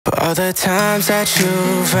all the times that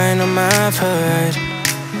you've rained on my parade,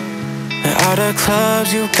 and all the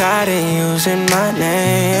clubs you got in using my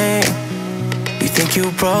name. You think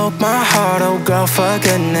you broke my heart, oh girl, for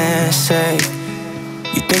goodness sake.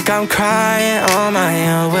 You think I'm crying on my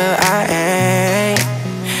own, well I ain't.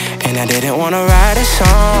 And I didn't wanna write a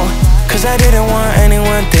song, cause I didn't want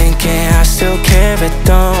anyone thinking I still care, but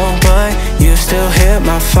don't. But you still hit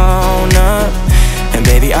my phone up, and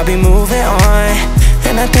baby I'll be moving on.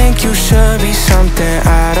 And I think you should be something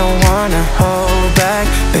I don't wanna hold back.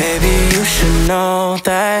 Baby, you should know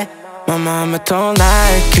that my mama don't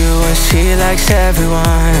like you and she likes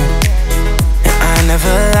everyone. And I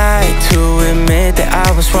never like to admit that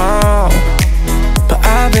I was wrong, but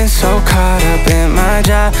I've been so caught up in my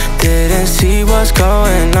job, didn't see what's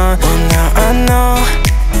going on. Well now I know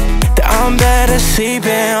that I'm better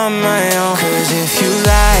sleeping on my own. Cause if you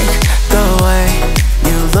like the way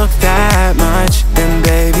you look that much, then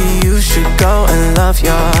baby you should go and love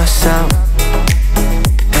yourself.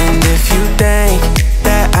 And if you think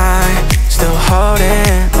that I'm still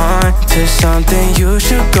holding on to something, you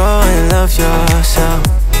should go and love yourself.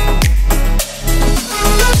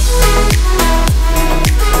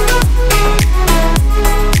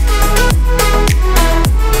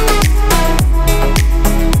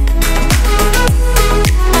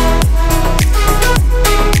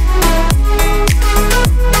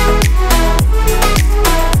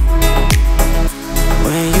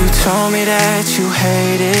 Told me that you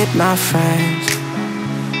hated my friends,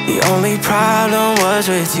 the only problem was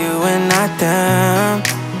with you and not them.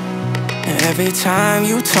 And every time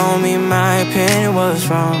you told me my opinion was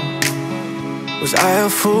wrong, was I a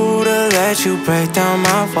fool to let you break down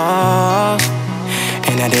my walls?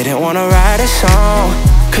 And I didn't wanna write a song,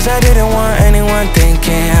 cause I didn't want anyone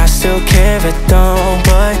thinking I still care, but don't.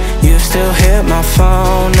 But you still hit my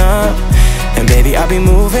phone up, and baby I'll be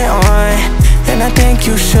moving on. And I think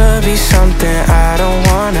you should be something I don't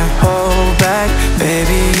wanna hold back.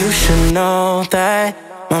 Baby, you should know that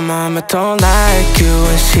my mama don't like you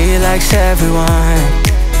and she likes everyone.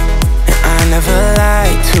 And I never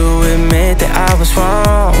like to admit that I was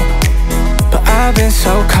wrong, but I've been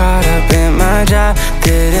so caught up in my job,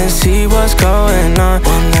 didn't see what's going on.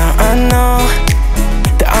 Well now I know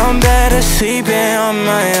that I'm better sleeping on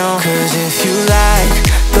my own. Cause if you like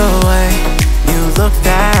the way you look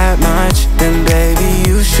that much, then baby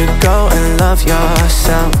you should go and love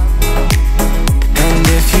yourself. And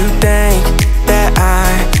if you think that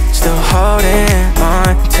I'm still holding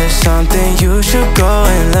on to something, you should go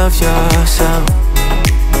and love yourself.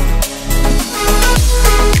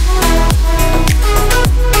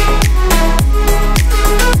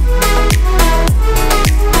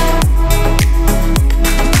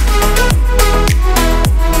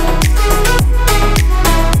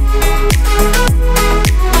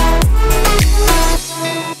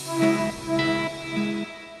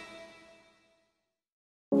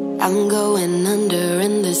 I'm going under,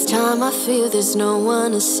 and this time I feel there's no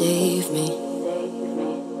one to save me.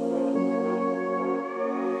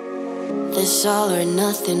 This all or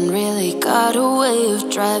nothing really got a way of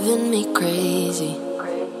driving me crazy.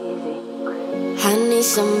 I need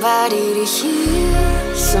somebody to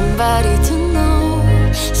hear, somebody to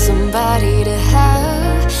know, somebody to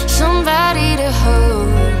have, somebody to hold.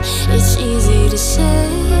 It's easy to say,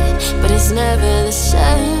 but it's never the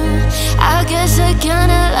same. I guess I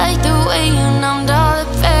kinda like the way you numbed all the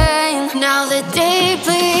pain. Now the day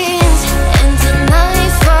bleeds into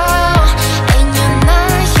nightfall, and you're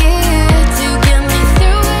not here to get me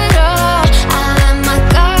through it all. I let my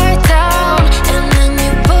guard down, and then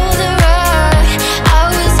you pulled the rug. I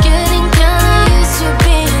was getting kinda used to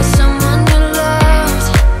being someone you loved.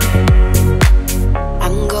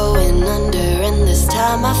 I'm going under, and this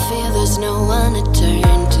time I feel there's no one to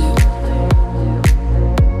turn to.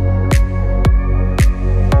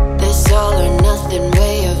 This all or nothing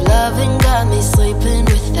way of loving got me sleeping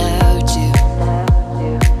without you.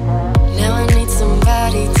 Now I need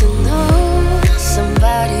somebody to know,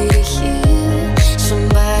 somebody to hear,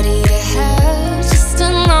 somebody to have, just to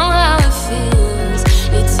know how it feels.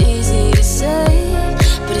 It's easy to say,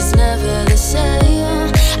 but it's never the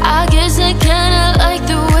same. I guess I kinda like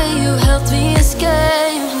the way you helped me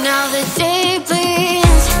escape. Now the day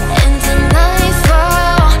bleeds into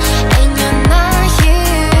nightfall, and you're not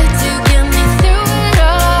here to get me through it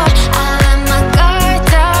all. I let my guard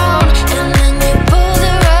down.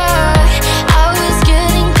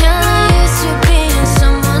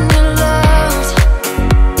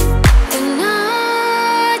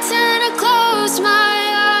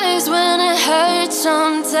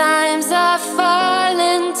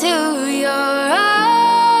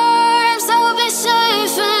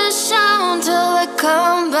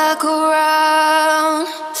 back around.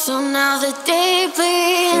 So now the day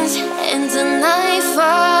bleeds into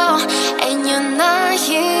nightfall, and you're not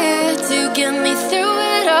here to get me through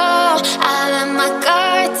it all. I let my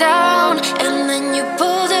guard down, and then you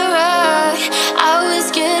pulled a rug. I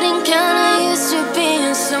was getting kinda used to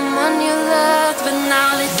being someone you loved, but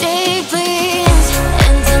now the day bleeds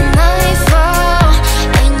into nightfall,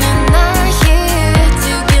 and you're not here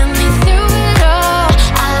to get me through it all.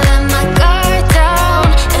 I let my guard down,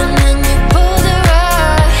 and then you pulled a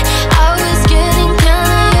rug. I was getting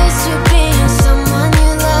kinda used to being someone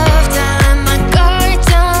you loved. I let my guard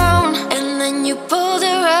down, and then you pulled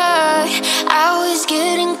a rug. I was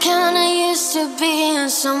getting kinda used to being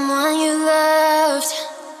someone you loved.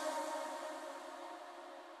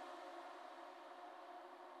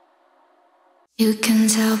 You can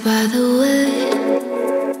tell by the way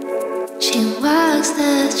she walks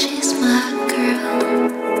that she's my girl.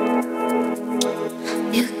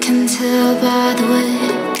 You can tell by the way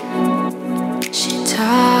she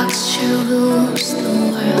talks, she rules the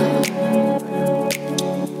world.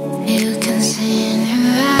 You can see in her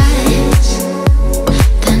eyes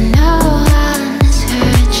that no one is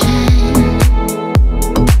hurting.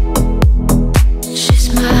 She's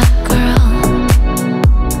my girl,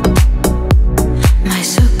 my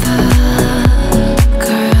Supergirl.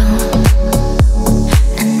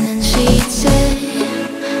 And then she'd say,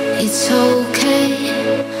 it's okay,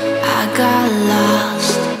 I got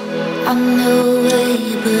lost on the way,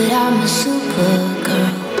 but I'm a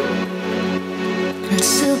Supergirl. And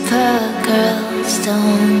Supergirls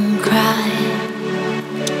don't cry.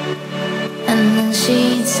 And then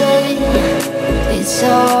she'd say, it's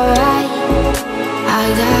alright, I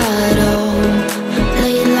got home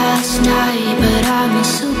late last night, but I'm a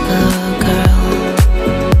Supergirl.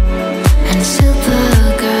 And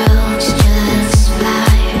Supergirls just fly.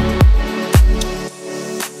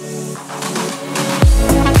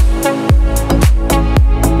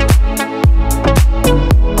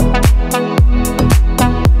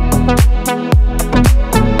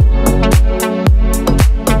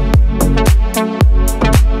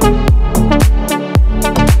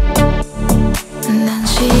 And then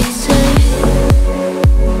she'd say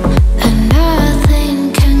that nothing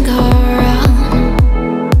can go wrong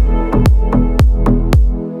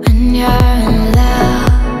when you're in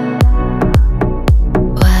love.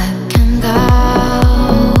 What can go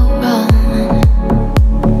wrong?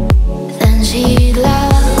 Then she'd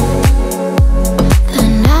love the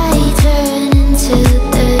night turn into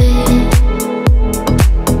day,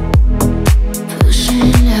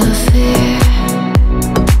 pushing her fear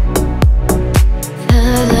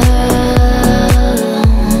further alone.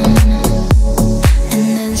 And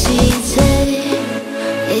then she'd say,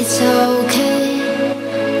 it's okay,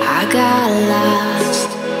 I got lost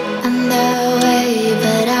on the way,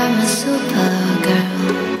 but I'm a Supergirl.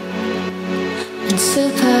 And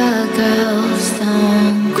Supergirls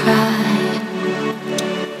don't cry.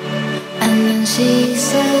 And then she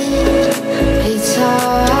said, it's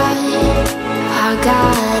alright, I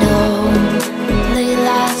got home late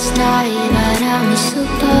last night, but I'm a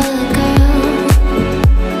Supergirl.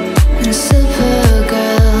 And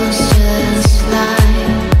Supergirls just fly.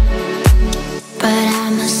 But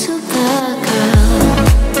I'm a Supergirl,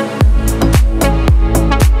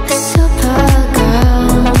 a Supergirl.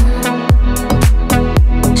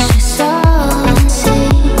 She's sowing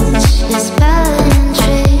seeds, she's spelling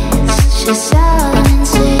trees. She's sowing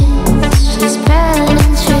seeds, she's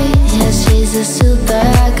spelling trees. Yeah, she's a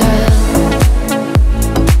Supergirl.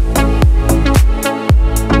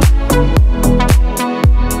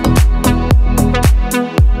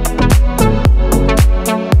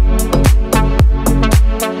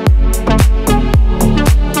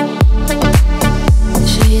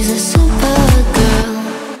 She's a Supergirl.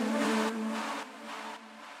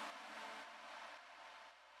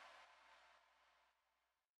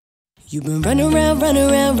 You've been running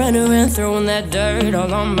around, throwing that dirt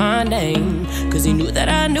all on my name. Cause you knew that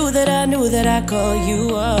I knew that I'd call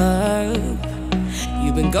you up.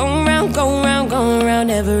 You've been going around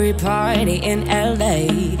every party in LA.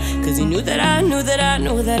 Cause you knew that I knew that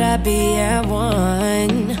I'd be at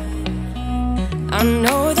one. I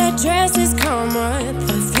know that dress is karma,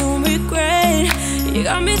 perfume regret. You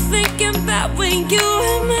got me thinking about when you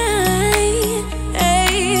were mine,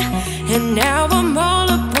 hey. And now I'm all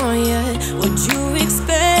upon you, what you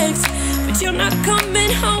expect. But you're not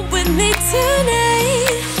coming home with me tonight.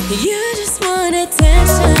 You just want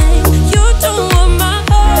attention, you don't want my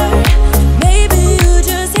heart. Maybe you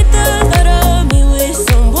just hate the thought of me with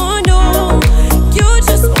someone new. You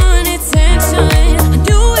just want attention, I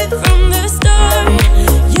knew it from the start.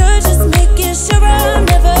 You're just making sure I'm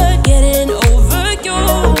never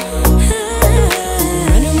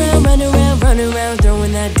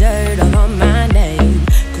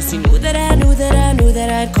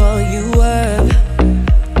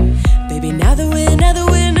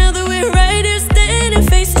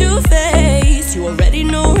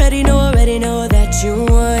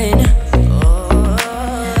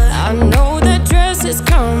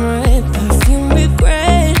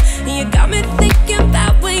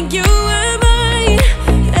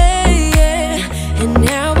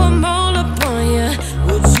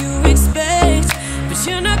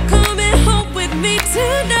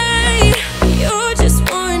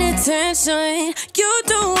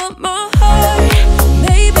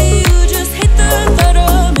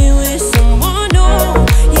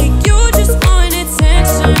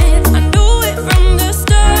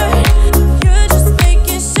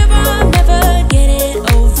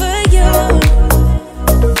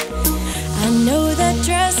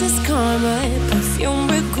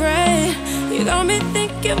got me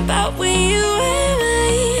thinking about when you were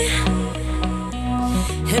mine.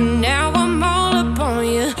 And now I'm all up on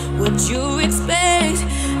you. What you expect?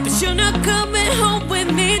 But you're not coming home with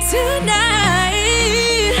me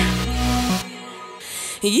tonight.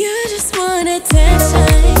 You just want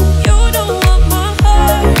attention. You don't want my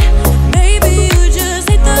heart. Maybe you just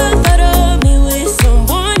hate the thought of me with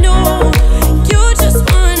someone new. You just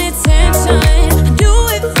want attention. Do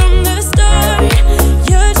it from the start.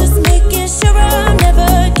 You're just making sure I'm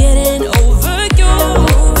never getting over you.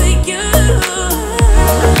 Over you.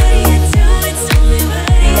 What are you doing to me? What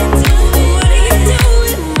are you doing? What are you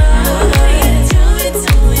doing now? What are you doing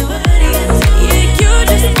to me? What are you doing? Yeah, you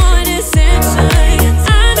just want attention.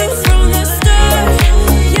 I knew from the start.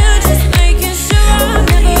 You're just making sure I'm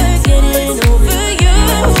never getting over you.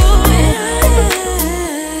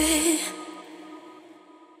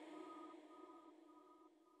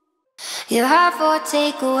 You're hard for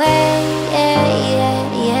takeaway, yeah, yeah,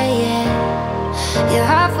 yeah, yeah. You're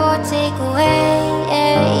hard for takeaway,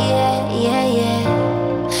 yeah, yeah, yeah, yeah.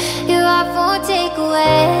 You're hard for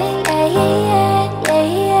takeaway, yeah, yeah, yeah,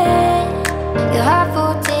 yeah. You're hard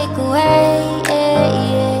for takeaway, yeah,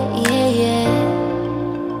 yeah, yeah, yeah.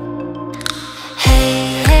 Hey,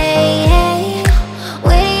 hey, hey,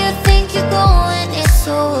 where do you think you're going? It's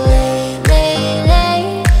so late, late,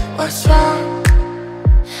 late. What's wrong?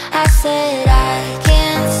 I said I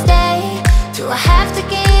can't stay. Do I have to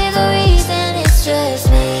give a reason? It's just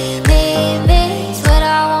me, me, me. It's what I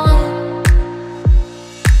want.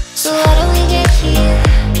 So how do we get here?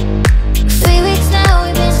 3 weeks now,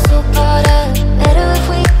 we've been so caught up. Better if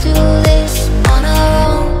we do this on our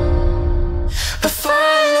own. Before I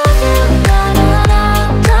love you, nah, nah, nah,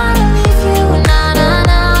 I'm gonna leave you, nah, nah,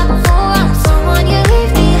 nah. Before I'm someone you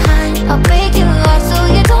leave behind, I'll break your heart so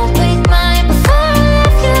you don't break mine. Before I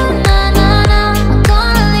love you, nah, nah, nah, I'm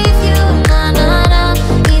gonna leave you, nah, nah, nah.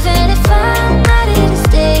 Even if I'm ready to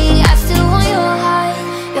stay, I still want your heart.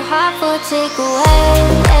 Your heart for takeaway,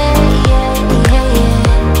 yeah, yeah, yeah, yeah.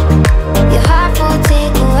 Your heart for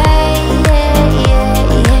takeaway, yeah, yeah,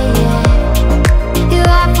 yeah, yeah. Your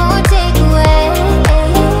heart for takeaway, yeah,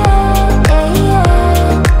 yeah, yeah, yeah.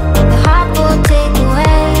 Your heart for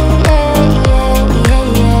takeaway, yeah, yeah, yeah,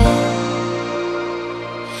 yeah.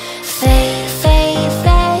 Fade, fade,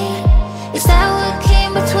 fade. Is that what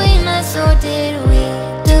came between us, or did we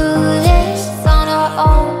do this on our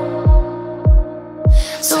own?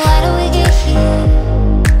 So why do we get here?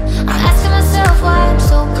 I'm asking myself why I'm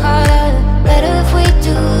so caught up. Better if we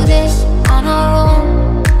do this on our own.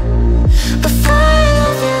 Before I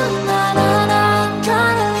love you, nah, nah, nah, I'm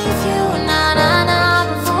gonna leave you, nah, nah, nah.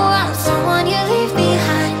 Before I'm someone you leave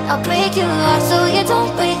behind, I'll break your heart so you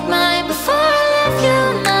don't break mine. Before I love you,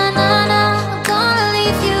 nah, nah, nah, I'm gonna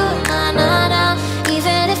leave you, nah, nah, nah.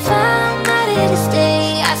 Even if I'm ready to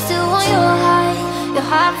stay, I still want your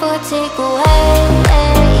heart for takeaway,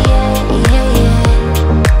 yeah, yeah, yeah, yeah.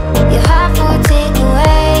 Your heart for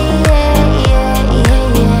takeaway, yeah, yeah, yeah,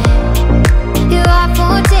 yeah. Your heart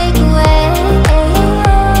for takeaway, yeah, yeah,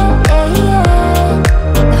 yeah, yeah.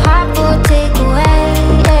 Your heart for takeaway,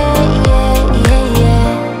 yeah, yeah, yeah, yeah.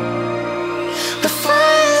 Before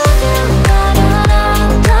I love you, nah, nah, nah,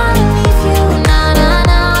 I'm gonna leave you, nah, nah,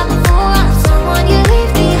 nah. Before I'm someone you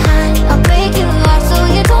leave behind, I'll break your heart so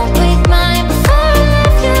you don't break mine. Before I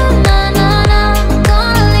love you, nah, nah, nah, I'm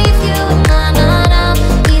gonna leave you, nah, nah, nah.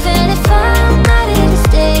 Even if I'm ready to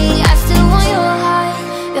stay, I still want your heart.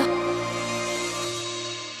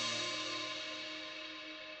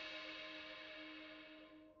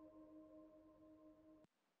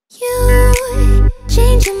 You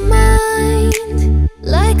change your mind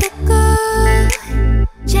like a girl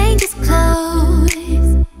changes clothes.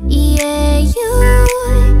 Yeah, you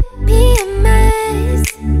be a mess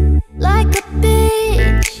like a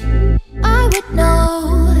bitch. I would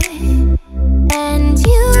know. And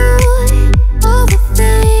you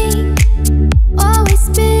overthink, always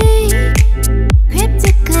speak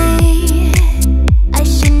cryptically. I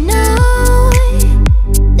should know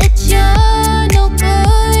that you're no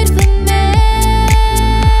good for me.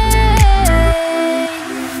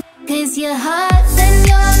 'Cause you're hot, then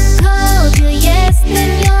you're cold. You're yes,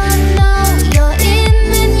 then you're no. You're in,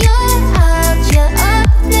 then you're out. You're up,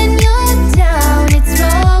 then you're down. It's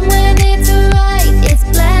wrong when it's right. It's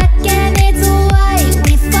black and it's white.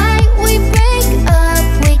 We fight, we break up.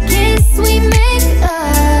 We kiss, we make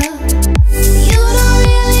up. You don't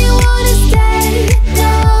really wanna stay,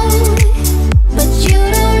 no. But you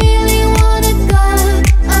don't really wanna go.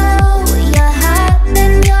 Oh, you're hot,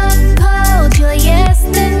 then you're cold. You're yes,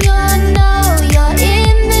 then you're no. You're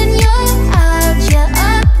in, then you're out. You're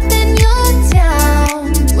up,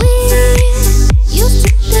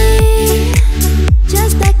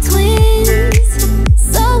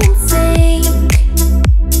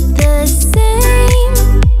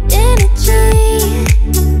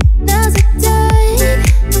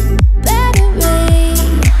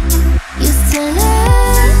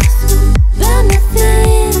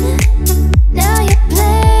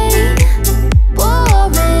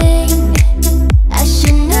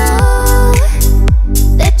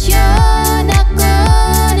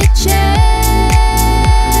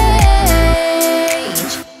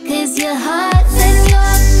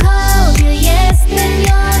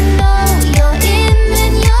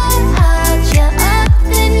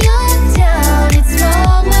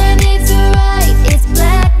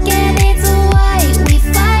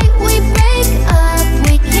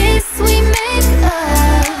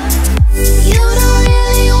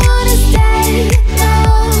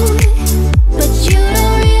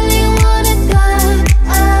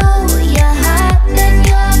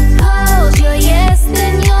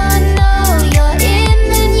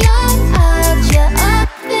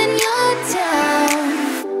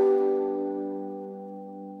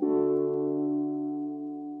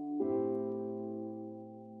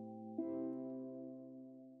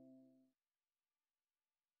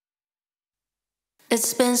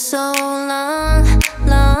 It's been so long,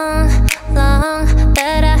 long, long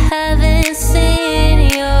that I haven't seen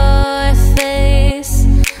your face.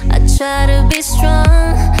 I try to be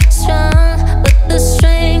strong, strong, but the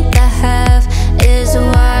strength I have is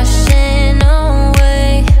washing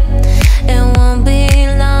away. It won't be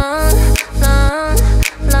long, long,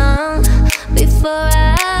 long before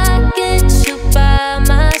I get you by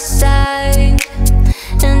my side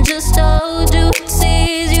and just hold you,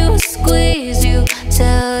 tease you, squeeze you,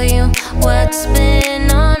 tell you what's been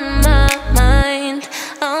on my mind.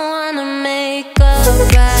 I wanna make up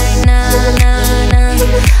right now, nah, nah.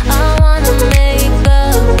 I wanna make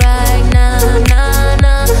up right now, nah,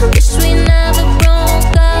 nah. Wish we never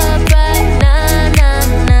broke up right now, nah,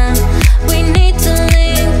 nah. We need to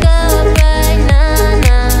link up right now,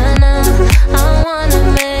 nah, nah. I wanna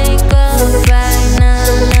make up right now,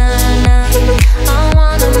 nah, nah. I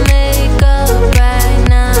wanna make up right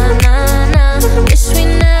now, nah, nah. Wish we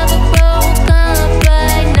never broke up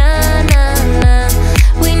right now, nah, nah.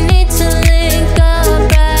 We need to link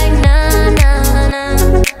up right now, nah, nah.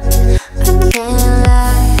 I can't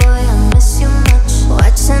lie, boy, I miss you much.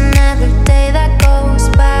 Watching every day that goes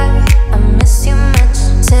by. I miss you much.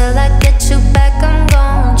 Till I get you back, I'm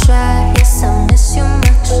gon' try. Yes, I miss you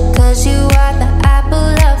much. Cause you are the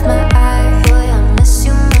apple of my eye. Boy, I miss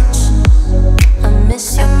you much. I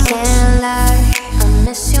miss you much. I can't lie, I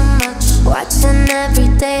miss you much. Watching every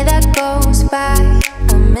day that goes by.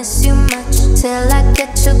 I miss you much. Till I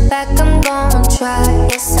get you back, I'm gon' try.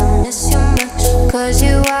 Yes, I miss you much. Cause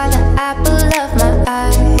you are the apple of my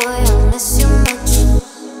eye. Boy, I miss you much.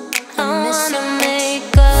 I wanna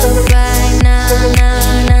make up right now,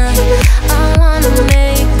 nah, nah. I wanna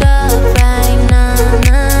make up right now,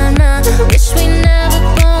 nah, nah. Wish we never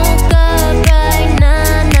broke up right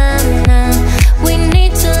now, nah, nah. We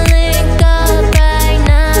need to link up right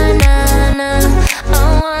now, nah, nah. I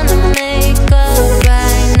wanna make up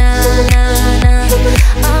right now, nah, nah.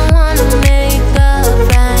 I wanna make up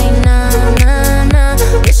right now, nah, nah.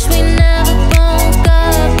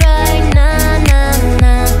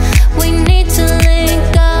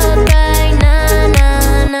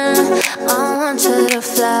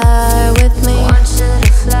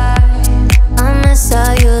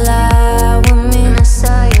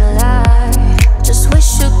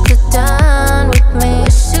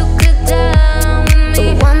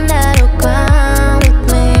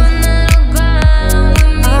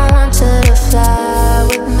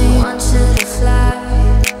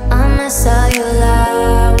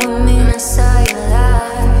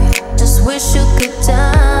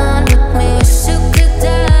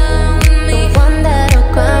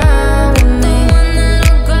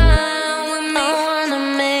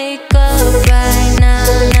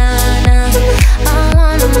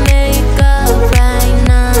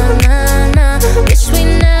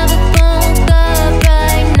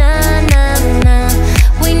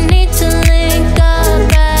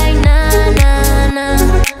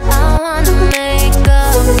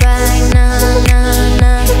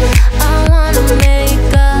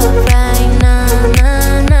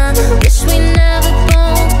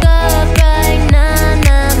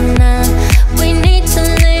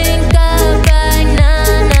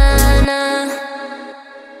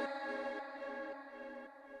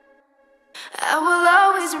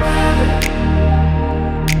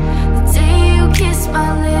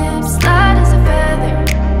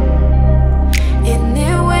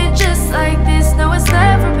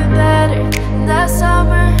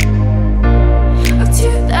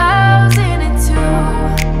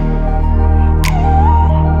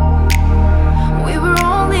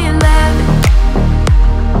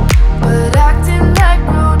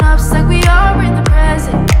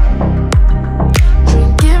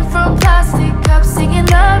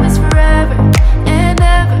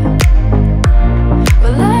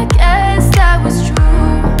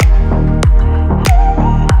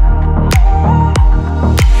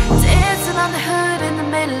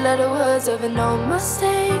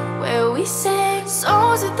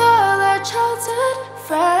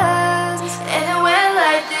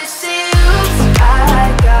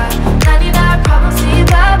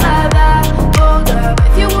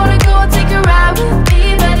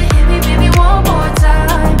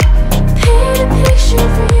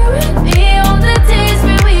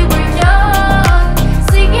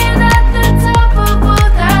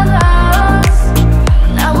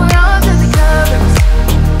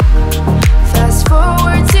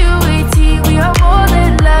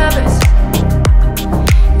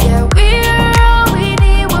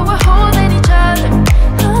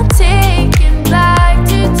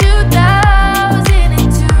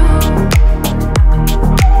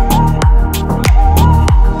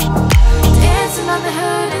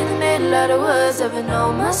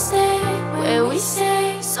 no mistake, where we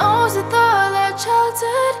say songs with all our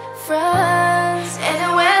childhood friends. And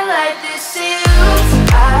it went like this to you.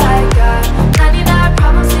 I got 99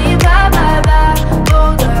 problems, see bye bye bye.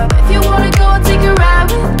 Hold up, if you wanna go and take a ride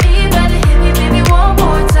with me, better hit me baby one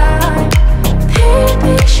more time. Paint a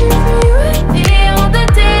picture for you and me on the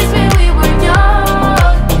days when we were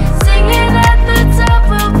young, singing at the top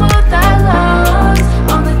of both our lungs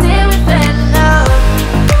on the day we fell in love.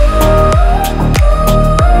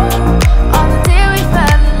 On the day we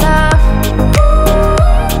fell in love.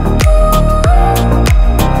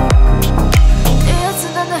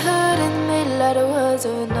 Dancing on the hood in the middle of the woods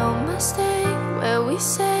with no mistake, where we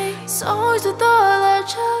say songs with all our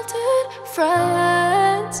childhood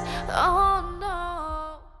friends. Oh no.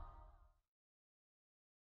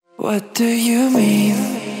 What do you mean?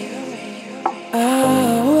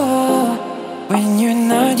 Oh, when you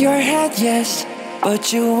nod your head yes,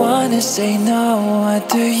 but you wanna say no. What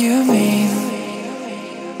do you mean?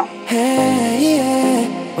 Hey, yeah,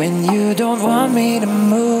 when you don't want me to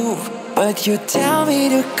move, but you tell me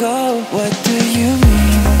to go. What do you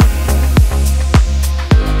mean?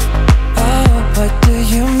 Oh, what do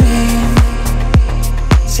you mean?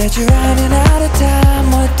 Said you're running out of time.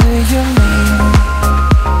 What do you mean?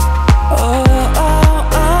 Oh, oh,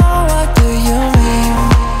 oh, what do you mean?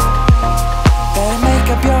 Better make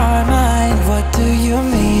up your mind. What do you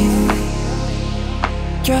mean?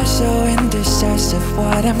 You're so indecisive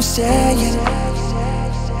what I'm saying.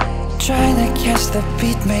 Trying to catch the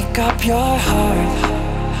beat, make up your heart.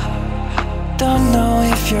 Don't know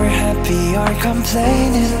if you're happy or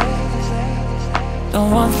complaining.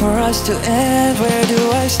 Don't want for us to end, where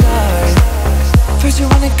do I start? First you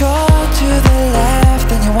wanna go to the left,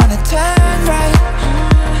 then you wanna turn right.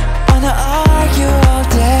 Wanna argue all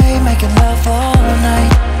day, making love all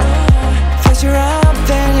night. First you're up,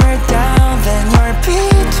 then you're down, then you're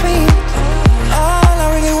between. All I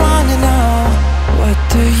really wanna know, what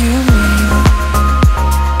do you mean?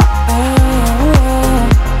 Oh,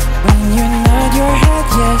 when you nod your head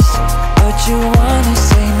yes, but you wanna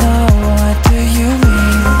say no. What do you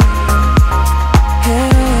mean?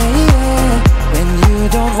 Hey, yeah, when you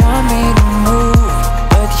don't want me to move,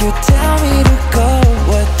 but you tell me to go.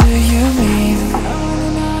 What do you mean?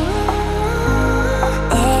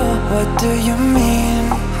 Oh, what do you mean?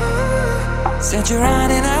 Said you're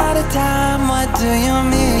running out of time. What do you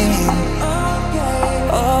mean?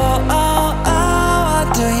 Oh, oh, oh, what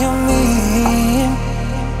do you mean?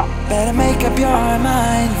 Better make up your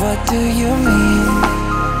mind. What do you mean?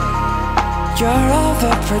 You're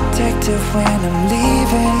overprotective when I'm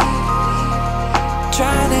leaving.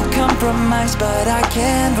 Trying to compromise but I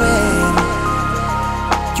can't win.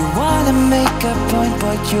 You wanna make a point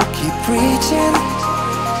but you keep preaching.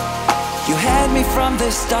 You had me from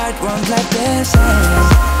the start, won't let this end.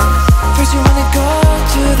 First you wanna go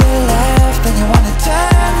to the left, then you wanna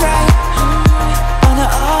turn right. Wanna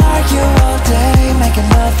argue all day, making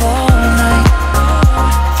love all night.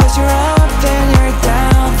 First you're up, then you're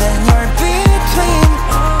down, then you're between.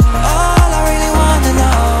 All I really wanna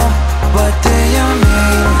know, what do you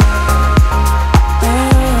mean?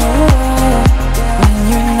 Oh, when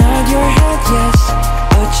you nod your head yes,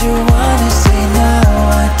 but you wanna say no.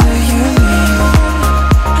 What do you mean?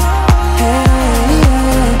 Hey,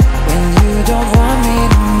 yeah, when you don't want me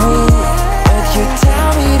to move, but you tell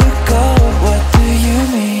me to go. What do you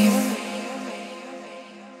mean?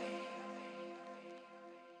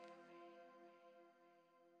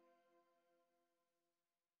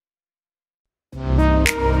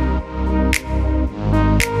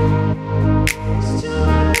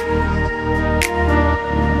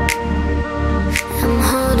 I'm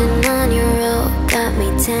holding on your rope, got me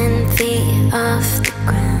 10 feet off the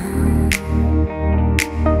ground.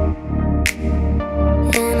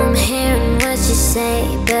 And I'm hearing what you say,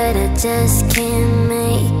 but I just can't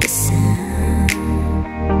make a sound.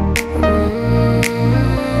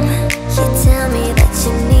 You tell me that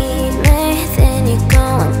you need me, then you go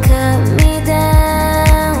and cut me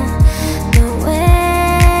down. No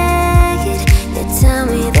wait, you tell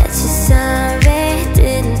me that you're sorry,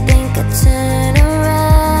 didn't think I'd turn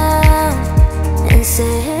around and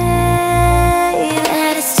say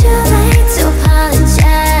that it's too late to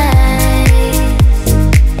apologize.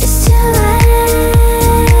 It's too late.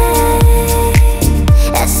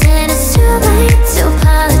 I said it's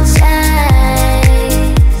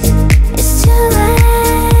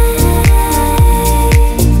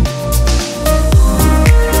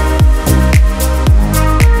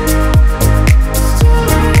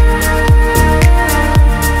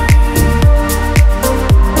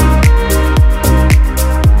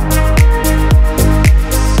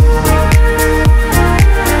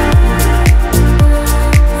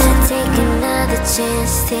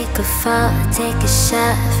fall, I'll take a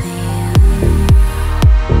shot for you.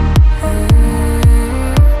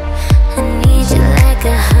 I need you like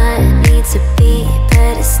a heart needs a beat,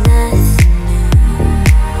 but it's nothing new.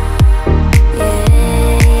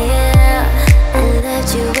 Yeah, I loved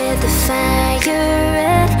you with the fire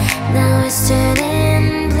red, now it's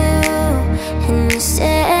turning blue. And you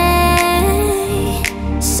say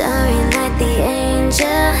sorry like the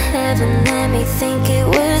angel, heaven let me think it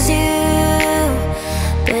was you.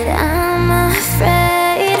 But I'm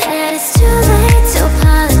afraid that it's too late to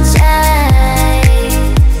apologize.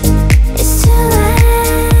 It's too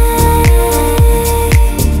late.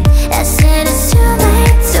 I said it's too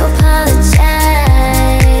late to apologize.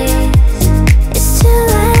 It's too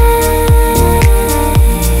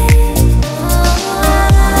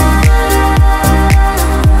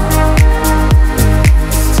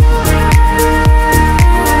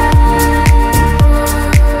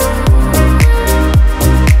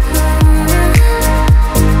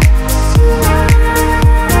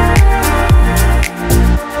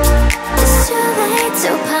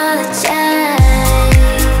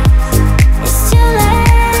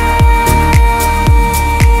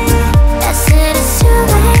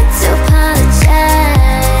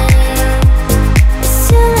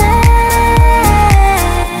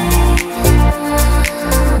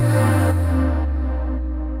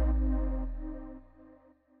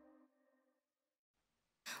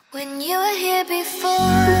when you were here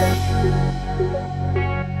before,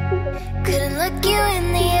 couldn't look you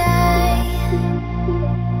in the eye.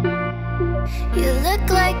 You look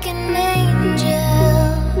like an angel,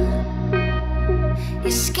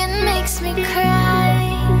 your skin makes me cry.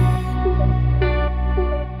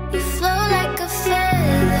 You flow like a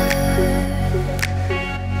feather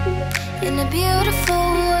in a beautiful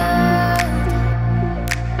world.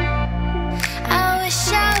 I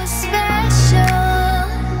wish I was special.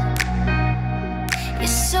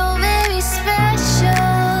 You're so very special,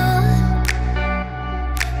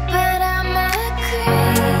 but I'm a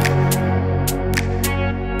creep.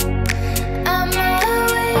 I'm a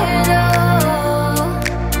weirdo.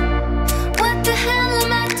 What the hell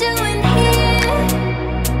am I doing here?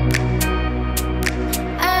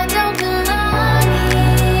 I don't belong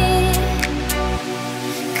here,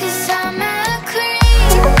 'cause I'm a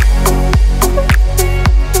creep.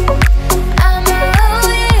 I'm a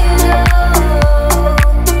weirdo.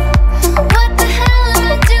 What the hell am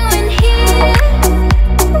I doing here?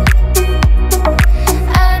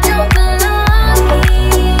 I don't belong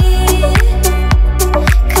here,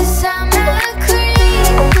 'cause I'm a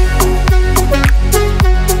creep.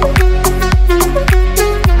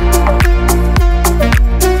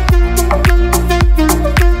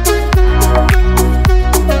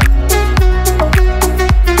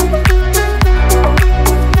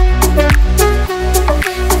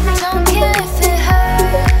 Don't care if it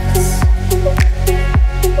hurts.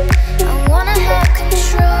 I wanna have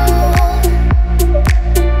control.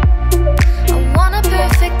 I want a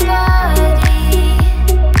perfect body.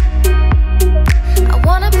 I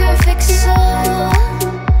want a perfect soul.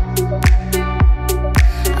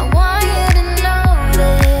 I want you to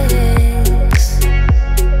notice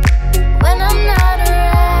when I'm not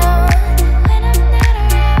around.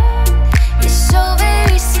 You're so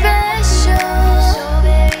very special.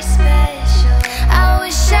 I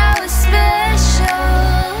wish I was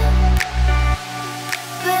special,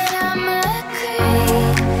 but I'm a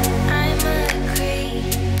creep. I'm a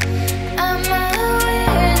creep. I'm a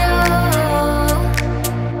weirdo.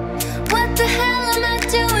 What the hell am I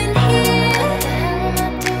doing here?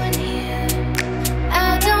 I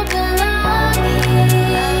don't belong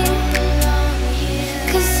here,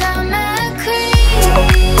 'cause I'm a creep.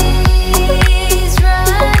 He's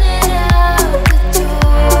running out the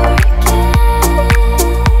door again.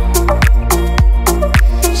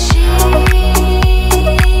 She's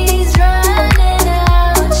running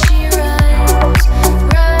out. She runs,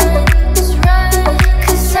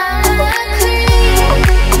 'cause I'm a creep.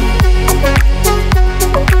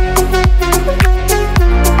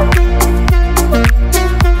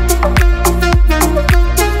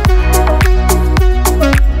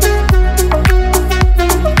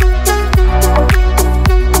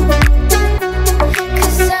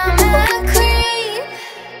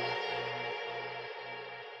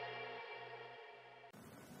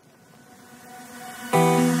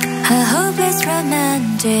 A hopeless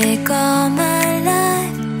romantic all my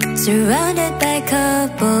life, surrounded by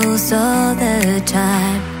couples all the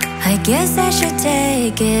time. I guess I should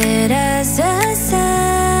take it as a sign.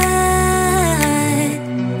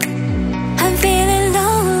 I'm feeling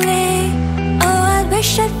lonely. Oh, I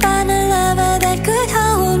wish I'd find a lover that could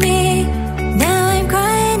hold me. Now I'm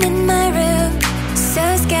crying in my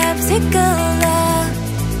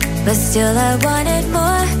but still I wanted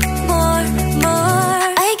more, more, more.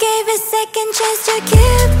 I gave a second chance to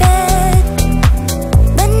Cupid,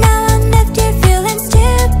 but now I'm left here feeling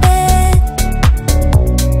stupid.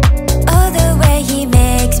 Oh, the way he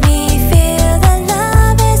makes me feel that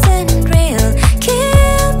love isn't real.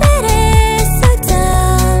 Cupid is so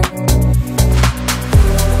dumb.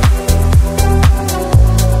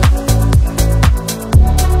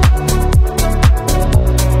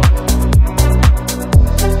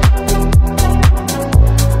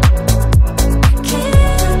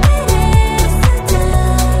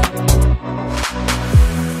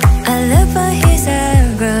 I look for his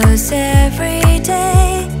arrows every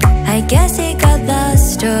day. I guess he got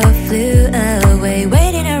lost or flew away.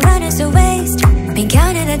 Waiting around is a waste. Been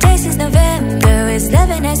counting the days since November. Is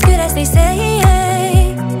living as good as they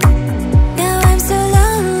say? Now I'm so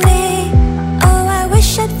lonely. Oh, I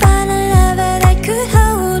wish I'd find a lover that could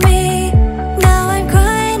hold me. Now I'm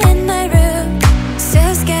crying in my room, so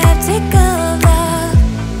skeptical of love,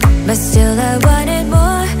 but still I wanted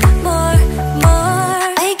more, more, more.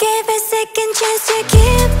 I gave a second chance to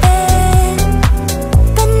Cupid,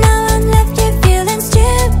 but now I'm left here feeling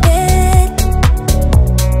stupid.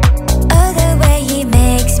 Oh, the way he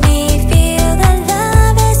makes me feel that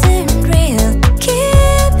love isn't real.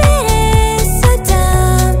 Cupid is so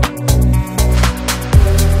dumb.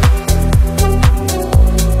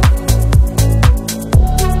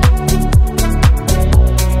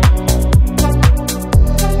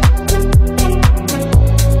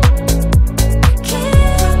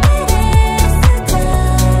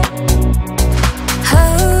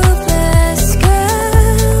 Hopeless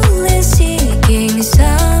girl is seeking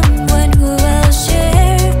someone who will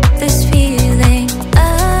share this feeling.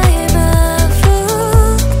 I'm a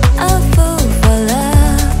fool for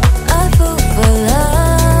love, a fool for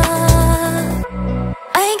love.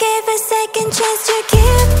 I gave a second chance to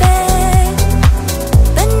Cupid,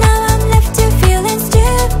 but now I'm left here feeling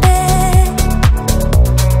stupid.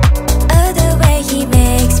 Oh, the way he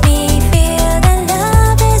makes me feel that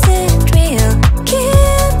love isn't real.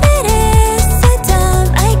 Cupid is so dumb.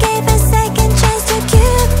 I gave a second chance to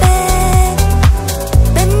Cupid,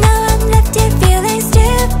 but now I'm left here feeling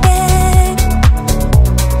stupid.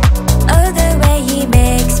 Oh, the way he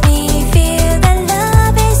makes me feel that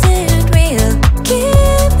love isn't real.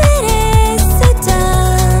 Cupid is so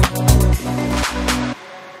dumb.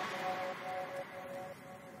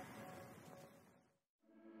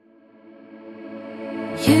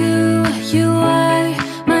 You are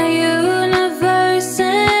my universe,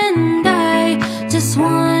 and I just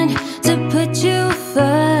want to put you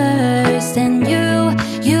first. And you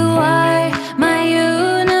are my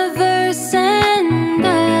universe, and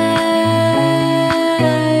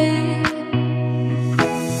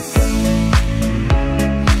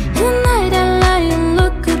night I lie and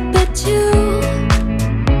look up at you.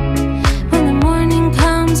 When the morning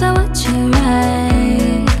comes, I watch your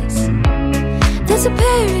eyes. There's a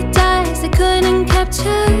paradise I couldn't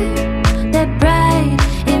capture, that bright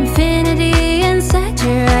infinity inside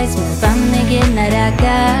your eyes. 매일 밤 내게 날아가.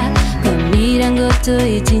 꿈이란 것도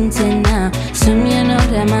잊은 채 나 수면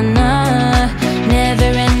오래 만나.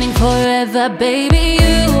 Never ending forever, baby.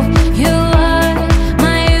 You are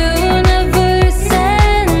my universe,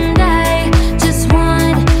 and I just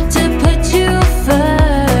want to put you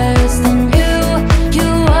first. And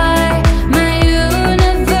you are my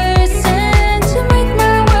universe, and you make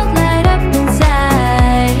my world light up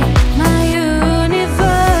inside. My universe.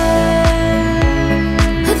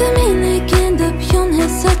 어둠이 내겐 더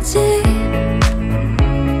변했었지.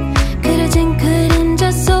 그려진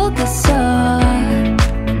그림자 속에서.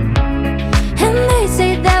 And they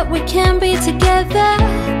say that we can't be together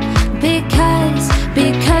because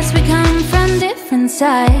we come from different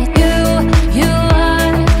sides. You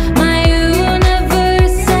are my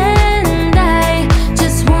universe, and I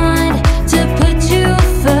just want to put you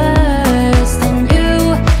first. And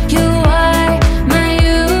you are my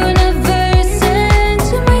universe, and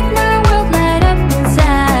you make my world light up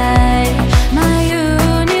inside. My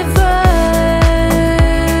universe,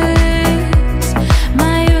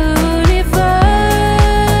 my universe,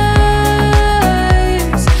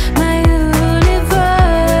 my universe.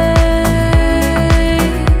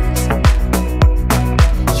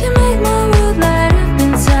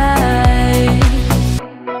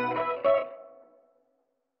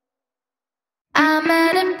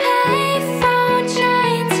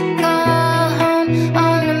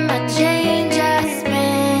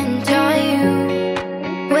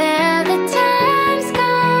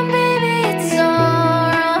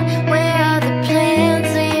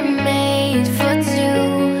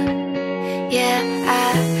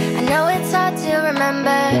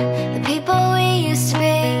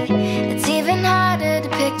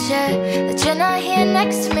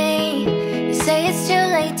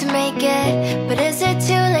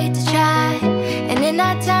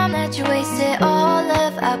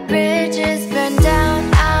 our bridges burned down.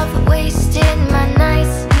 I've wasted my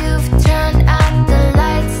nights. You've turned out the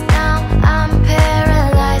lights. Now I'm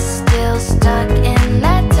paralyzed, still stuck in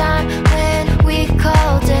that time when we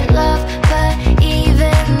called it love. But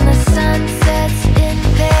even the sun sets in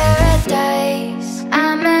paradise.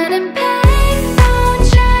 I'm at a payphone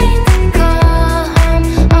trying to call home.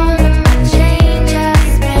 All of my change I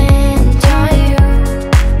spent on you.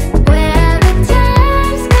 Where the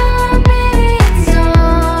time's gone, baby, it's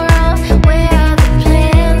all wrong. Where are the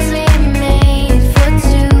plans we made for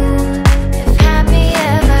two? If happy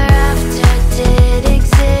ever after did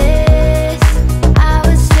exist, I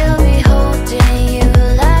would still be holding you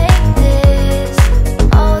like this.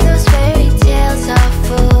 All those fairy tales are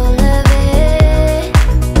full of it.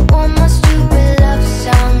 One more stupid love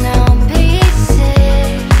song, now I'm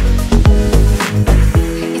basic.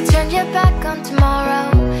 You turned your back on tomorrow,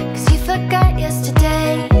 'cause you forgot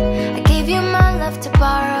yesterday. I gave you my love to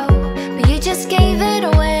borrow, but you just gave it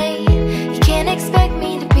away. You can't expect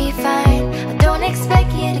me to be fine, I don't expect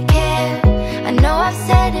you to care. I know I've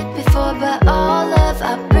said it before, but all of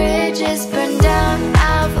our bridges burned down.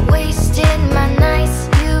 I've wasted my nights.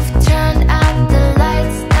 You've turned out the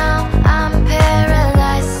lights. Now I'm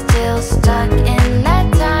paralyzed, still stuck in that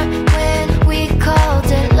time when we called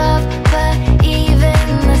it love. But even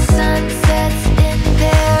the sun sets in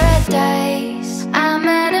paradise. I'm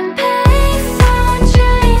at a payphone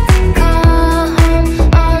trying to call home.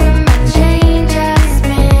 All of my change I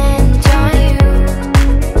spent on you.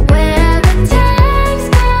 Where the time's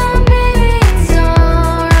gone, baby, it's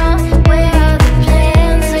all wrong. Where are the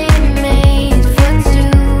plans we made for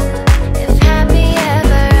two? If happy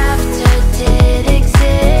ever after did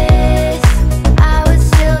exist, I would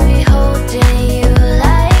still be holding you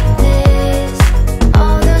like this.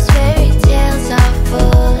 All those fairy tales are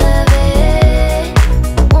full of it.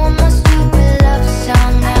 One more stupid love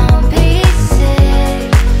song, now I'm basic.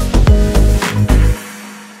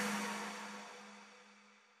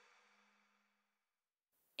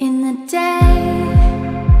 In the day,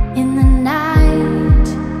 in the night,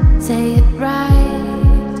 say it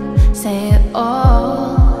right, say it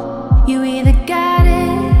all. You either got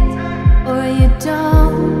it or you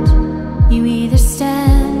don't. You either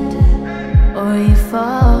stand or you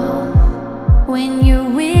fall. When your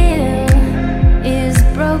will is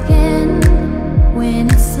broken, when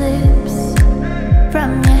it slips from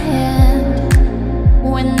your hand,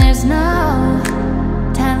 when there's no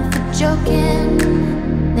time for joking,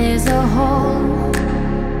 there's a hole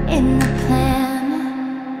in the plan.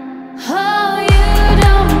 Oh, you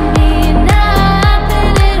don't mean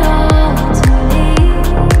nothing at all to me.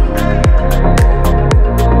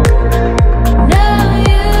 No,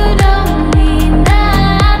 you don't mean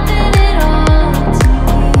nothing at all to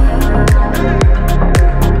me.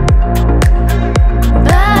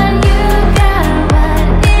 But you got what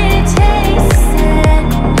it takes to set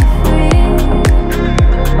me free.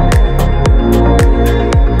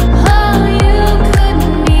 Oh, you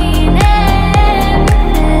couldn't mean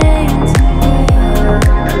everything to me.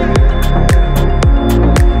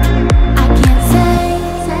 I can't say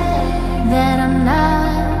that I'm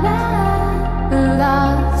not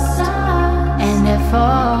lost and at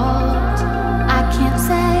fault. I can't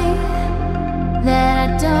say that I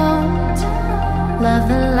don't love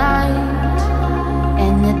the light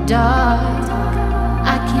and the dark.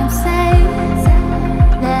 I can't say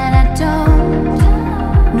that I don't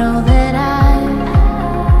know that I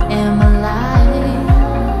am alive.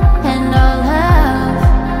 And all of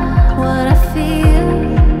what I feel,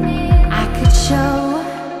 I could show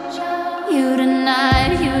you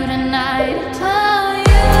tonight, you tonight. Oh,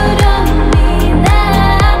 you don't mean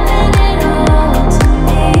nothing at all to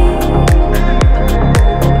me.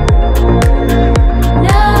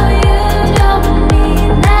 No, you don't mean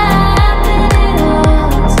nothing at all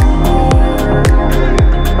to me.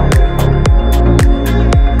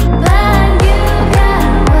 But you got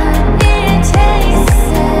what it takes to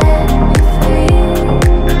set me free.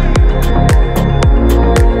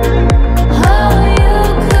 Oh, you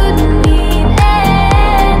couldn't mean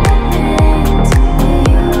anything to me.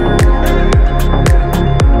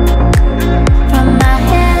 From my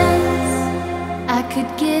hands, I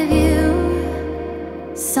could give you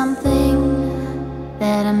something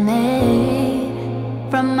that I made.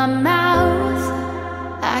 From my mouth,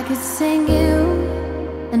 I could sing you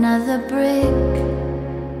another brick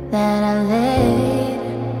that I laid.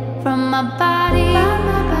 From my body,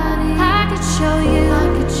 I could show you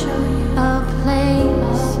a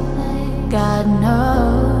place God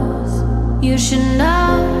knows you should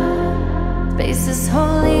know. Space is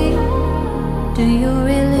holy. Do you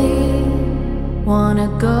really wanna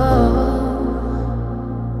go?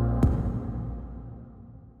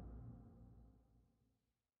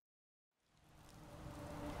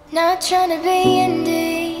 Not trying to be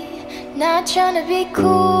indie, not trying to be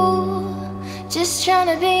cool, just trying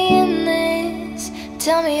to be in this.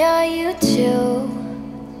 Tell me, are you too?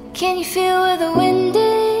 Can you feel where the wind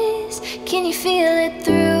is? Can you feel it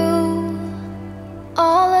through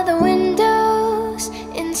all of the windows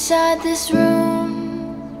inside this room?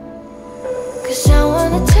 'Cause I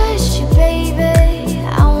wanna touch you, baby,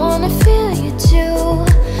 I wanna feel you too.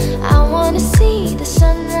 I wanna see the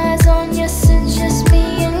sunrise on your sins, just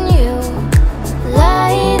me and you.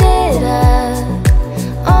 Light it up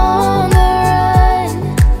on the run,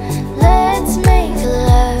 let's make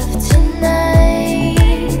love tonight.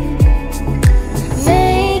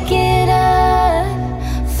 Make it up,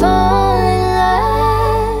 fall in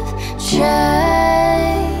love,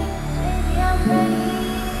 try. Baby, I'm ready.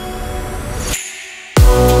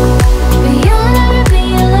 But you'll never be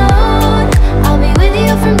alone, I'll be with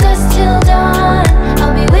you from dusk till dawn.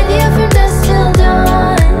 I'll be with you from dusk till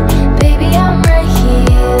dawn. Baby, I'm right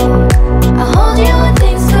here, I'll hold you when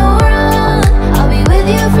things go wrong. I'll be with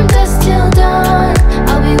you from dusk till dawn.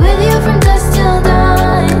 I'll be with you from dusk till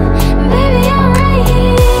dawn. Baby, I'm right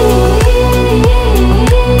here,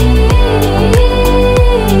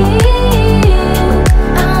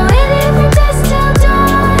 I'm with you from dusk till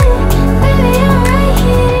dawn. Baby, I'm right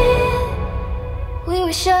here. We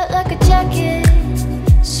were shut like a jacket,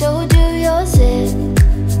 so do yours it.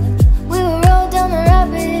 We will roll down the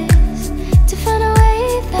rapids to find a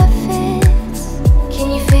wave that fits. Can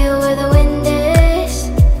you feel where the wind is?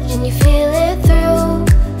 Can you feel it through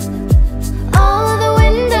all of the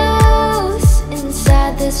windows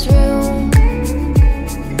inside this room?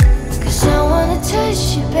 'Cause I wanna touch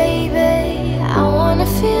you, baby, I wanna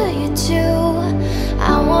feel you too.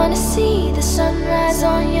 I wanna see the sunrise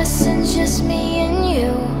on your sins, just me and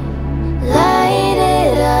you. Light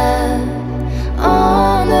it up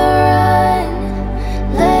on the run,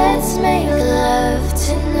 let's make love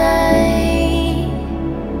tonight.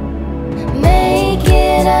 Make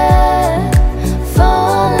it up,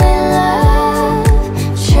 fall in love,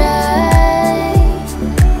 try.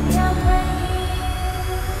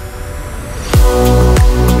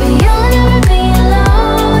 But you'll never be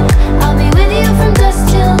alone, I'll be with you from dusk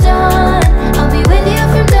till dawn. I'll be with you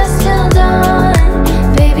from dusk till dawn.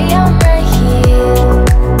 Baby, I'm right here,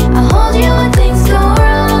 I'll hold you when things go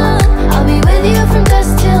wrong. I'll be with you from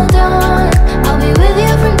dusk till dawn. I'll be with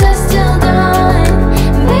you from dusk till dawn.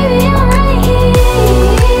 Baby, I'm right here,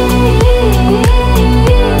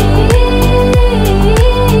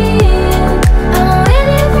 I'm with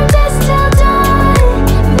you from dusk till dawn.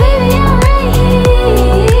 Baby, I'm right here,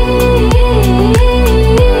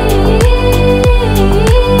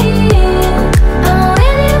 I'm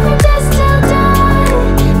with you from dusk till dawn.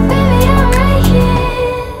 Baby, I'm right here.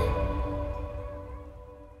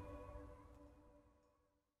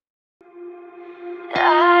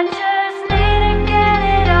 I just need to get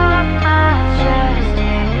it off my chest,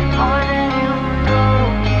 yeah. More than you know,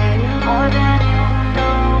 yeah. More than you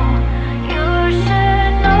know. You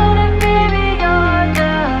should know that, baby, you're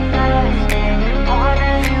the best, yeah. More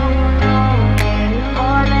than you know, yeah.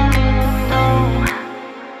 More than you know.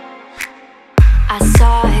 I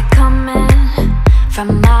saw it coming from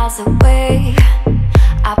miles away.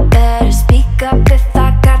 I better speak up if I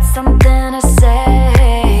got something to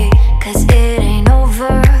say. 'Cause it ain't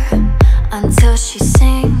over until she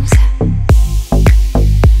sings.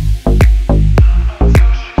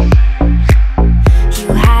 You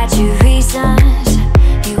had your reasons,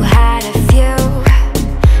 you had a few,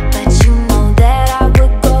 but you know that I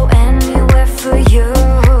would go anywhere for you.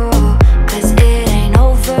 'Cause it ain't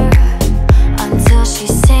over until she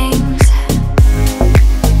sings.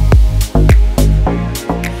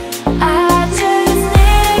 I just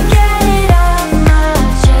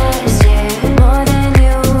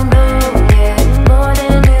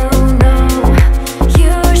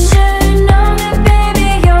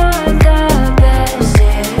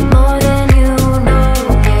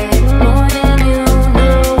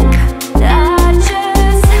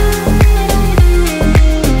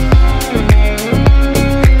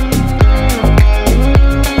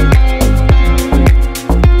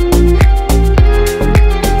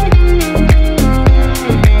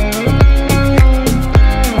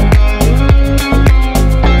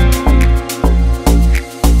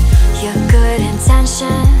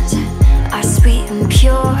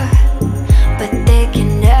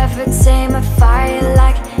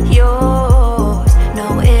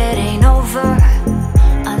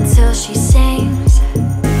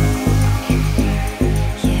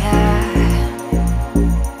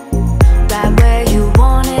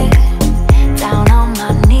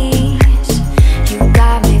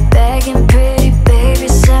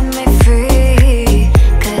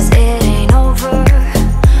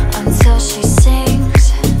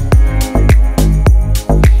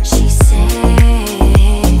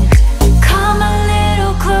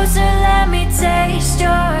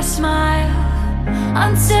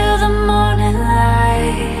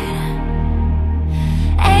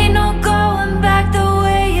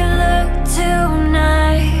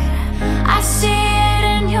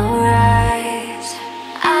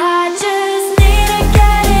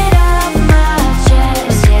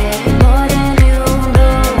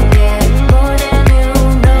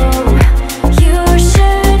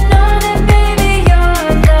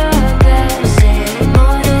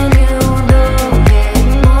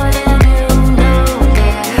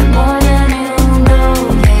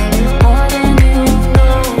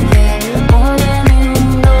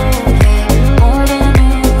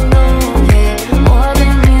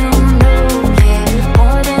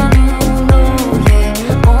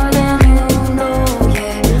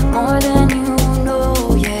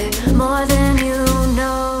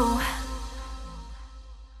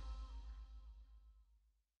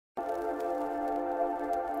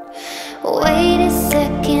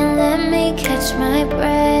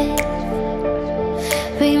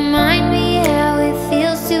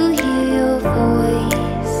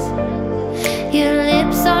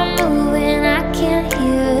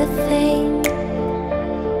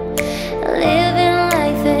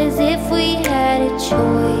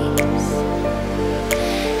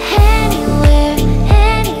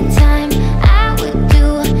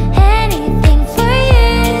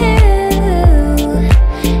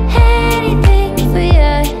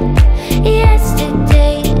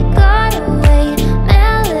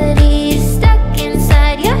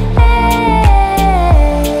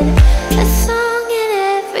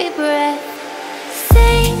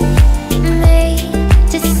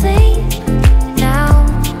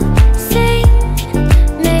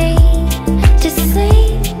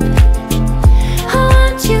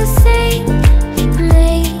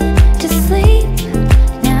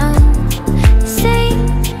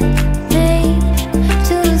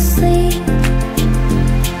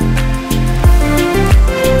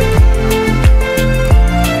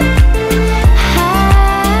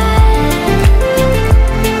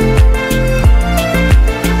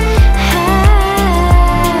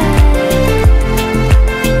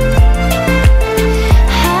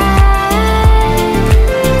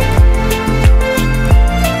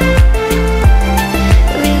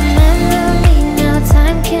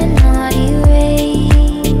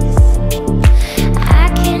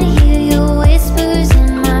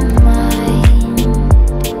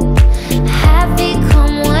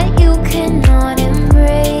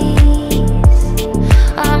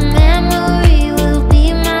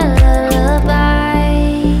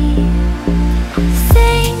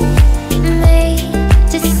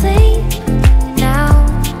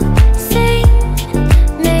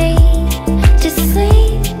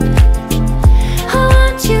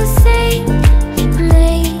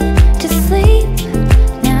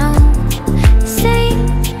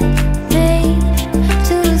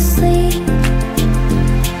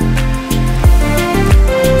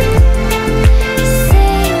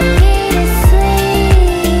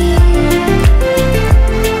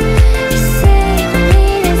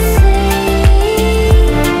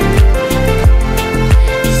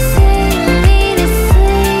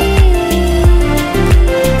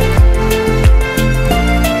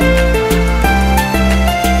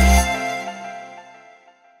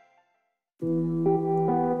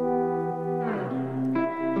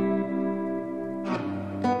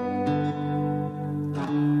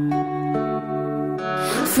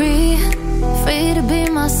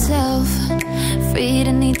myself, free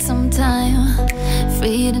to need some time,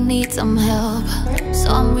 free to need some help. So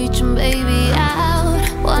I'm reaching baby out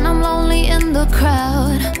when I'm lonely in the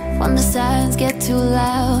crowd. When the sirens get too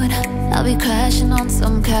loud, I'll be crashing on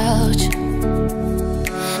some couch.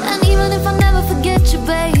 And even if I never forget you,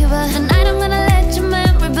 baby, tonight I'm gonna let your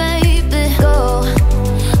memory, baby, go.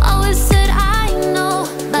 Always said I know,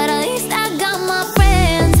 but at least I got my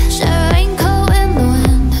friends. Share a raincoat in the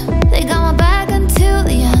wind, they got my back until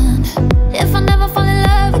the end. If I never fall in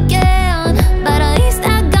love again, but at least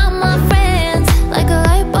I got my friends. Like a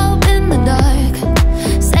light bulb in the dark,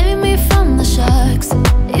 saving me from the sharks.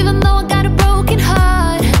 Even though I got a broken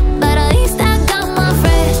heart, but at least I got my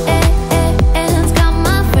friends. Got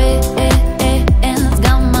my friends,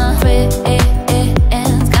 got my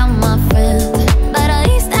friends, got my friends. But at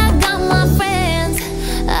least I got my friends.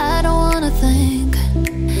 I don't wanna think,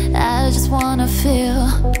 I just wanna feel,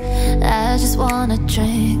 I just wanna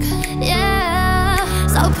drink. Yeah,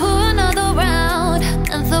 so pour another round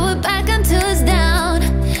and throw it back until it's down.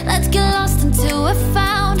 Let's get lost until we're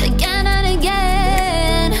found again and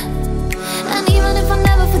again. And even if I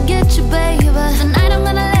never forget you, baby, tonight I'm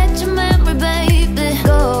gonna let your memory, baby,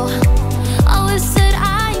 go. Always said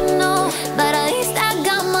I know, but at least I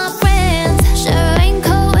got my friends. Share a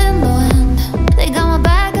raincoat in the wind, they got my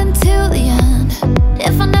back until the end.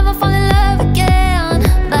 If I never fall in love again,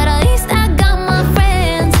 but at least I got my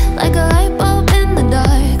friends. Like a light bulb in the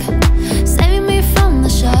dark, saving me from the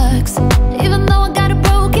sharks. Even though I got a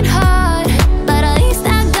broken heart, but at least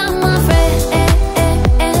I got my friends.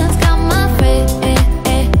 Got my friends,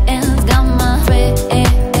 got my friends,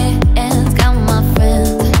 got my friends.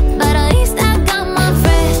 But at least I got my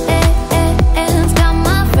friends. Got my friends, got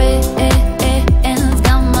my friends,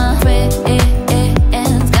 got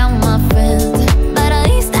my friends. But at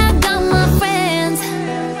least I got my friends.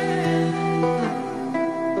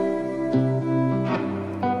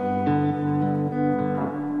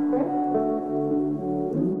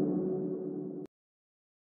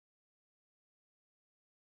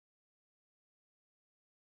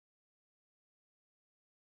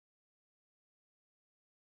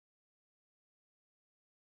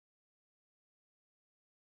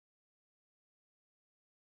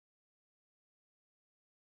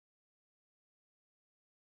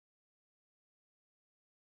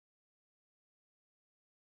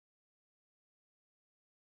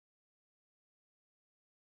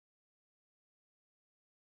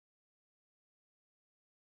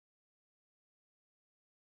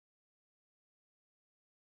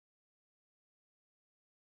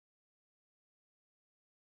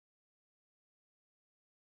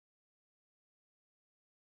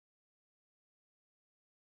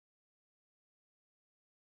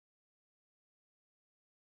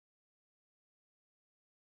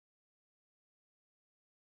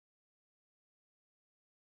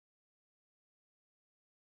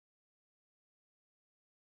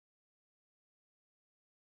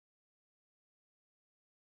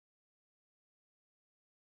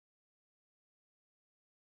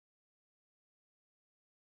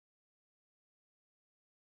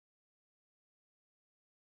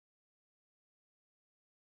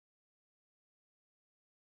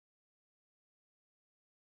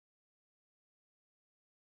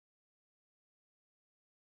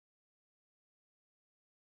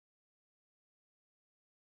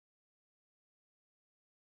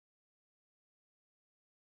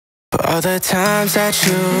 For all the times that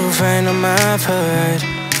you've rained on my parade,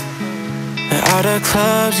 and all the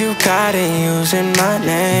clubs you got in using my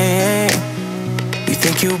name. You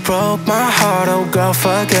think you broke my heart, oh girl,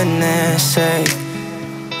 for goodness sake.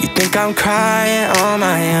 You think I'm crying on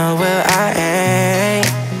my own, well I ain't.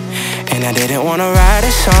 And I didn't wanna write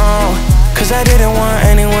a song, cause I didn't want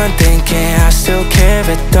anyone thinking I still care,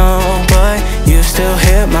 but don't. But you still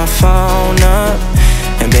hit my phone up,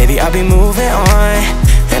 and baby I'll be moving on.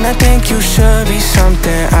 And I think you should be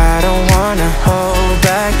something I don't wanna hold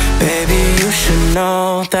back. Baby, you should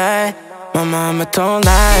know that my mama don't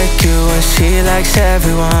like you and she likes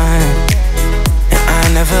everyone. And I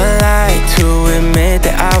never like to admit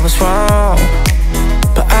that I was wrong,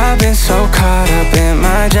 but I've been so caught up in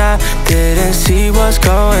my job, didn't see what's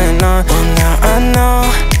going on. Well now I know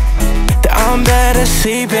that I'm better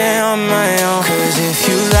sleeping on my own. Cause if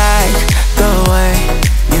you like the way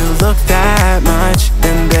you look that much,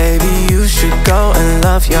 then baby you should go and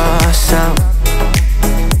love yourself.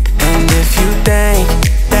 And if you think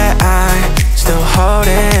that I'm still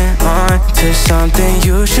holding on to something,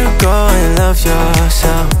 you should go and love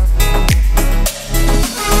yourself.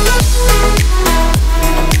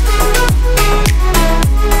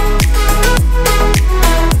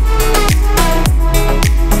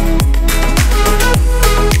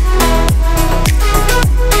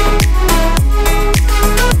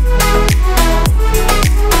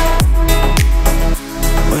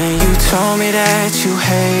 that you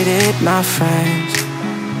hated my friends.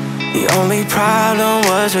 The only problem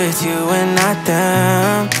was with you and not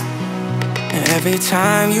them. And every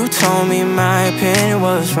time you told me my opinion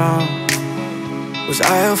was wrong, was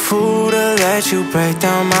I a fool to let you break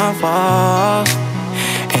down my walls?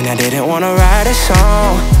 And I didn't wanna write a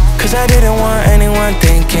song, cause I didn't want anyone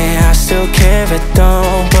thinking I still care if it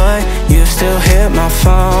don't. But you still hit my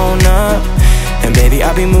phone up, and baby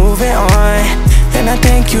I'll be moving on. And I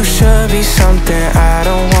think you should be something I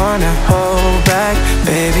don't wanna hold back.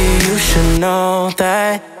 Baby, you should know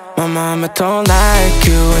that my mama don't like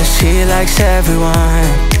you and she likes everyone.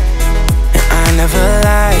 And I never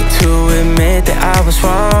like to admit that I was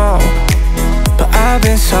wrong, but I've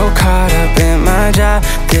been so caught up in my job,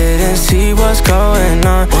 didn't see what's going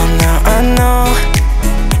on. Well now I know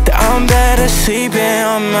that I'm better sleeping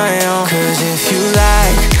on my own. Cause if you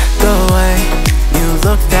like the way you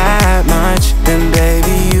look that much, then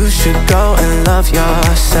baby you should go and love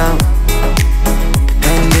yourself.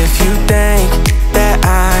 And if you think that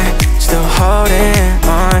I'm still holding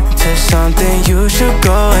on to something, you should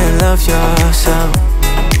go and love yourself.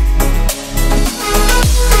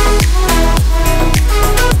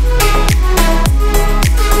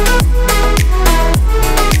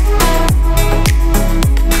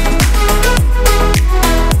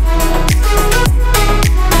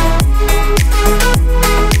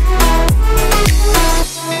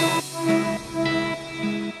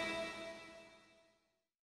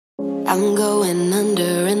 I'm going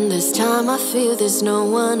under, and this time I feel there's no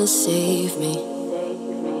one to save me.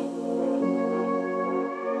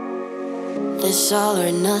 This all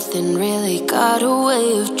or nothing really got a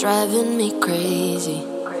way of driving me crazy.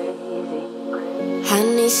 I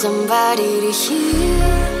need somebody to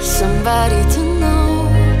hear, somebody to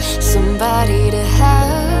know, somebody to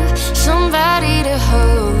have, somebody to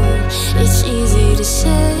hold. It's easy to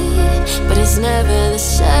say, but it's never the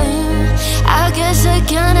same. I guess I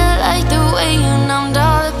kinda like the way you numbed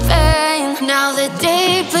all the pain. Now the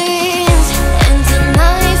day bleeds into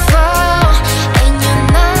nightfall, and you're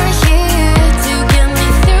not here to get me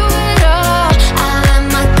through it all. I let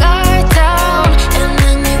my guard down, and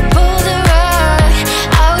then you pulled the rug.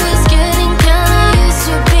 I was getting kinda used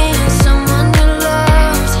to being someone you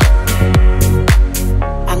loved.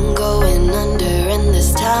 I'm going under, and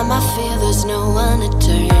this time I feel there's no one to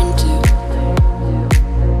turn to.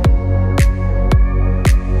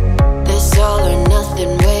 This all or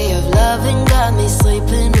nothing way of loving got me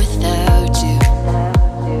sleeping without you.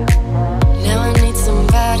 Now I need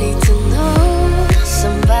somebody to know,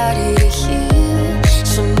 somebody to hear,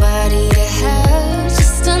 somebody to have,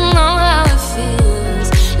 just to know how it feels.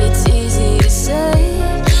 It's easy to say,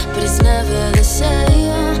 but it's never the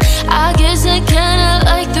same. I guess I kinda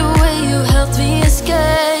like the way you helped me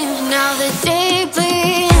escape. Now the day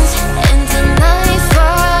bleeds into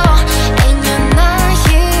nightfall, and you're not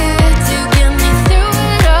here to get me through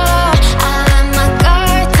it all. I let my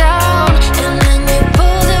guard down, and then you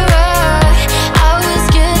pulled the rug. I was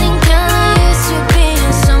getting kinda used to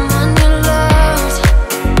being someone you loved.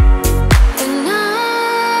 And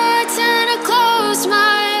I tend to close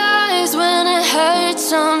my eyes when it hurts.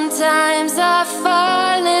 Sometimes I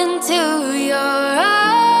fall into your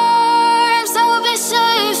arms. I'll be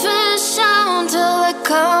safe and sound till I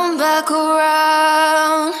come back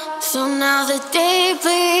around. So now the day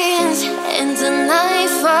bleeds into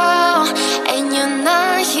nightfall, and you're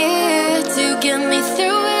not here to get me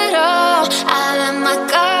through it all. I let my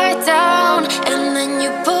guard down, and then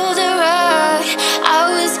you pulled the rug. I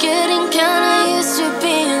was getting kinda used to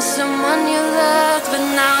being someone you loved, but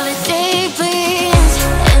now the day bleeds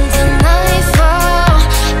into nightfall,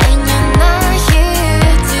 and you're not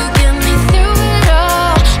here to get me through it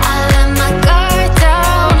all. I let my guard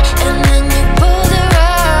down, and then you pulled the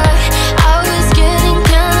rug. I was getting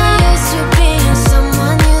kinda used to being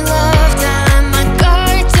someone you loved. I let my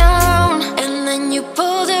guard down, and then you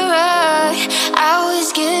pulled the rug. I was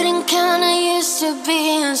getting kinda used to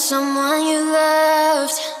being someone you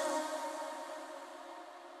loved.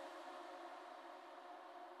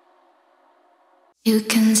 You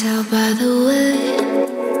can tell by the way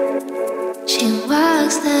she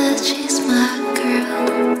walks that she's my girl.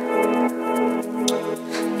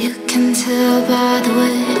 You can tell by the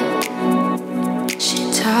way she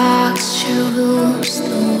talks, she rules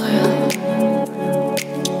the world.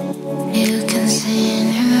 You can see in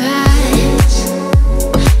her eyes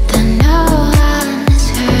that no one is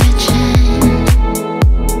hurting.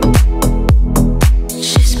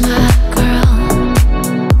 She's my girl,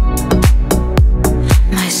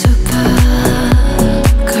 my Supergirl.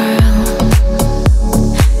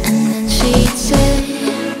 And then she'd say,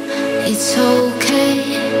 it's okay,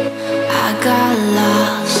 I got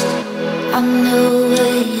lost on the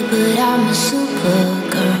way, but I'm a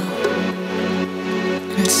supergirl,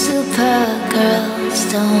 and supergirls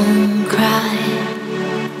don't cry.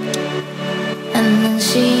 And then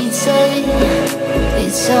she'd say,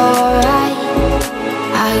 it's alright.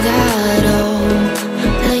 I got home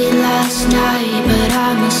late last night, but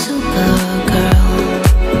I'm a supergirl,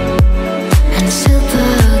 and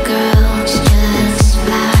supergirls just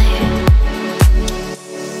fly.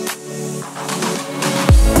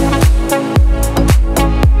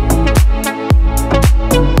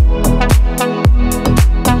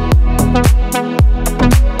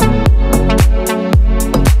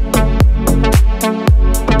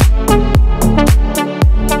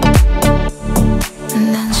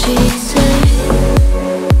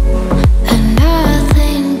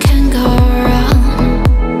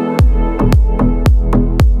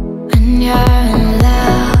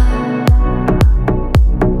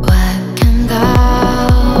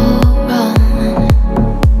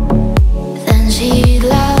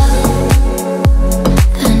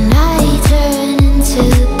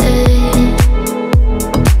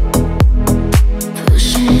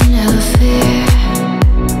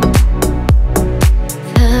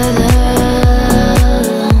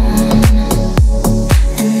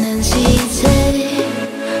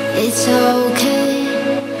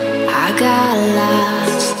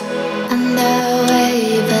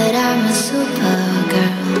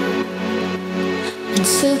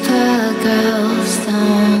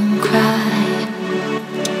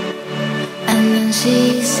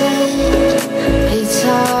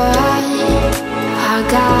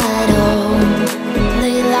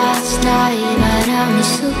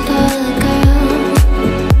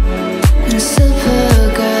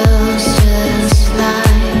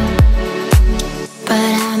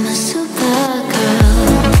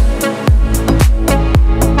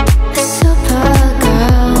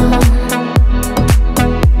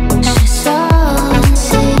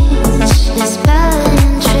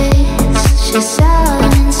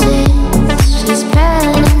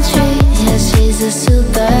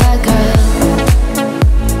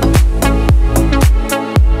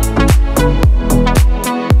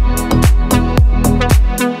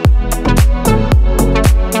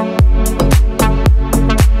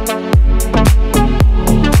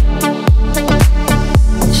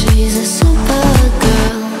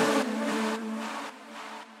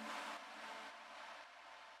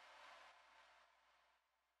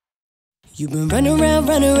 You've been running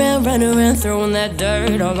around, throwing that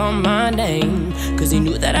dirt all on my name. Cause you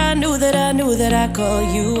knew that I knew that I'd call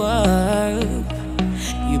you up.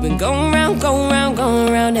 You've been going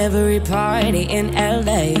round every party in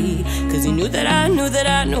LA. Cause you knew that I knew that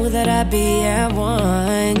I'd be at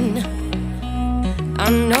one. I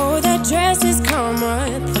know that dress is karma,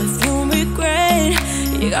 perfume regret.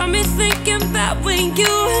 You got me thinking about when you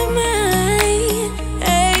were mine,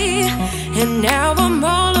 hey. And now I'm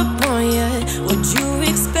all upon you, what you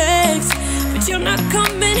expect? But you're not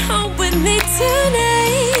coming home with me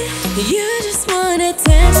tonight. You just want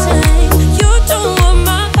attention, you don't want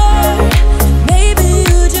my heart. Maybe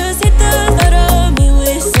you just hate the thought of me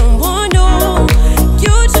with someone new.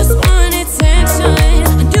 You just want attention,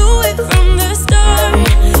 I knew it from the start.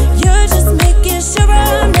 You're just making sure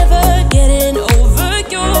I'm never getting over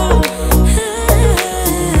you.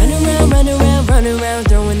 Run around,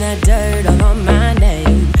 throwing that dirt all on my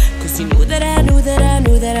name. Cause you knew that I knew that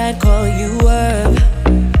I'd call you up.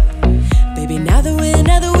 Baby, now that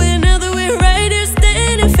we're right here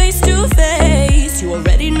standing face to face, you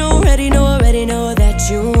already know that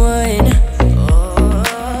you won.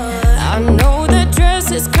 I know that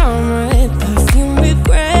dress is karma, perfume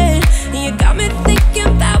regret. You got me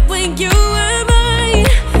thinking about when you were mine,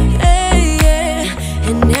 hey, yeah.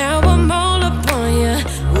 And now I'm all upon you,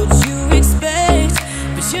 what you expect?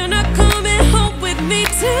 But you're not coming home with me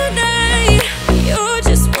tonight. You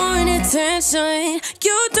just want attention,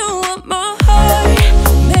 you don't want my heart.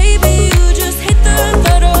 Maybe you just hate the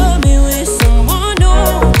thought of me with someone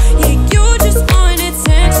new. Yeah, you just want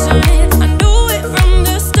attention, I knew it from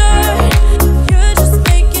the start. You're just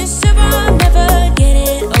making sure I'm never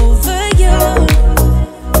getting over you.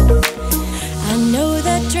 I know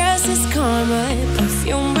that dress is karma,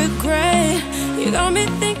 perfume regret. You got me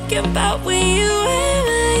thinking about when you were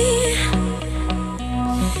mine.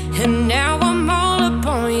 And now I'm all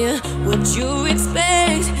upon you, what you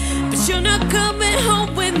expect? But you're not coming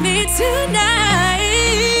home with me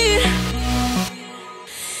tonight.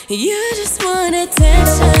 You just want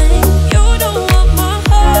attention, you don't want my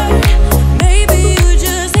heart. Maybe you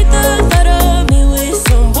just hate the thought of me with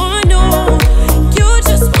someone new. You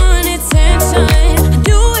just want attention, I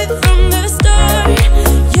knew it from the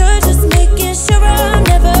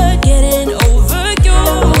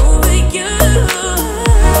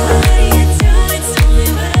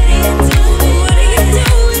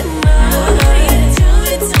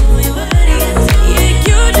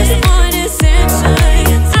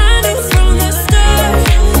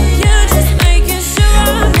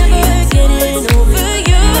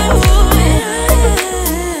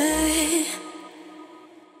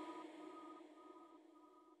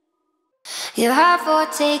You're hard for a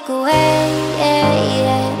takeaway, yeah,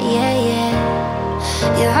 yeah, yeah, yeah.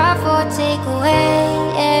 You're hard for a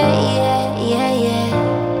takeaway, yeah, yeah, yeah, yeah.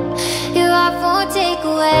 You're hard for a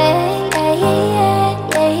takeaway, yeah, yeah,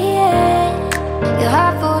 yeah, yeah. You're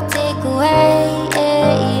hard for a takeaway,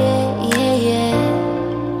 yeah, yeah, yeah, yeah.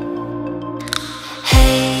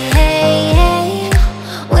 Hey, hey, hey,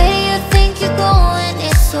 where do you think you're going?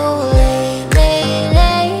 It's so late, late,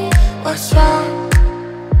 late. What's wrong?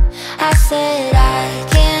 I said I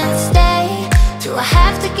can't stay. Do I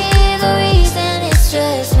have to give a reason? It's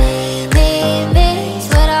just me, it's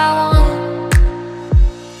what I want.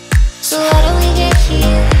 So how do we get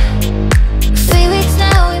here? 3 weeks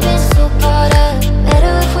now, we've been so caught up.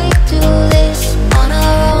 Better if we do this on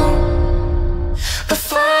our own.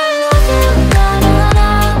 Before I love you, nah, nah,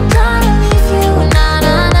 nah, I'm gonna leave you, nah,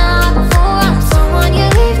 nah, nah. Before I'm someone you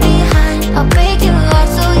leave behind, I'll break your heart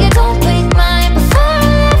so you don't break mine. Before I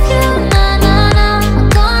love you, nah, nah, nah, I'm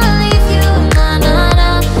gonna leave you, nah, nah,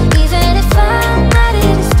 nah. Even if I'm ready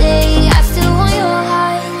to stay, I still want your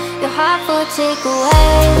heart. Your heart for a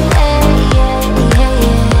takeaway, yeah, yeah, yeah,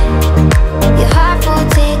 yeah. Your heart for a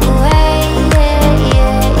takeaway, yeah,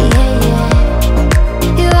 yeah, yeah, yeah.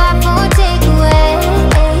 Your heart for a takeaway,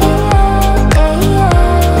 yeah, yeah, yeah, yeah.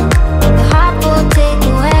 Your heart for a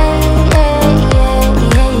takeaway, yeah, yeah,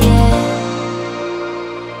 yeah, yeah.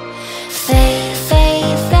 Fade,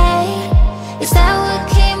 fade, fade. Is that what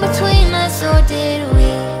came between us, or did we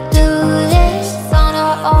do this on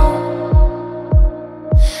our own?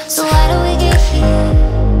 So how do we get here?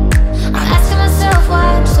 I'm asking myself why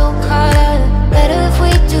I'm so caught up. Better if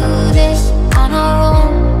we do this on our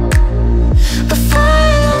own. Before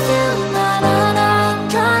I love you, nah, nah, nah, I'm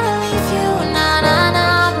gonna leave you, nah, nah,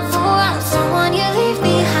 nah. Before I'm someone you leave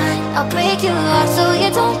behind, I'll break your heart so you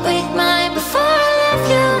don't break mine. Before I love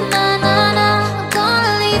you, nah, nah, nah, I'm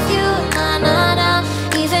gonna leave you, nah, nah, nah.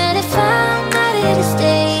 Even if I'm ready to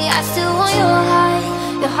stay, I still want your heart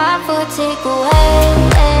for a takeaway,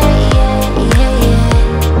 yeah, yeah, yeah, yeah.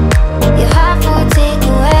 Your heart for a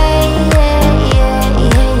takeaway, yeah, yeah,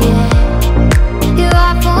 yeah, yeah. Your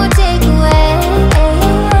heart for a takeaway, yeah,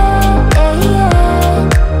 yeah, yeah, yeah.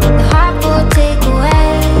 Your heart for a takeaway,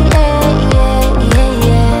 yeah, yeah, yeah,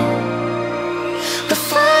 yeah.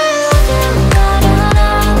 Before I love you, nah, nah,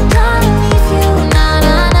 nah, I'm gonna leave you, nah,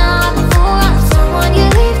 nah, nah. Before I'm someone you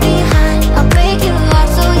leave behind, I'll break your heart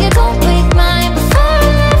so you don't break mine. Before I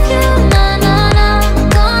love you, nah, nah, nah, I'm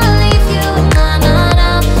gonna leave you, nah, nah,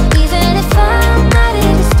 nah. Even if I'm ready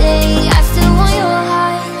to stay, I still want your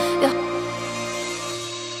heart.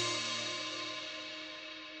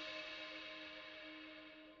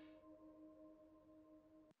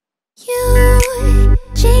 You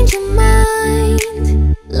change your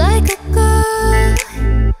mind like a girl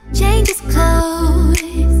changes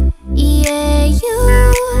clothes. Yeah, you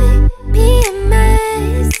be a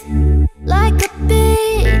mess like a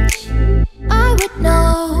bitch. I would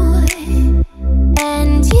know.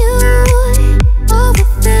 And you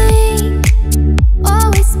overthink,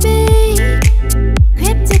 always speak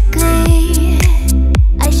cryptically.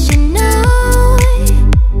 I should know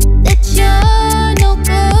that you're no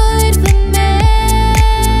good for me.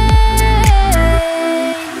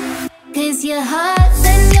 'Cause you're hot,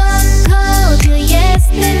 then you're cold. You're yes,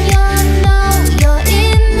 then you're no. You're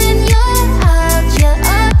in, then you're out. You're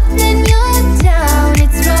up, then you're down.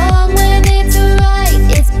 It's wrong when it's right.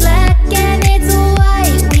 It's black and it's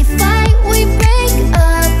white. We fight, we break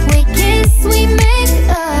up. We kiss, we make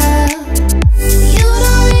up. You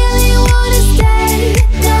don't really wanna stay,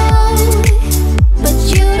 no. But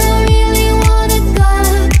you don't really wanna go.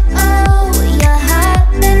 Oh, you're hot,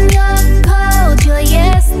 then you're cold. You're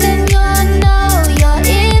yes, then you're no.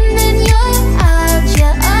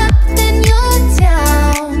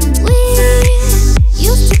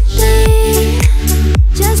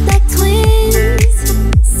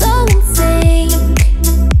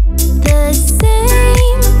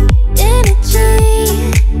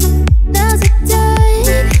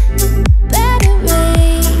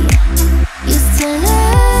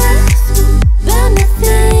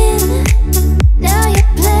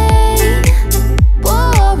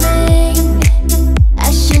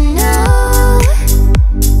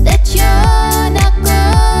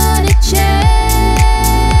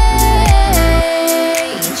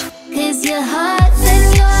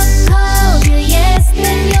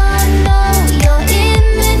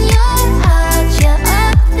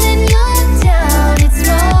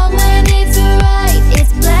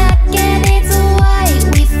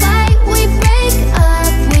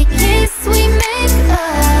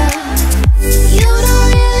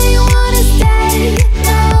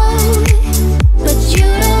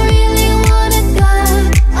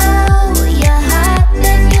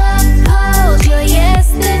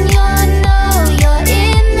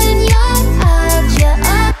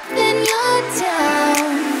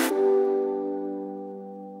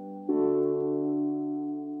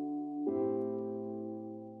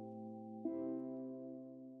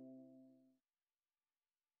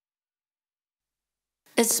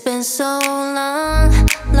 It's been so long,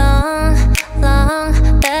 long, long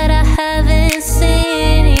that I haven't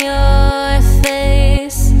seen your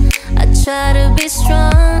face. I try to be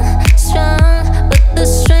strong, strong, but the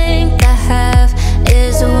strength I have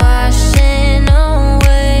is washing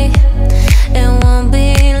away. It won't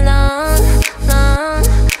be long, long,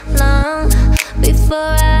 long before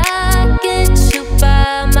I get you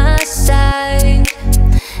by my side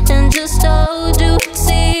and just hold you,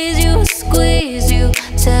 tease you, squeeze you,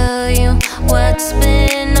 tell you what's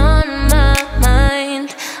been on my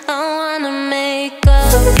mind. I wanna make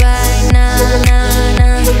up right now, nah,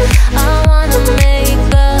 nah. I wanna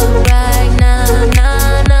make up right now,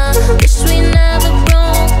 nah, nah. Wish we never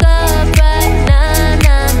broke up right now,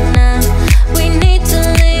 nah, nah. We need to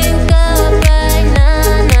link up right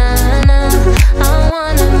now, nah, nah. I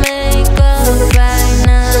wanna make up right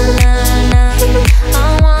now, nah, nah.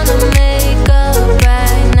 I wanna make up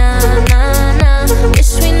right now, nah, nah.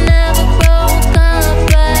 Wish we never broke up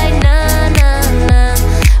right now, nah, nah.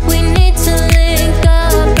 We need to link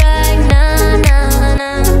up right now, nah,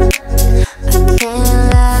 nah. I can't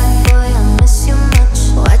lie, boy, I miss you much.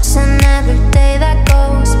 Watching every day that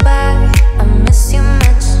goes by. I miss you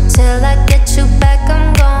much. Till I get you back,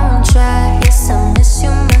 I'm gon' try. Yes, I miss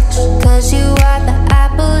you much. Cause you are the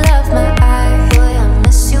apple of my eye. Boy, I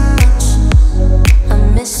miss you much. I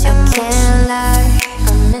miss you much. I can't lie,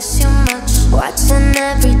 I miss you much. Watching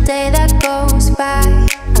every day that goes by.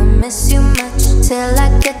 I miss you much. Till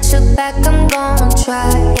I get you back, I'm gon'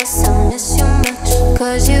 try. Yes, I miss you much.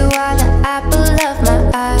 Cause you are the apple of my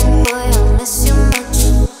eye. Boy, I miss you much.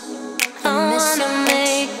 I wanna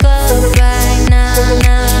make up right now,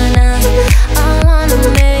 nah, nah. I wanna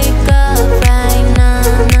make up right now,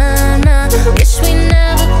 nah, nah. Wish we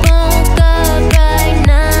never broke up right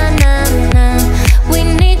now, nah, nah. We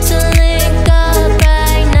need to link up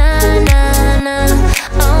right now, nah, nah.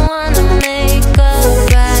 I wanna make up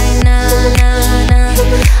right now, nah, nah.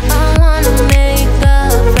 I wanna make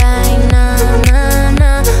up right now, nah,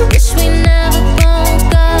 nah. Wish we never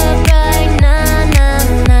broke up right now, nah,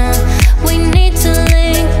 nah. We need to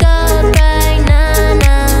link up right now,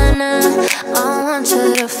 nah, nah. I want you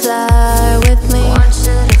to fly with me. Want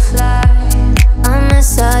you to fly. I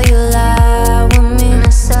miss how you lie with me.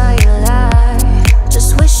 Miss how you lie.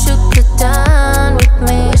 Just wish you could dine with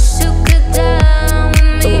me. Wish you could dine with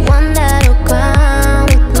me. The one that'll grind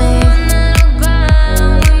with me.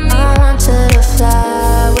 I want you to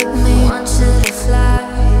fly with me. Want you to fly.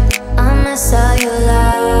 I miss how you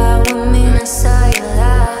lie with me. Miss how you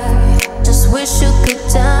lie. Just wish you could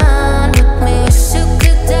dine with me. Wish you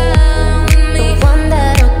could dine with me. The one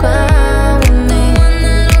that'll grind with me.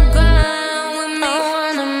 I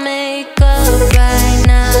wanna make up right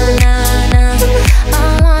now, nah, nah. I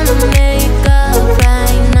wanna make up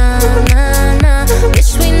right now, nah, nah.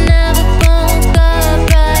 Wish we never broke up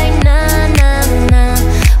right now, nah, nah.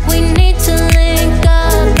 We need to link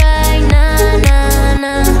up right now, nah,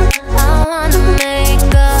 nah. I wanna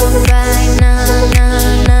make up right now, nah,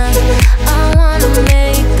 nah. I wanna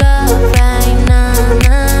make up right now,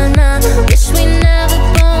 nah, nah. Wish we never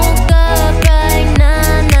broke up right now,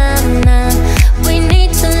 nah, nah. We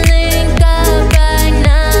need to link up right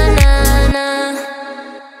now, nah, nah.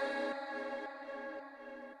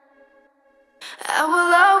 I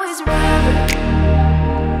will always remember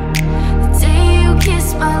the day you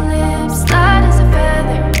kissed my lips, light as a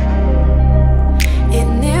feather.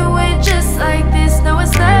 And it went just like this. No,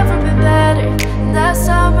 it's never been better. That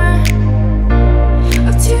summer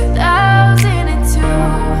of 2002,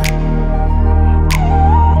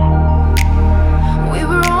 we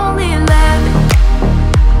were only 11,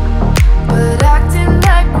 but acting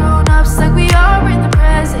like grown-ups, like we are in the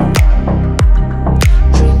present.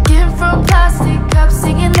 Drinking from plastic cups,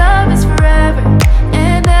 singing love is forever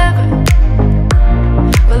and ever.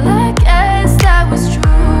 Well, I guess that was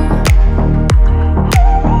true.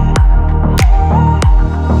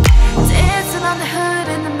 Dancing on the hood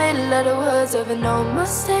in the middle of the woods of an old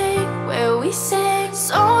Mustang, where we sang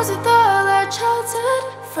songs with all our childhood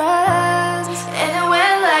friends. And it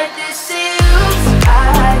went like this: oops,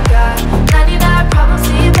 I got 99 problems,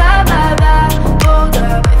 see you bye, bye, bye. Hold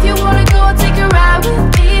up, if you wanna go and take a ride with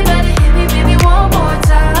me, better hit me, baby, one more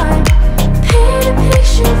time. Paint a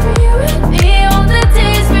picture for you and me on the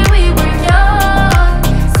days when we were young,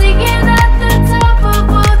 singing at the top of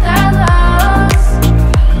both our lungs.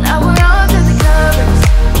 Now we're under the covers.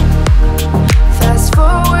 Fast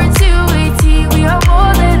forward to 18, we are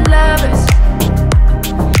more than lovers.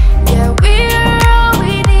 Yeah,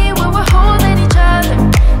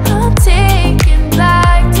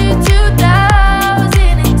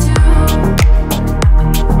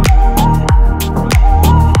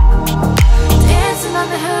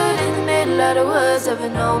 middle of the woods of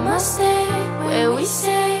an old Mustang, where we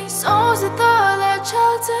say songs with all our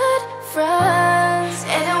childhood friends.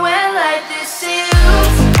 And it went like this to you.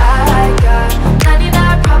 I got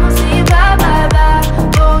 99 problems, and you bye, bye, bye.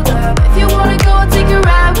 Hold up, if you wanna go and take a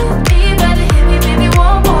ride with me, better hit me, baby,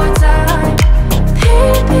 one more time.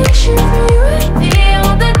 Paint a picture for you and me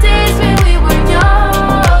on the days when we were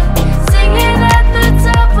young, singing at the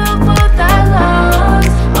top of both our lungs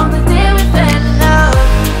on the day we fell in love.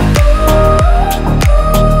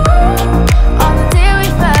 On the day we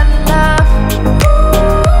fell in love.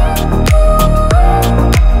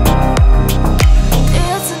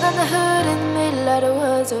 Dancing on the hood in the middle of the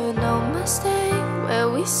woods of no mistake, where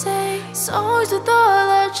we say songs with all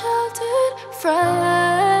our childhood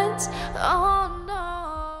friends. Oh no.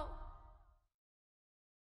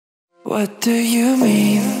 What do you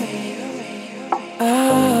mean?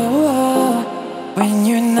 Oh, when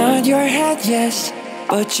you nod your head yes,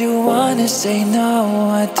 but you wanna say no.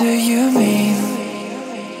 What do you mean?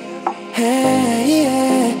 Hey,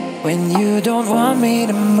 yeah. When you don't want me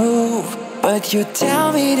to move, but you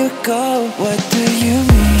tell me to go. What do you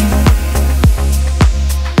mean?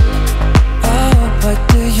 Oh, what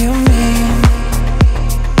do you mean?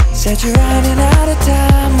 Said you're running out of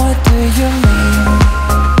time. What do you mean?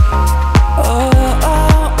 Oh,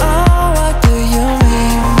 oh, oh, what do you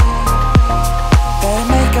mean? Better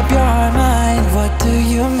make up your mind. What do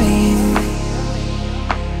you mean?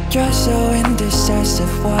 You're so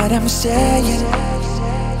indecisive what I'm saying.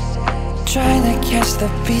 Trying to catch the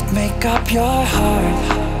beat, make up your heart.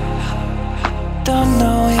 Don't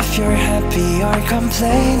know if you're happy or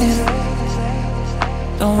complaining.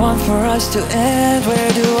 Don't want for us to end,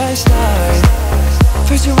 where do I start?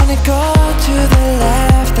 First you wanna go to the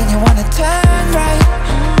left, then you wanna turn right.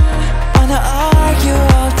 Wanna argue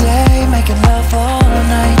all day, making love all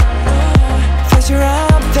night. First you're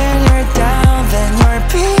up, then you're down, then you're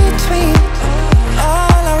between.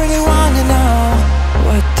 All I really wanna know,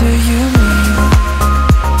 what do you mean?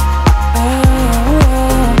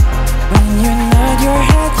 Oh, when you nod your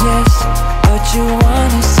head yes, but you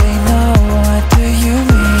wanna say no. What do you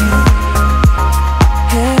mean?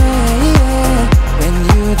 Hey, yeah. When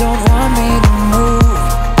you don't want me to move,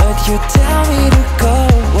 but you tell me to go.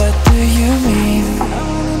 What do you mean?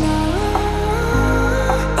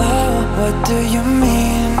 Oh, what do you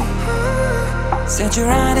mean? Said you're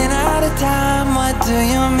running out of time. What do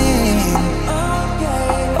you mean?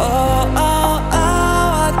 Oh, oh, oh,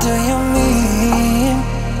 what do you mean?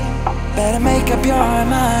 Better make up your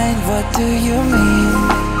mind. What do you mean?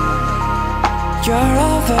 You're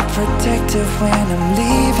overprotective when I'm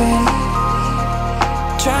leaving.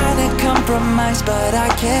 Trying to compromise but I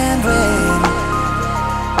can't win.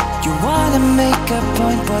 You wanna make a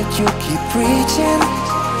point but you keep preaching.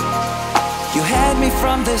 You had me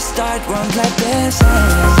from the start, won't let this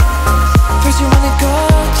end. First you wanna go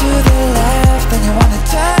to the left, then you wanna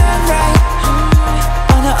turn right.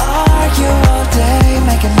 Wanna argue all day,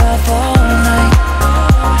 making love all night.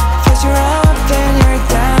 First you're up, then you're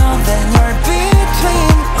down, then you're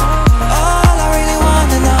between. All I really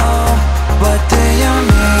wanna know, what do you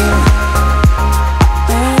mean?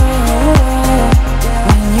 Oh,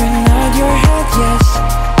 when you nod your head yes,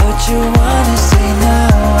 but you wanna say no.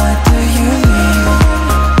 What do you mean?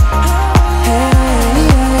 Hey,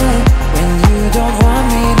 yeah. When you don't want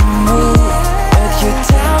me to move, but you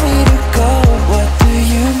tell me to go. What do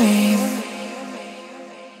you mean?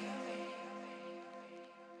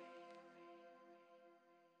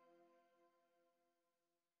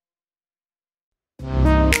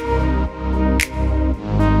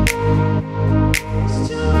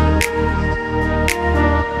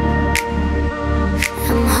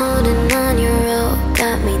 I'm holding on your rope,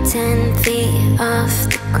 got me 10 feet off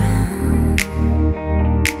the ground.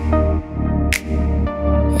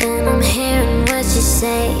 And I'm hearing what you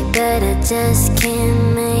say, but I just can't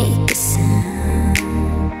make a sound.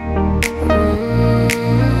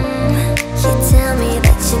 You tell me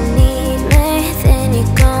that you need me, then you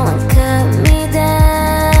go and cut me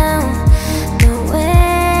down. No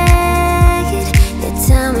wait, you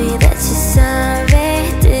tell me that you're sorry,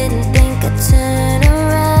 didn't think I'd turn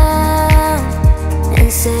around and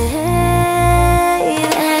say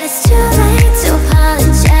that it's too late to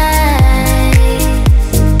apologize.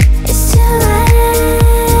 It's too late.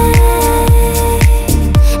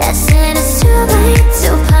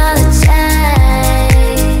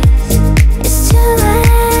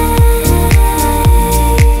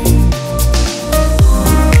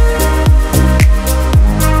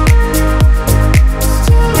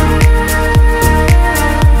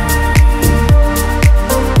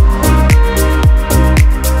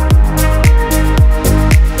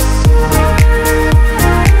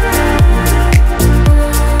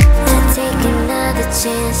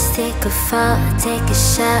 fall, I'll take a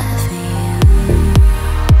shot for you.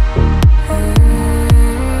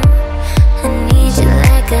 I need you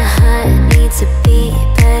like a heart needs a beat,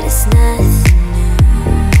 but it's nothing new.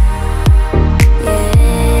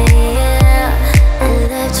 Yeah, I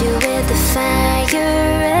loved you with the fire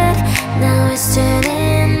red, now it's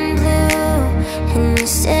turning blue. And you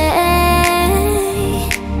say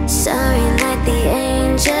sorry like the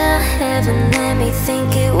angel, heaven let me think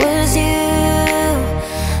it was you.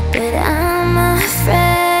 But I'm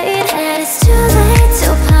afraid that it's too late to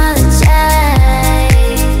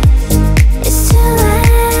apologize. It's too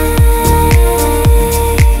late.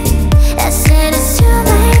 I said it's too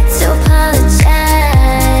late to apologize.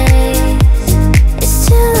 It's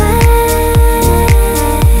too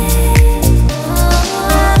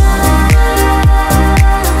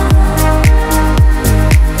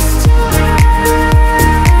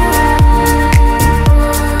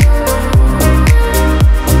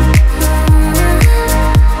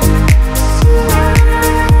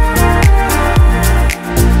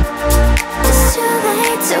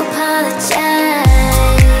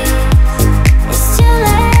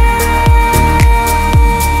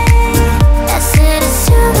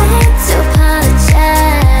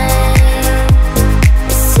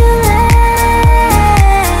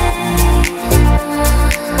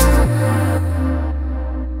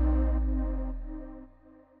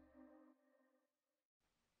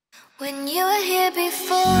when you were here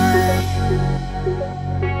before,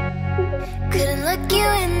 couldn't look you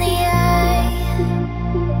in the eye.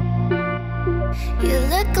 You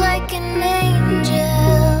look like an angel.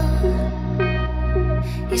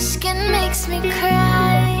 Your skin makes me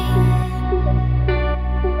cry.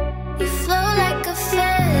 You flow like a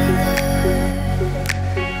feather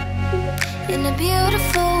in a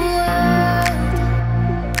beautiful world.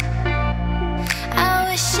 I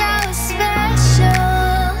wish I was special.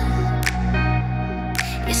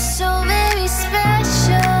 You're so very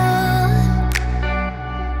special,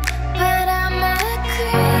 but I'm a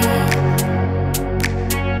creep.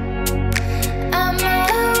 I'm a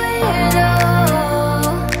weirdo.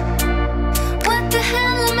 What the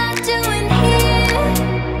hell am I doing here?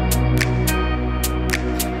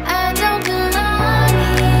 I don't belong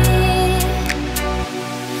here,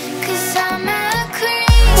 'cause I'm a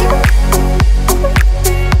creep.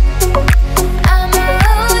 I'm a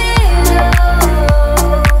weirdo.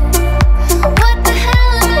 What the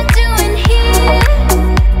hell am I doing here?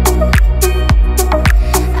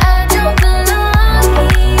 I don't belong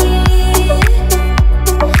here,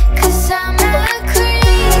 'cause I'm a creep.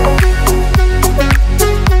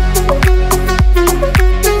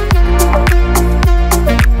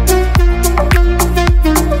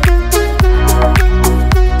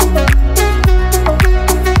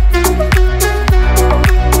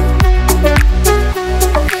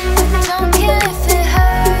 Don't care if it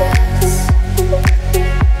hurts.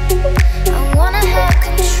 I wanna have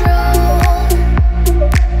control.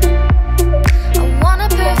 I want a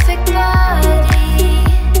perfect body.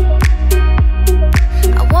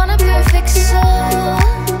 I want a perfect soul.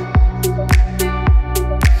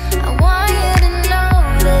 I want you to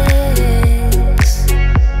notice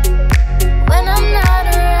when I'm not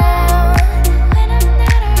around.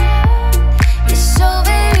 You're so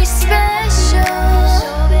very special.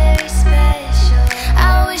 I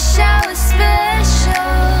wish I was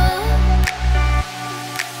special,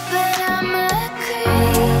 but I'm a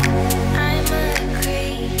creep. I'm a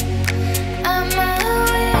creep. I'm a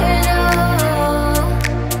weirdo.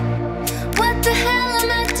 What the hell am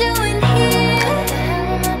I doing here?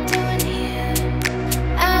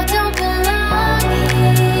 I don't belong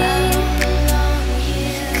here,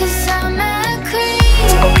 'cause I'm a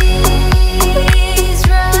creep. He's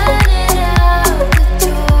running out the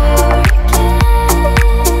door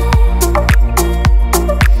again.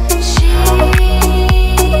 She's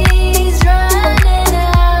running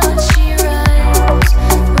out. She runs,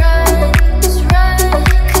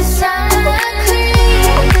 'cause I'm a creep.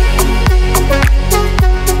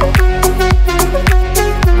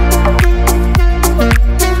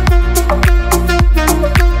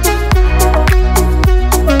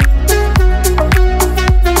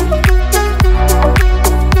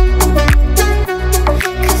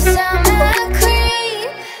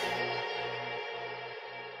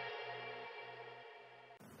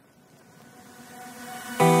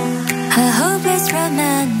 A hopeless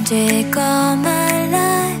romantic all my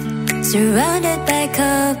life, surrounded by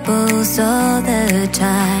couples all the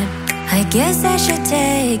time. I guess I should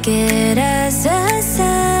take it as a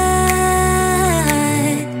sign.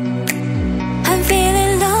 I'm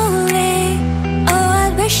feeling lonely. Oh, I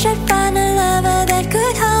wish I'd find a lover that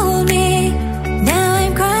could hold me. Now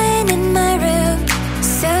I'm crying in my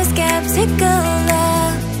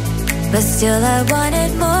still I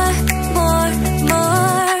wanted more, more,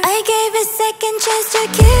 more. I gave a second chance to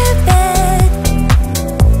Cupid,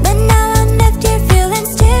 but now I'm left here feeling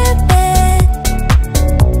stupid.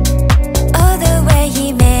 Oh, the way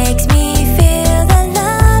he makes me feel that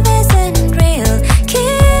love isn't real.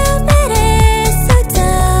 Cupid is so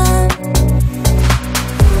dumb.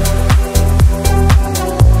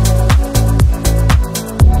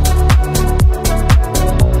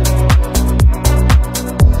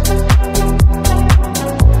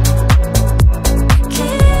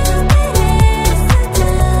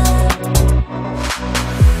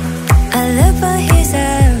 I look for his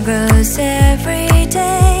arrows every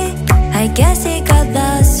day. I guess he got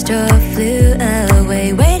lost or flew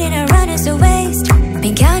away. Waiting around is a waste.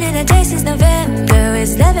 Been counting the days since November.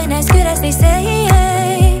 It's never as good as they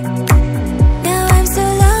say. Now I'm so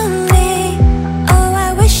lonely. Oh,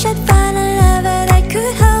 I wish I'd find a lover that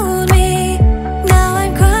could hold me. Now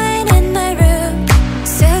I'm crying in my room,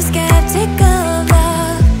 so skeptical of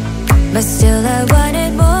love, but still I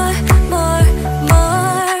wanted more, more,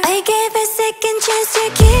 more. I gave a second chance to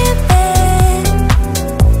Cupid,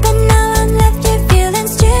 but now I'm left here feeling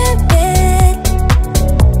stupid.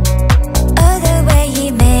 Oh, the way he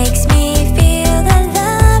makes me feel that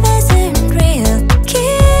love isn't real.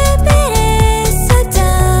 Cupid is so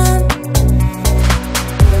dumb.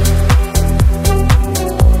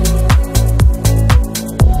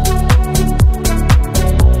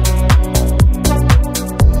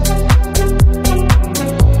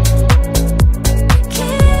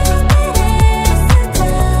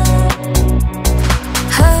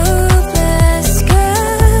 Hopeless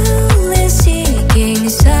girl is seeking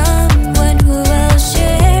someone who will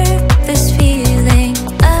share this feeling.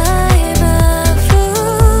 I'm a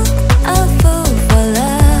fool for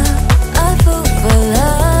love, a fool for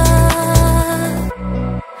love.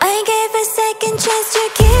 I gave a second chance to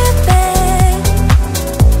Cupid,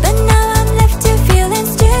 but now I'm left here feeling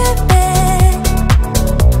stupid.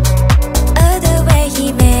 Oh, the way he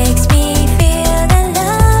makes me feel that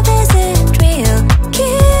love isn't real.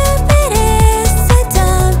 Cupid is so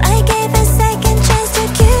dumb. I gave a second chance to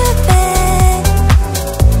Cupid,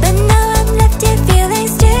 but now I'm left here feeling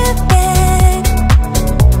stupid.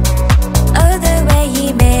 Oh, the way he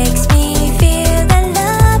makes me feel that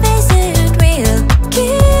love isn't real.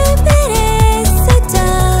 Cupid is so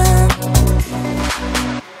dumb.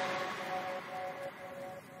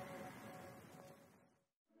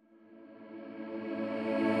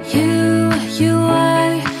 You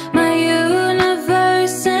are my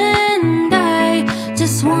universe, and I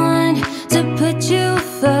just want to put you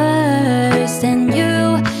first. And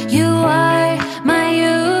you are my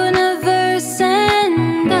universe,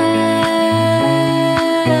 and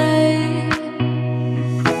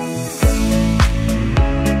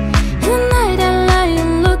tonight I lie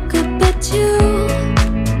and look up at you.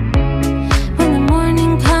 When the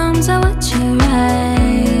morning comes, I watch your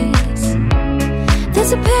eyes.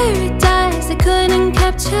 There's a paradise I couldn't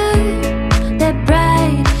capture, that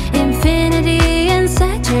bright infinity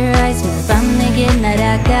inside your eyes. 매일 밤 내게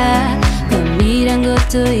날아가. 밤이란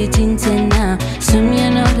것도 잊은 채 나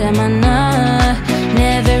수면 오래 만나.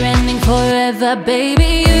 Never ending forever,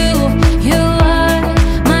 baby. You are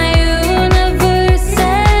my universe,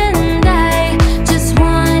 and I just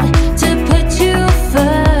want to put you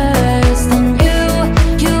first. And you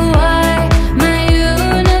are my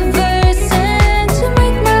universe, and to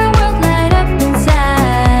make my world light up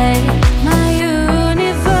inside. My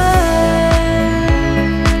universe.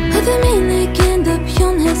 어둠이 내겐 더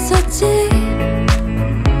변했었지.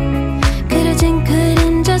 그려진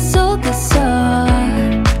그림자 속에서.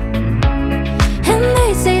 And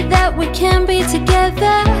they say that we can't be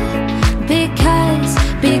together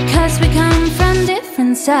because we come from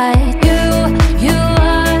different sides. You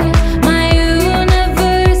are my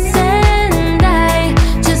universe, and I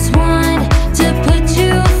just want to put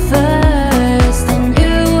you first. And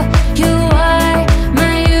you are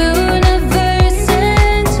my universe,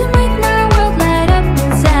 and to make my world light up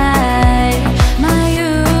inside. My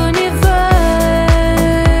universe,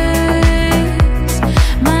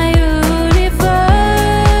 my universe,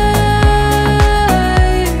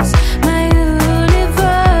 my universe.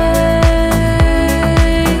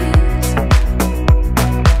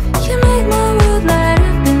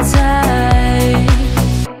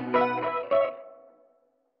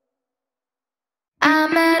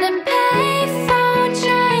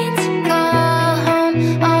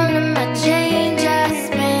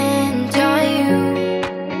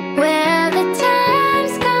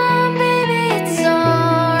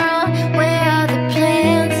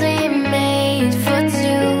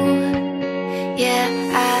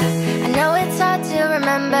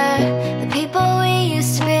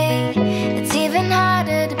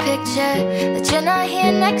 picture that you're not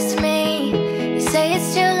here next to me. You say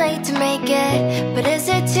it's too late to make it, but is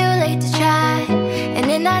it too late to try? And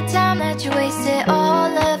in that time that you wasted,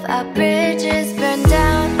 all of our bridges burned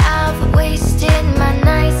down. I've wasted my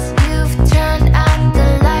nights, you've turned out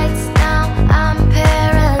the lights. Now I'm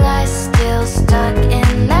paralyzed, still stuck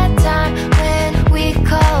in that time when we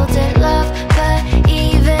called it love. But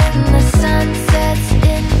even the sun sets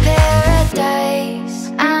in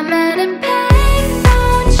paradise. I'm at a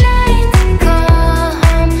payphone trying to call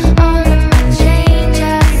home. All of my change I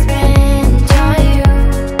spent on you.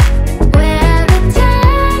 Where the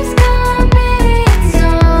time's gone, baby, it's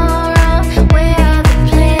all wrong. Where are the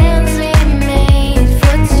plans we made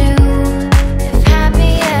for two? If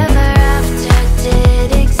happy ever after did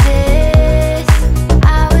exist, I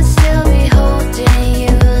would still be holding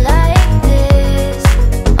you like this.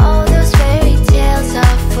 All those fairy tales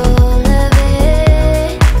are full of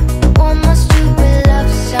it. One more stupid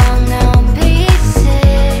love song, now be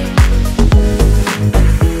sick.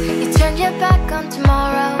 You turned your back on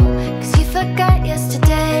tomorrow, cause you forgot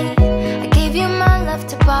yesterday. I gave you my love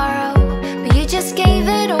to borrow, but you just gave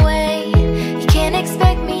it away. You can't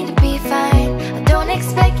expect me to be fine, I don't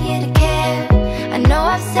expect you to care. I know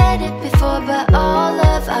I've said it before, but all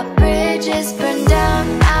of our bridges burned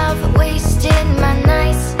down. I've wasted my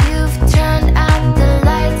nights, you've turned out the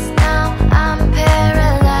lights. Now I'm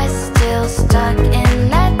paralyzed, still stuck in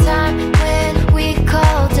that time when we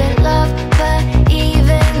called it love. But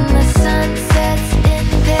even the sun sets in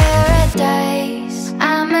paradise.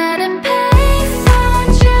 I'm at a payphone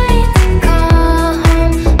trying to call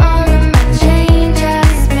home. All of my change I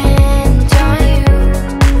spent on you.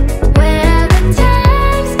 Where the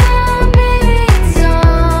time's gone, baby, it's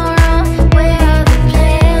all wrong. Where are the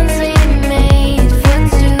plans we made for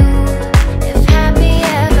two? If happy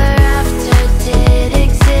ever after did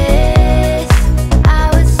exist, I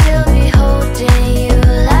would still be holding you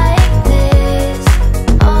like this.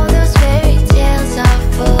 All those fairy tales are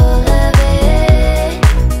full of it.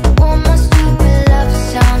 One more stupid love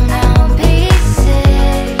song, now be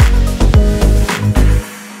sick.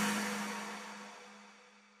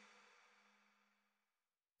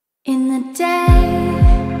 In the day,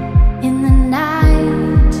 in the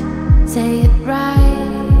night, say it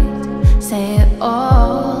right, say it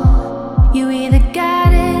all. You either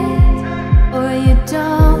got it or you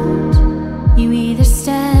don't. You either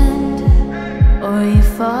stand or you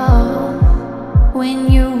fall.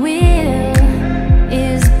 When your will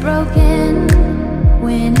is broken,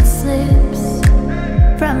 when it slips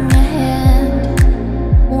from your hand,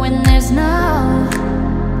 when there's no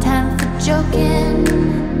time for joking,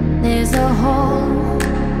 there's a hole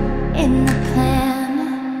in the plan.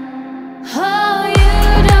 Oh, you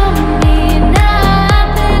don't mean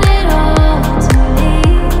nothing at all to me.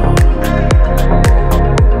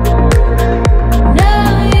 No,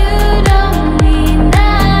 you don't mean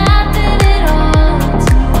nothing at all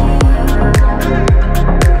to me.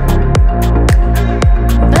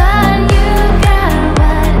 But you got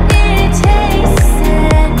what it takes to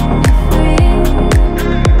set me free.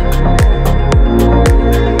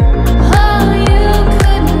 Oh, you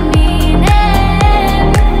could mean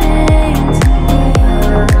everything to me.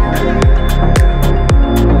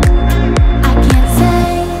 I can't say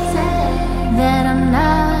that I'm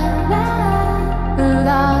not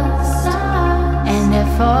lost and at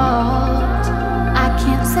fault. I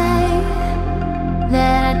can't say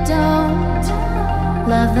that I don't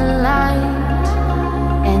love the light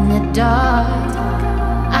and the dark.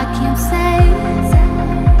 I can't say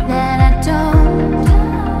that I don't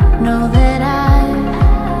know that I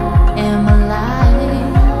am alive.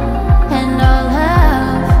 And all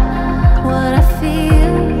of what I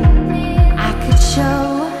feel, I could show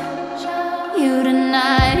you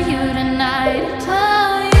tonight, you tonight.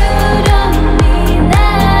 Oh, you don't mean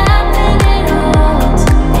nothing at all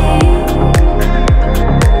to me.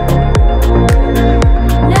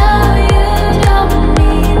 No, you don't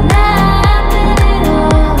mean nothing at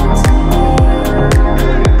all to me.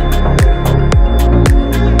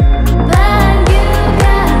 But you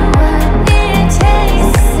got what it takes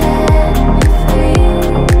to set me free.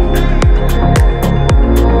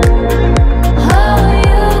 Oh,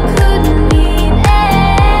 you could mean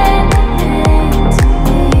anything to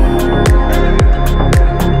me.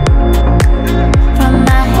 From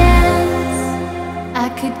my hands, I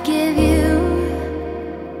could give you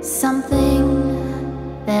something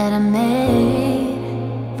that I made.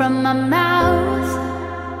 From my mouth,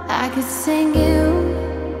 I could sing you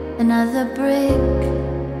another brick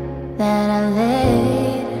that I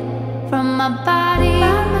laid. From my body,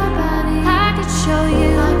 I could show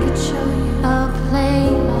you a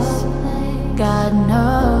place God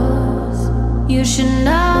knows You should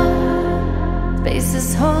know, space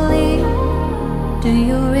is holy. Do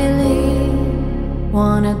you really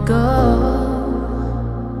wanna go?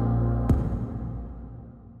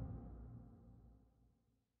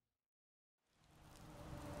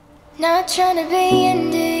 Not tryna be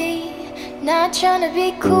indie, not tryna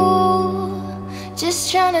be cool,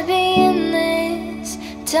 just tryna be in this.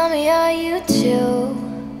 Tell me, are you too?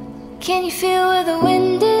 Can you feel where the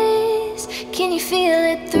wind is? Can you feel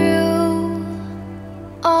it through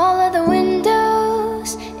all of the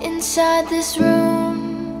windows inside this room?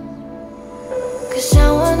 'Cause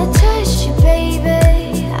I wanna touch you,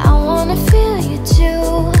 baby, I wanna feel you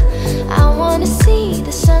too. I wanna see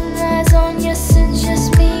the sunrise on your sins, just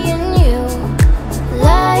me and you.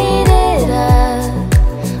 Light it up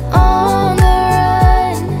on the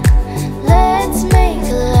run. Let's make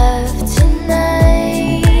love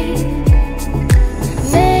tonight.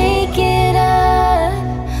 Make it up,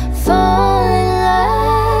 fall in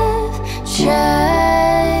love,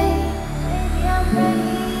 try. Baby, I'm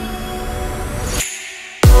ready.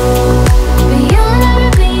 But you'll never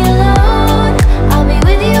be alone. I'll be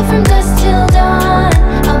with you from dusk till dawn.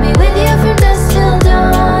 I'll be with you from dusk till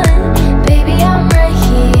dawn. Baby, I'm right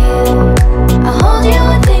here. I'll hold you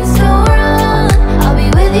when things go wrong. I'll be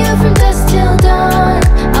with you from dusk till dawn.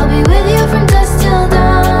 I'll be with you from dusk till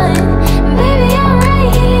dawn. Baby, I'm right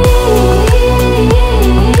here.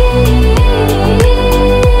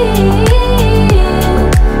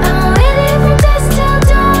 I'm with you from dusk till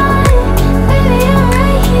dawn. Baby, I'm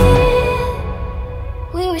right here.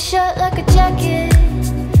 We were short like a jacket,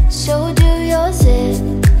 so do yours it.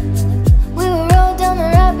 We will roll down the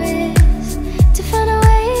rapids to find a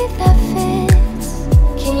wave that fits.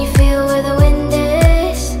 Can you feel where the wind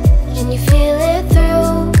is? Can you feel it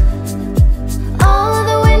through all of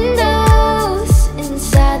the windows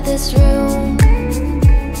inside this room?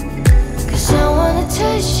 'Cause I wanna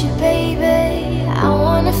touch you, baby, I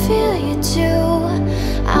wanna feel you too.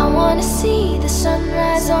 I wanna see the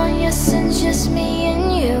sunrise on your sins, just me and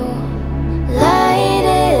you. Light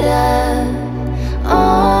it up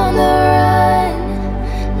on the run.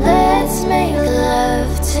 Let's make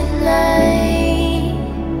love tonight.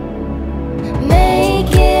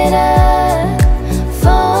 Make it up,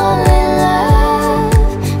 fall in love,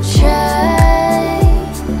 try.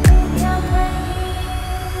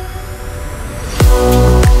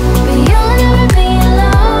 But you'll never be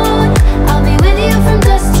alone. I'll be with you from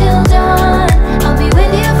dusk till dawn. I'll be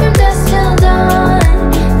with you from dusk till dawn.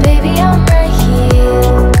 Baby, I'm right here.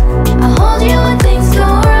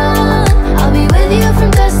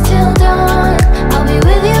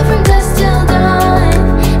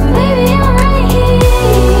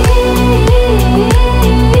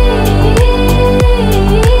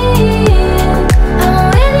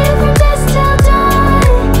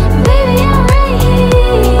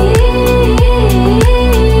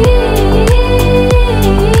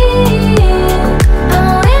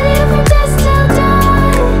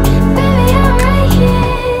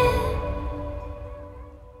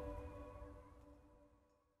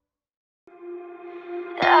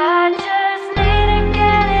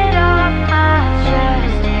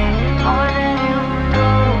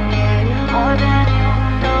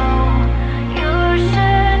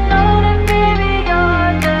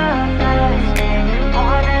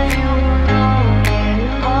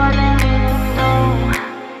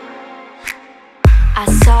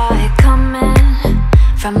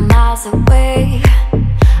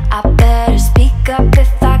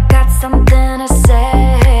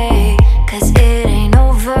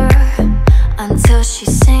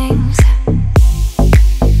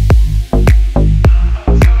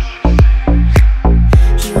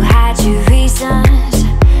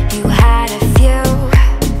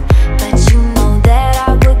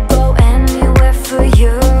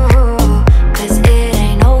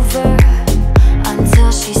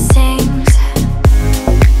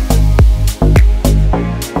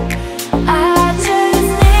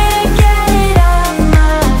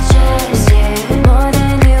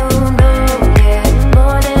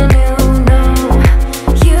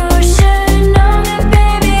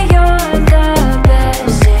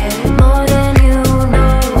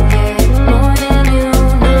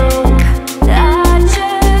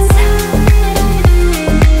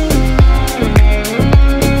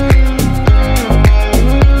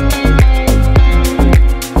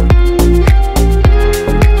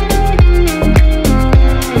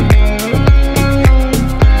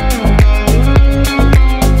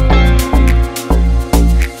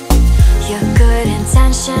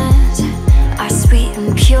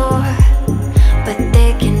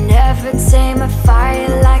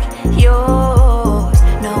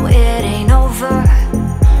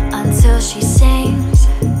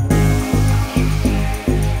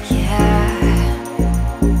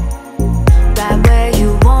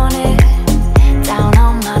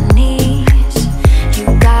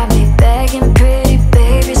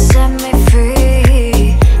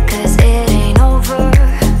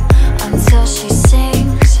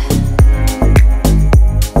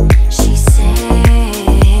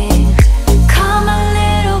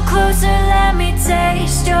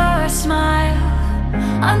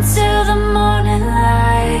 until the morning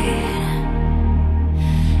light.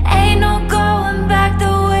 Ain't no going back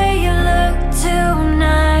the way you look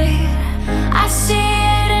tonight. I see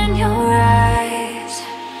it in your eyes.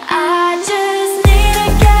 I just need to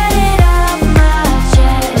get it off my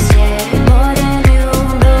chest, yeah. More than you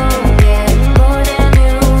know, yeah. More than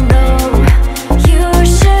you know. You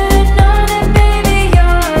should know that, baby,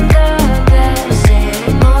 you're the best,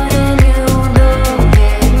 yeah. More than you know,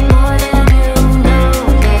 yeah. More than you know,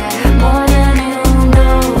 yeah. More than you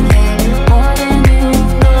know, yeah. More than you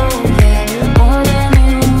know, yeah. More than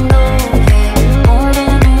you know, yeah. More than you know,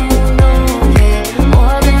 yeah.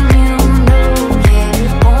 More than you know,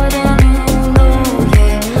 yeah. More than you know,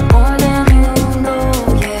 yeah. More than you know,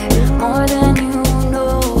 yeah. More than you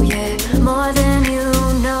know, yeah. More than you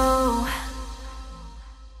know.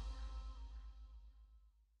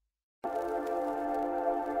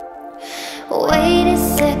 Wait a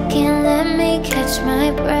second, let me catch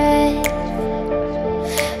my breath.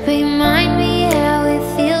 Remind me how it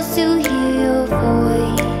feels to hear your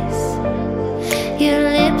voice. Your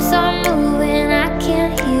lips are moving, I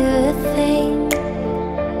can't hear a thing.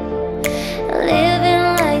 Living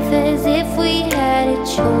life as if we had a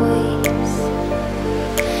choice.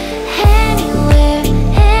 Anywhere,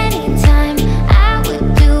 anytime, I would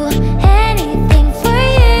do anything for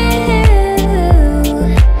you.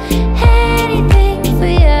 Anything for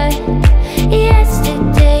you.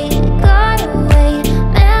 Yesterday got away,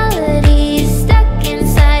 melodies stuck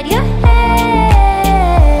inside your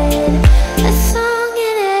head. A song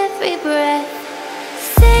in every breath.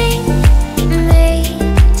 Sing me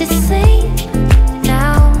to sleep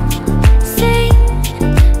now. Sing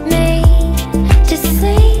me to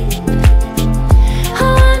sleep. I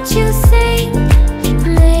want you sing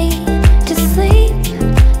me to sleep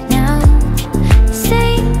now.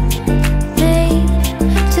 Sing me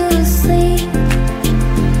to sleep.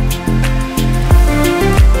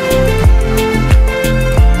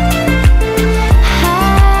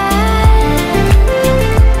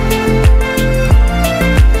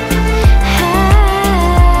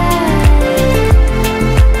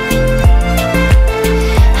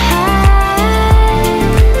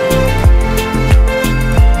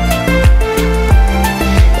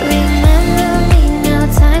 Remember me now,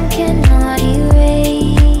 time cannot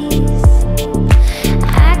erase. I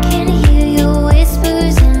can hear your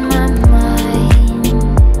whispers in my mind.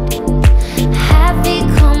 Have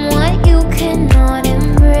become what you cannot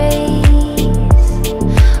embrace.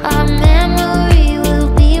 Our memory will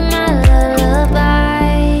be my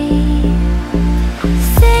lullaby.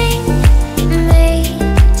 Sing me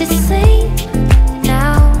to sleep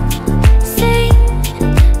now. Sing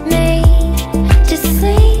me to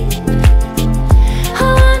sleep. I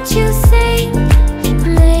want you sing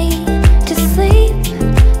me to sleep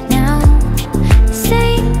now.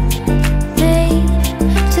 Sing me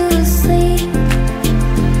to sleep. Sing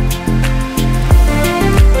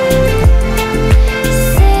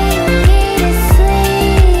me to sleep.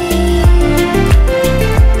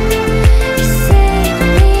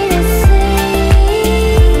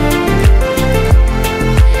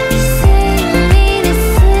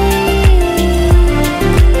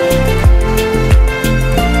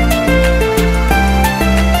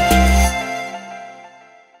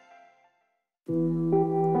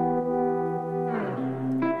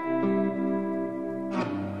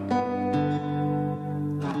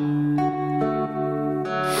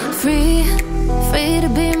 Free, free to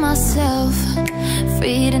be myself.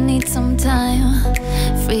 Free to need some time.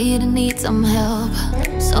 Free to need some help.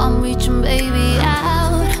 So I'm reaching, baby,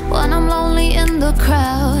 out when I'm lonely in the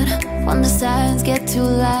crowd. When the sirens get too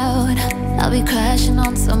loud, I'll be crashing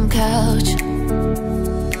on some couch.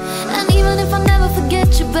 And even if I never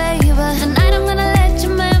forget you, baby, tonight I'm gonna let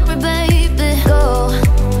your memory, baby, go.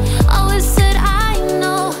 Always said I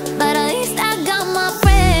know, but at least I got my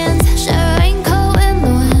friends. Share a raincoat in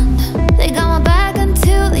the wind, they got my back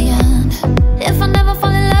until the end. If I never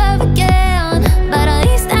fall in love again, but at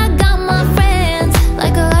least I got my friends.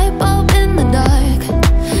 Like a light bulb in the dark,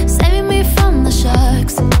 saving me from the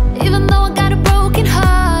sharks. Even though I got a broken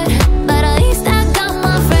heart, but at least I got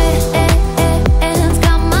my friends.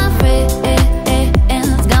 Got my friends,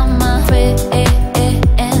 got my friends.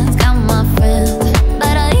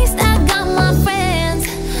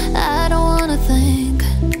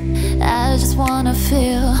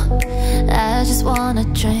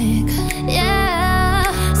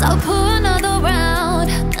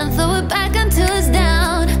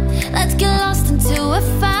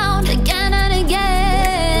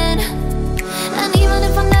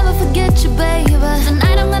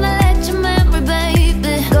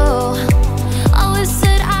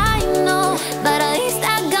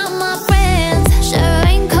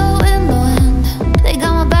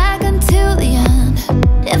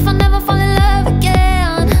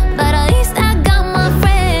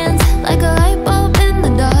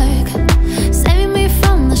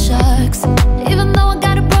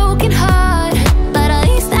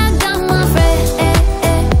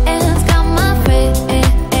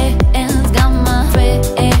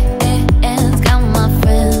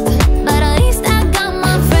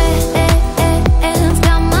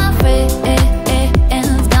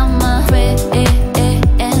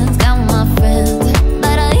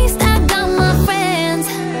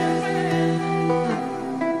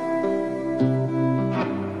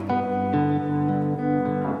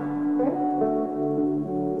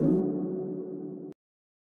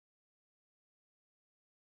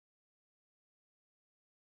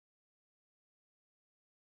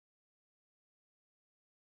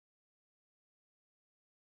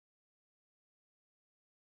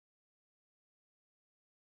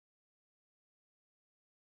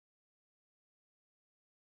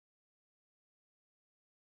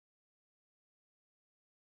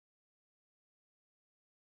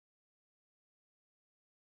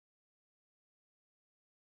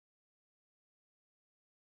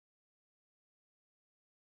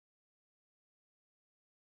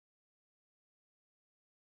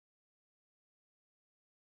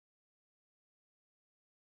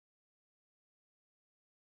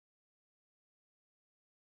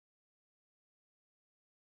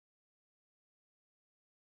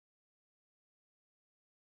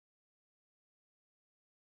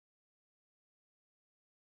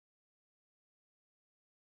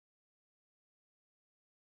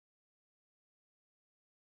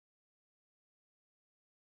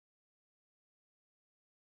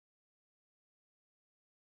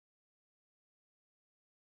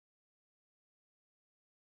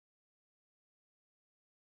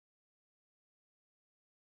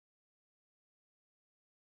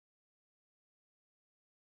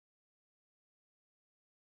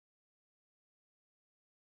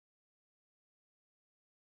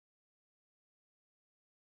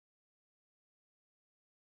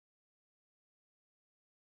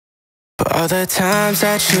 all the times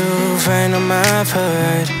that you've rained on my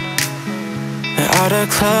parade, and all the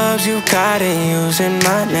clubs you got in using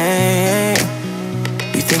my name.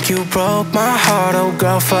 You think you broke my heart, oh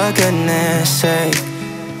girl, for goodness sake.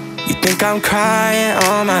 You think I'm crying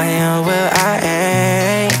on my own, well I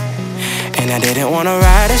ain't. And I didn't wanna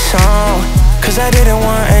write a song, cause I didn't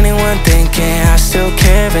want anyone thinking I still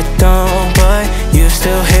care it don't. But you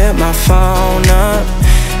still hit my phone up,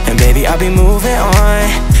 and baby I'll be moving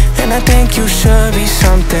on. And I think you should be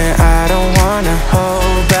something I don't wanna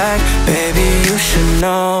hold back. Baby, you should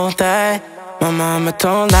know that my mama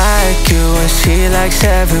don't like you and she likes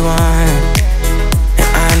everyone. And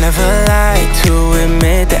I never like to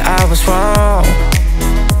admit that I was wrong,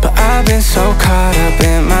 but I've been so caught up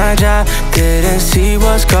in my job, didn't see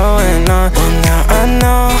what's going on. Well now I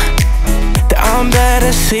know that I'm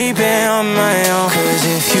better sleeping on my own. Cause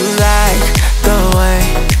if you like the way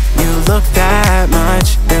you look that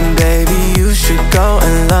much, then baby you should go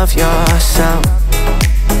and love yourself.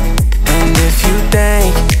 And if you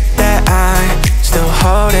think that I'm still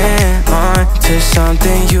holding on to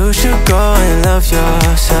something, you should go and love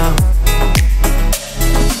yourself.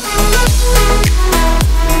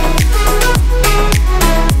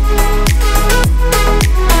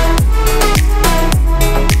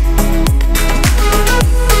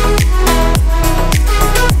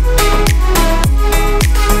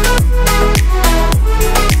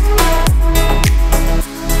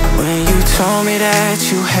 Told me that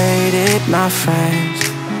you hated my friends,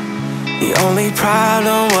 the only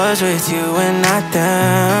problem was with you and not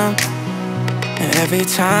them. And every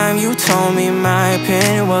time you told me my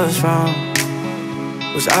opinion was wrong,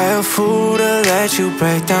 was I a fool to let you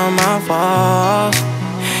break down my walls?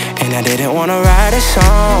 And I didn't wanna write a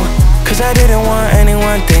song, cause I didn't want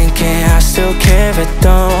anyone thinking I still care it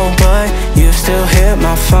don't. But you still hit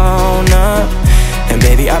my phone up, and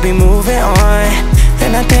baby I'll be moving on.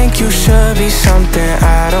 And I think you should be something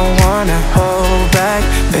I don't wanna hold back.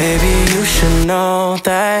 Baby, you should know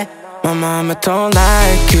that my mama don't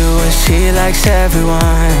like you and she likes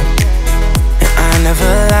everyone. And I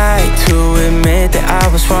never like to admit that I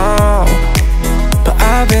was wrong, but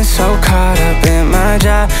I've been so caught up in my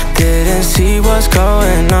job, didn't see what's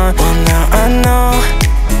going on. Well now I know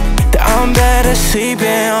that I'm better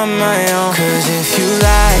sleeping on my own. Cause if you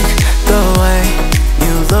like the way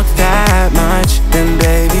you look that much, then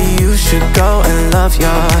baby you should go and love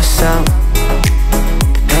yourself.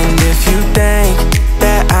 And if you think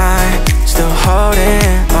that I'm still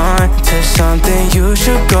holding on to something, you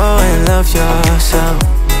should go and love yourself.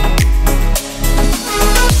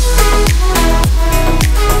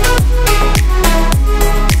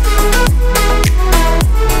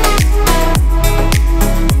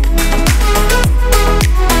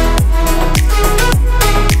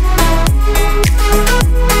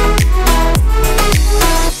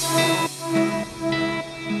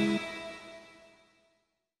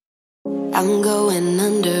 I'm going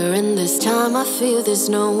under, and this time I feel there's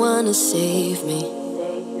no one to save me.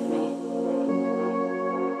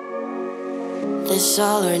 This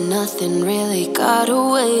all or nothing really got a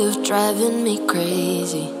way of driving me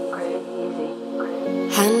crazy.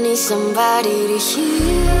 I need somebody to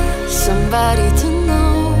hear, somebody to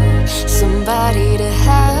know, somebody to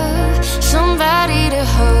have, somebody to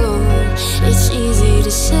hold. It's easy to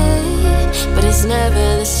say, but it's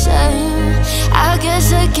never the same. I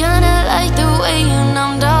guess I kinda like the way you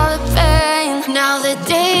numbed all the pain. Now the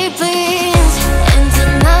day bleeds into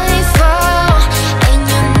nightfall, and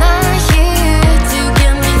you're not here to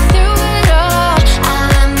get me through it all. I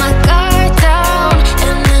let my guard down,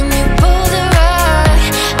 and then you pulled the rug.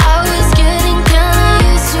 I was getting kinda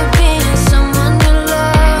used to being someone you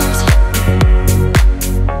loved.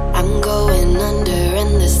 I'm going under,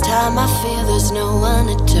 and this time I feel there's no one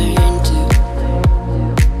to turn to.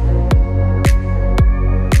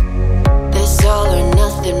 All or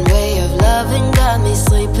nothing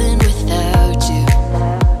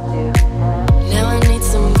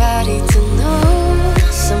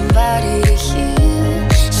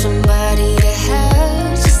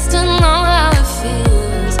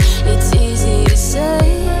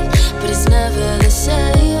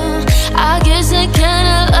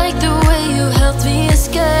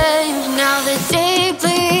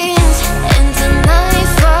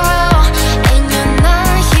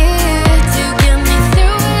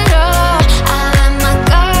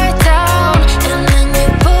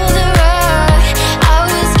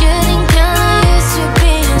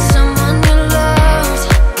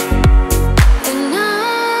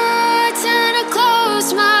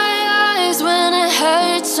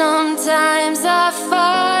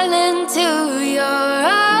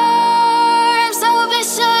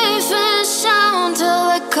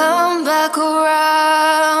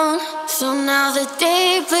around. So now the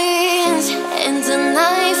day bleeds into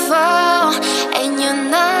nightfall, and you're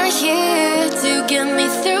not here to get me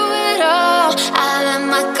through it all. I let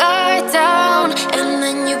my guard down, and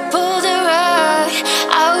then you pulled a rug.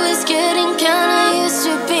 I was getting kinda used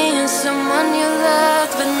to being someone you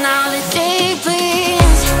loved, but now the day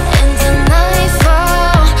bleeds into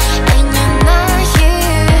nightfall, and you're not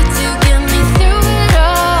here to get me through it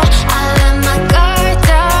all. I let my guard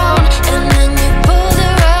down, and then you pulled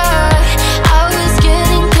a rug. I was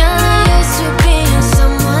getting kinda used to being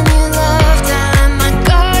someone you loved. I let my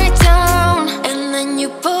guard down, and then you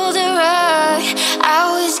pulled a rug. I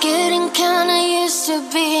was getting kinda used to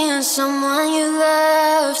being someone you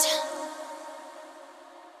loved.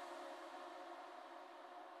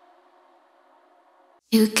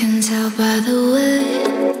 You can tell by the way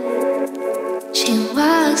she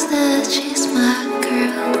walks that she's my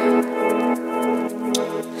girl.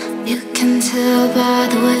 You can tell by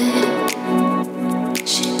the way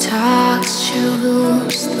she talks, she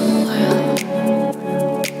rules the world.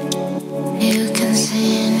 You can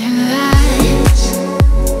see in her eyes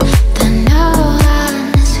that no one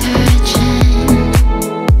is hurting.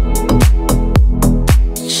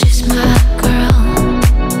 She's my girl,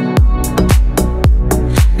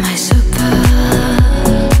 my Supergirl.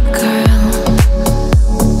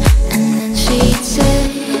 And then she'd say,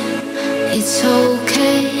 it's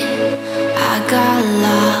okay, I got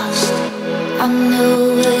lost on the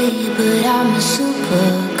way, but I'm a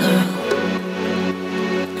Supergirl.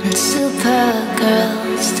 And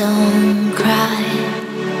Supergirls don't cry.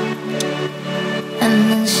 And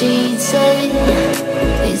then she'd say,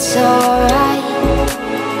 it's alright,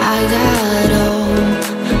 I got home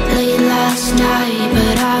late last night,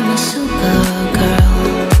 but I'm a Supergirl.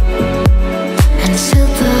 And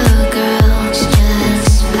Supergirls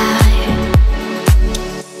just fly.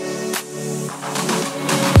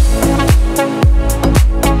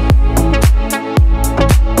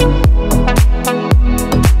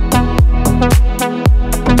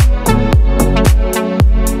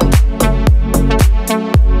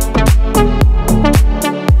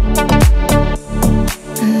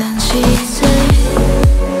 And then she'd say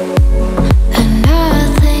that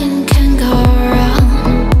nothing can go wrong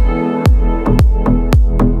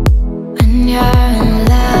when you're in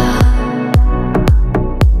love.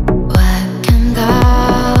 What can go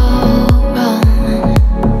wrong?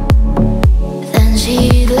 Then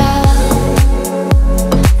she'd love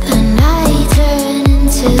the night turn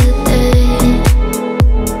into day,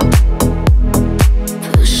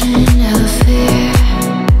 pushing her fear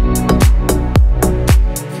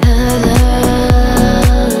further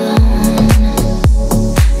alone.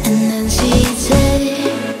 And then she'd say,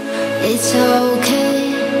 it's okay,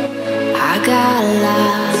 I got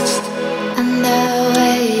lost on the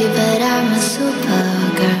way, but I'm a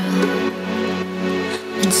Supergirl.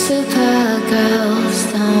 And Supergirls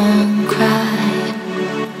don't cry.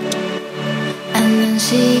 And then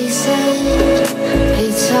she said,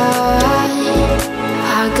 it's alright,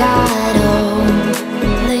 I got home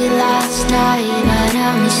late last night, but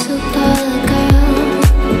I'm a Supergirl.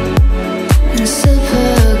 And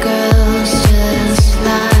Supergirls just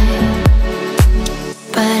fly.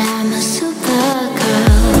 But I'm a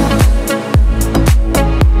Supergirl.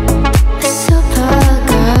 A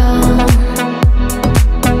Supergirl.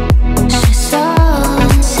 She's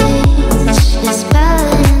sewing seeds, she's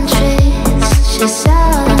spelling trees. She's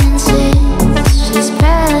sewing seeds, she's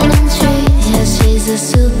spelling trees. Yeah, she's a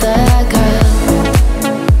Supergirl.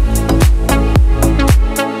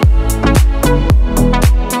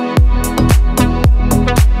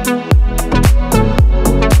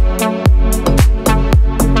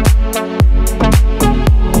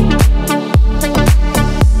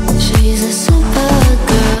 She's a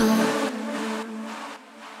Supergirl.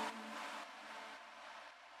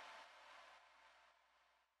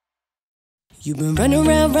 You've been running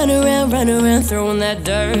around, throwing that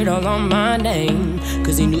dirt all on my name.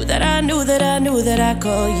 Cause you knew that I knew that I knew that I'd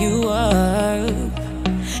call you up.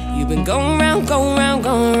 You've been going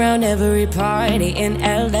round every party in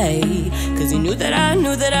LA. Cause you knew that I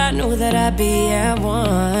knew that I knew that I'd be at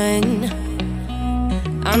one.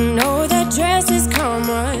 I know that dress is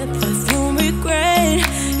karma, perfume regret.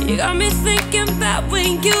 You got me thinking about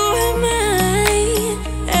when you were mine,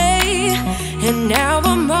 hey. And now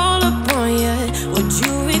I'm all upon you, what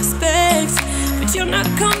you expect. But you're not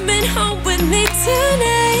coming home with me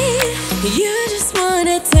tonight. You just want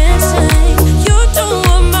attention, you don't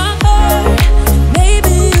want my heart.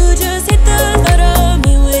 Maybe you just hate the thought of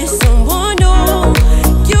me with someone new.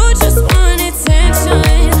 You just want attention,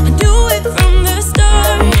 I knew it from the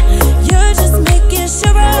start. You're just making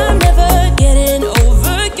sure I'm never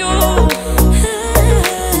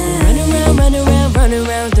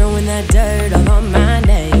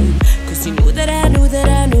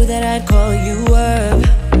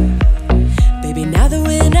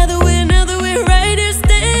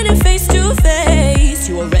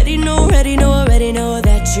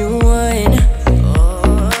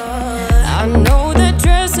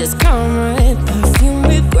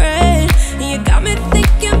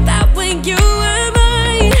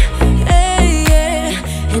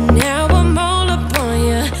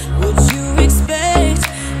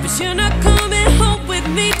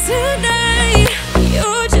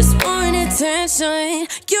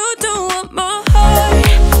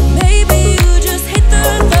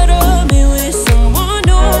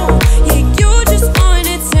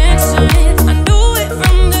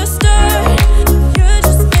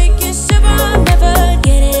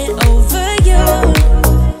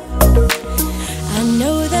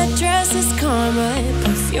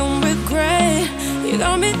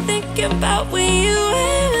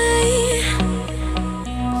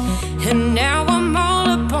And now I'm all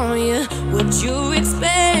up on you. What you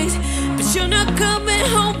expect? But you're not coming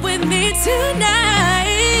home with me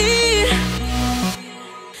tonight.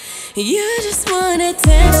 You just want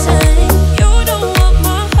attention. You don't want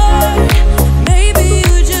my heart. Maybe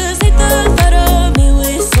you just hate the thought of me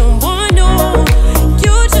with someone new.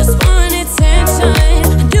 You just want attention.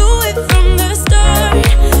 Do it from the start.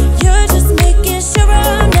 You're just making sure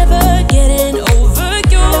I'm never getting over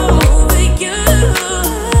you. Over you.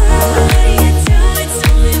 What are you doing?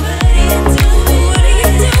 Tell me, what are you doing? What are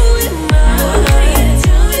you doing, Mom? What are you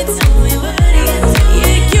doing? Tell me, what are you doing?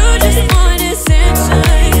 Yeah, you just want attention.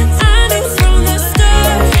 I knew from the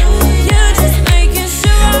start. You're just making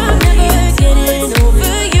sure I'm never getting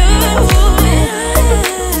over you.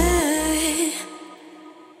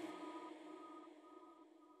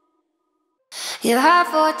 You're hard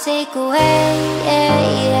for takeaway, yeah,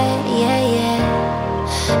 yeah, yeah, yeah.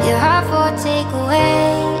 You're hard for takeaway,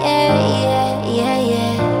 yeah, yeah, yeah,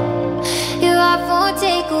 yeah. You're hard for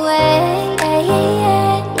takeaway, yeah, yeah,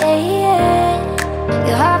 yeah, yeah.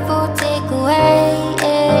 You're hard for takeaway,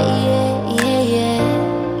 yeah, yeah, yeah, yeah.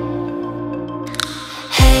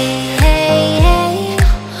 Hey, hey, hey,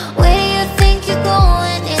 where do you think you're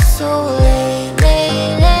going? It's so late,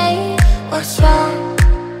 late, late. What's wrong?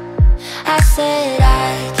 I said I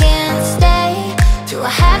can't stay. Do I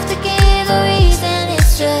have to give a reason?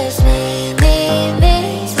 It's just me, me,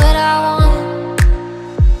 me. It's what I want.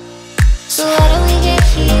 So how do we get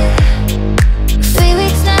here? 3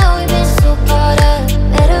 weeks now, we've been so caught up.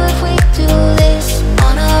 Better if we do this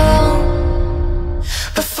on our own.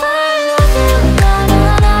 Before I love you, na na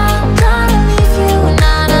na, I'm gonna leave you,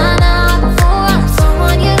 na na na. Before I'm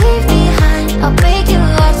someone you leave behind, I'll break your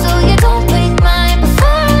heart so you don't break mine. Before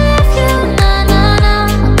I love you, na na na,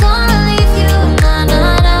 I'm gonna leave you, na na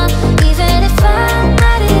na. Even if I'm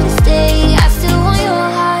ready to stay, I still want your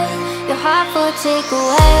heart. Your heart for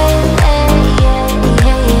takeaway, yeah, yeah,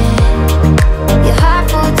 yeah, yeah. Your heart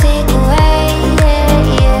for takeaway, yeah,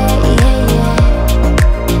 yeah, yeah, yeah.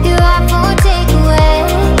 Your heart for takeaway,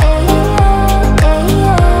 yeah, yeah, yeah,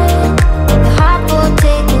 yeah. Your heart for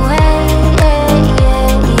takeaway, yeah, yeah,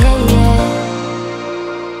 yeah, yeah.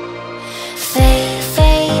 Fade,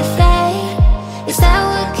 fade, fade. Is that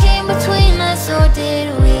what came between us, or did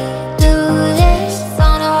we do this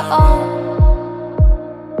on our own?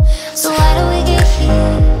 So how do we get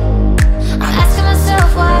here? I'm asking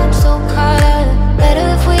myself why I'm so caught up. Better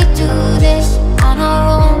if we do this on our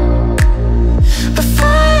own. Before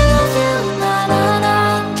I love you, na na na,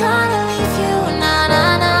 I'm gonna leave you, na na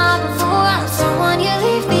na. Before I'm someone you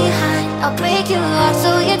leave behind, I'll break your heart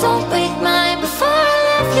so you don't break mine. Before I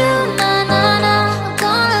love you, na na na, I'm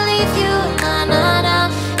gonna leave you, na na na.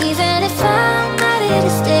 Even if I'm ready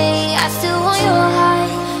to stay, I still want your heart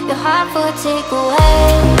for takeaway,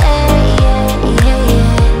 yeah, yeah, yeah,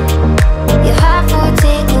 yeah. Your heart for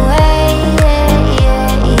takeaway, yeah, yeah,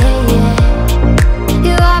 yeah, yeah.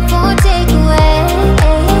 Your heart for takeaway,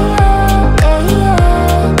 yeah, yeah, yeah, yeah.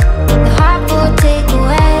 Your heart for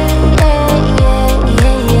takeaway, yeah, yeah,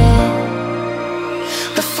 yeah, yeah.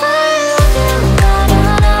 Before I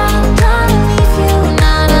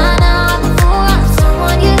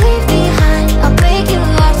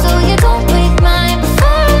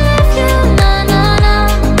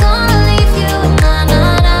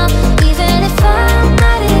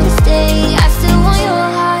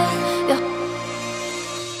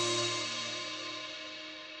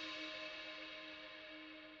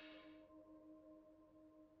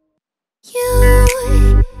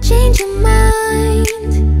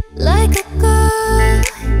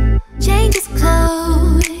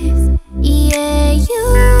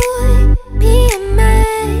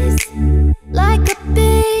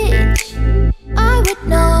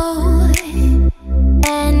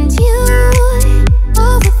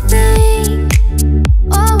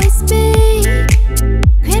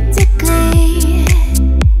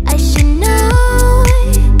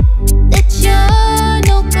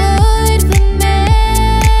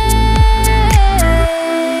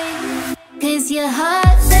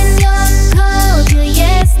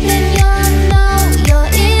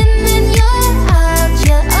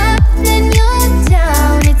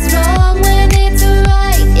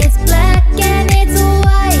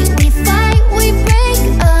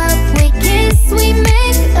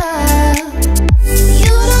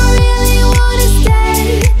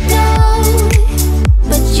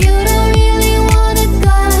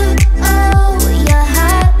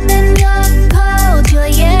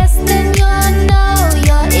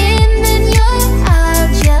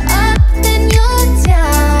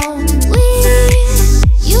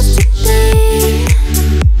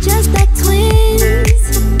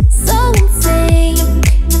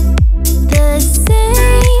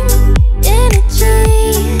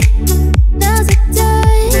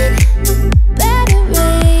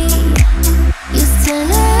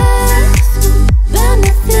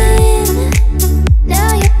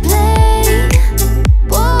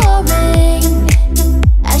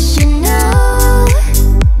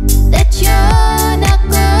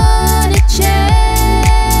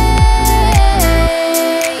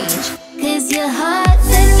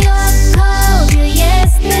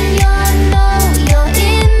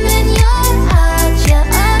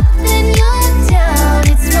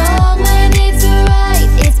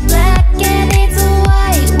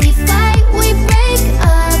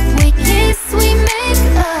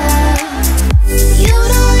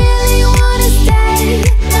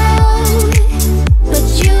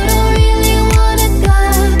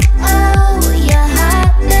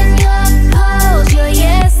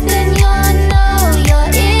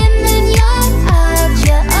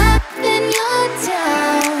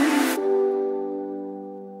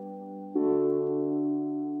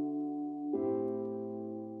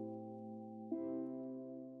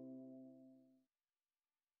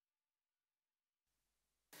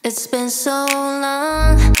It's been so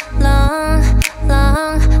long, long,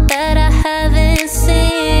 long that I haven't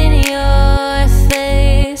seen your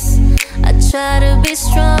face. I try to be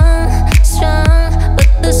strong, strong, but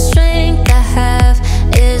the strength I have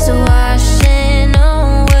is washing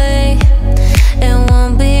away. It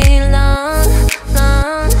won't be long,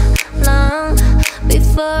 long, long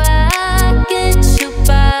before I get you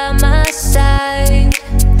by my side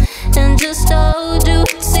and just hold you,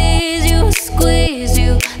 tease you, squeeze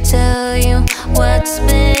you, tell you what's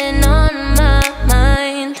been on my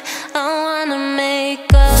mind. I wanna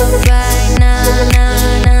make up right now,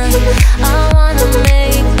 nah, nah. I wanna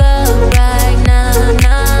make up right now,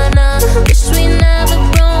 nah, nah. Wish we never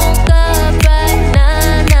broke up right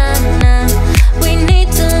now, nah, nah. We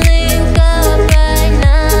need to link up right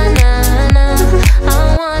now, nah, nah.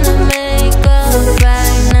 I wanna make up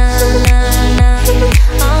right now, nah, nah.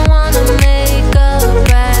 I wanna make up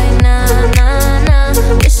right now, nah, nah.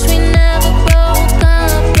 Wish we never broke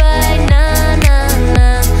up right now, nah,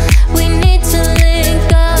 nah. We need to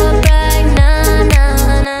link up right now,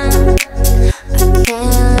 nah, nah. I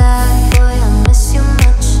can't lie, boy, I miss you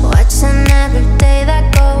much. Watching every day that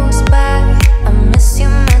goes by, I miss you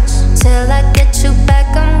much. Till I get you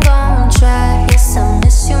back, I'm gon' try. Yes, I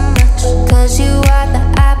miss you much, 'cause you are the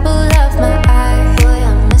apple of my eye. Boy,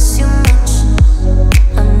 I miss you much,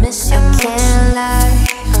 I miss you much. I can't lie,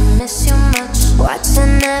 I miss you much.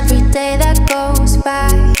 Watching every day that goes by,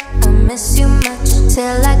 I miss you much.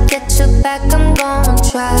 Till I get you back, I'm gon'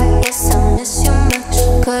 try. Yes, I miss you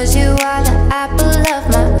much, 'cause you are the apple of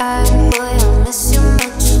my eye. Boy, I miss you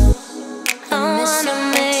much. I wanna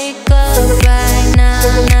make up right now,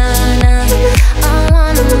 nah, nah. I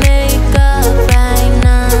wanna make up right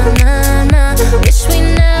now, nah, nah. Wish we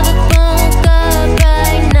never broke up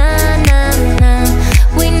right now, nah, nah.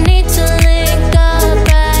 We need to link up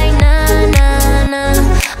right now, nah, nah.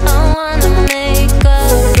 I wanna make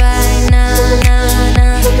up right now, nah,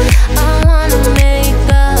 nah. I wanna make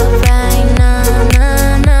up right now,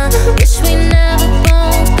 nah, nah. Wish we never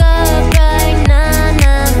broke up right now,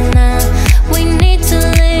 nah, nah. We need to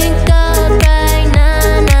link up right now,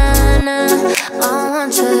 nah, nah. I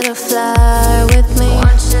want you to fly with me.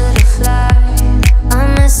 Want you to fly. I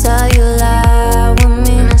miss how you lie with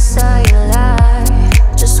me. Miss how you lie.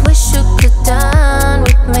 Just wish you could dine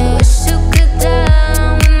with me. Wish you could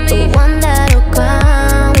dine with me. The one that'll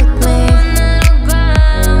grind with me.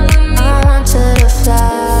 I want you to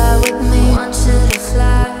fly with me. Want you to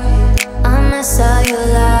fly. I miss how you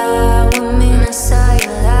lie with me. Miss how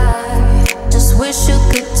you lie. Just wish you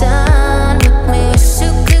could dine with me. Wish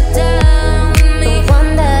you could dine with me. The one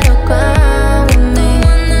that'll grind with me.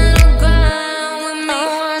 I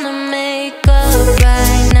wanna make up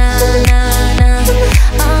right now, nah, nah.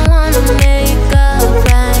 I wanna make up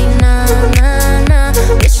right now, nah, nah.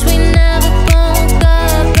 Wish we never broke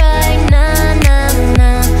up right now, nah,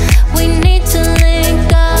 nah. We need to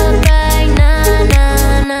link up right now,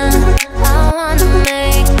 nah, nah. I wanna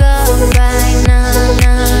make up right now,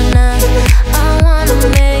 nah, nah. I wanna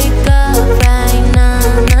make up right now,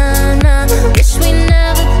 nah, nah. Wish we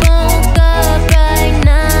never broke up right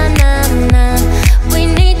now, nah, nah. We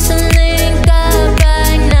need to link up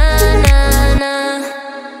right now, nah, nah.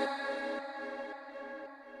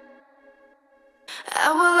 I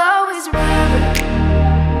will always remember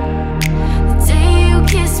the day you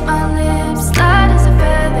kissed my lips, light as a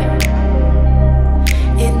feather.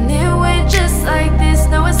 And it went just like this.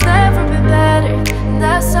 No, it's never been better.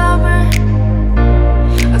 That summer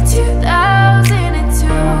of 2002,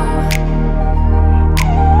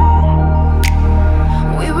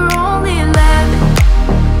 we were only 11,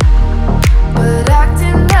 but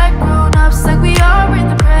acting like grown-ups, like we are in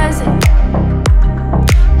the present.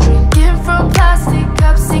 Drinking from plastic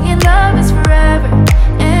cups, singing love is forever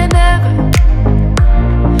and ever.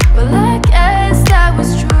 Well, I guess that was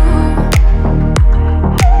true.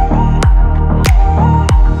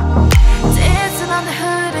 Dancing on the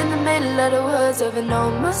hood in the middle of the woods of an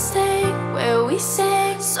old Mustang, where we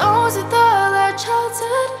sang songs with all our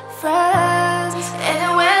childhood friends. And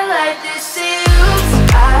it went like this: oops,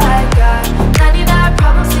 I got 99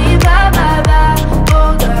 problems, see, bye, bye, bye.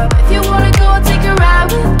 Hold up, if you wanna go and take a ride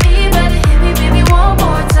with me, better hit me, baby, one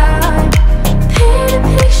more time. Paint a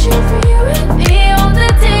picture for you and me on the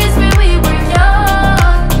days when we were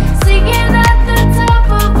young, singing at the top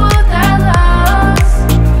of both our lungs.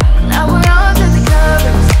 Now we're under the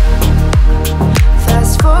covers.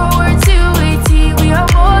 Fast forward to 18, we are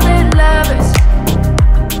more than lovers.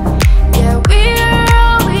 Yeah,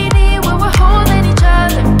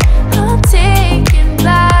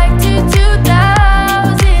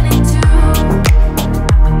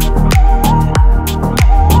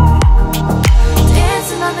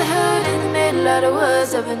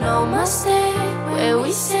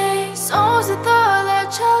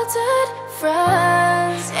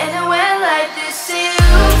 friends. And it went like this. See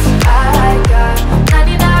you, I got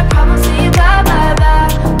 99 problems, see you bye bye bye.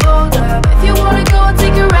 Hold up, if you wanna go and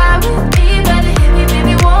take a ride with me, better hit me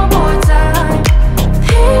baby one more time.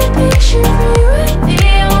 Paint a picture for you and me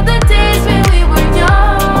on the days when we were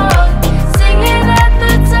young, singing at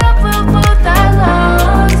the top of both our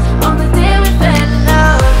lungs on the day we fell in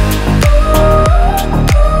love.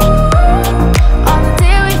 On the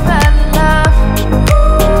day we fell in love.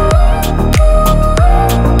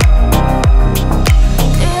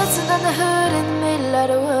 Dancing on the hood in the middle of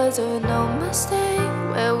the woods with no mistake,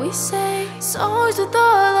 where we say songs with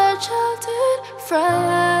all our childhood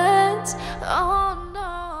friends. Oh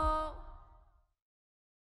no.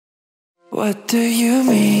 What do you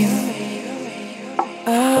mean?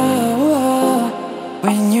 Oh,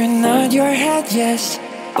 when you nod your head yes,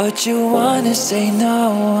 but you wanna say no.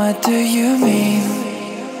 What do you mean?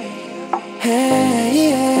 Hey,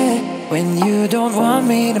 yeah. When you don't want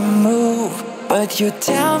me to move, but you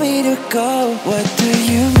tell me to go. What do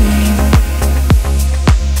you mean?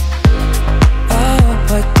 Oh,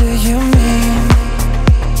 what do you mean?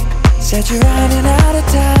 Said you're running out of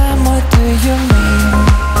time. What do you mean?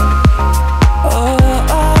 Oh,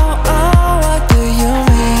 oh, oh, what do you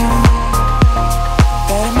mean?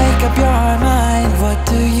 Better make up your mind. What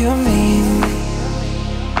do you mean?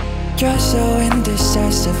 You're so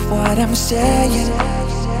indecisive, what I'm saying.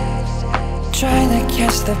 Trying to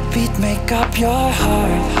catch the beat, make up your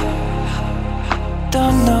heart.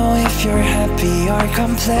 Don't know if you're happy or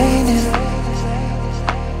complaining.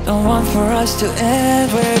 Don't want for us to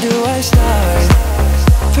end, where do I start?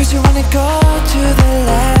 First you wanna go to the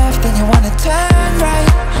left, then you wanna turn right.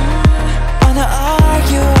 Wanna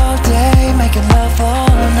argue all day, making love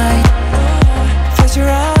all night. First you're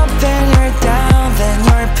up, then you're down, then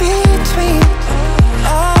you're between.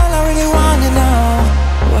 All I really wanna know,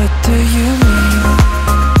 what do you mean?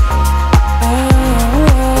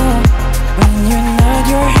 Oh, when you nod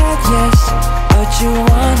your head yes, but you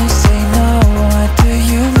wanna say no. What do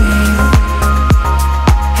you mean?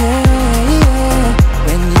 Hey, yeah.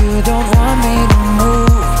 When you don't want me to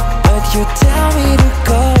move, but you tell me to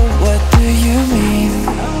go. What do you mean?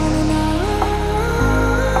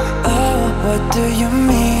 Oh, what do you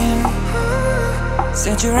mean?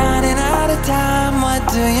 Said you're running out of time. What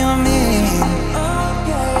do you mean?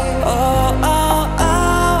 Oh, oh,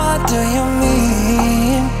 oh, what do you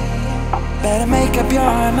mean? Better make up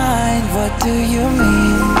your mind. What do you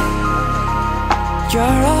mean?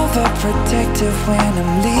 You're overprotective when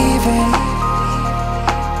I'm leaving.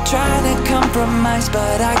 Trying to compromise,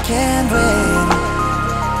 but I can't win.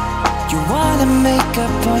 You wanna make a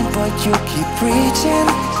point, but you keep preaching.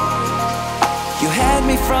 You had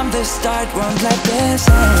me from the start, won't let this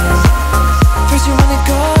end. First you wanna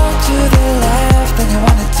go to the left, then you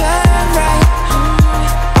wanna turn right.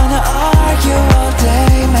 Wanna argue all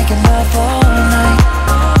day, making love all night.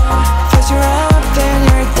 First you're up, then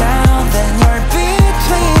you're down, then you're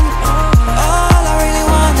between. All I really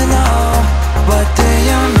wanna know, what do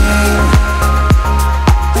you mean?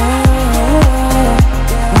 Oh,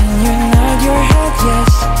 when you nod your head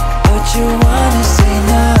yes, but you wanna say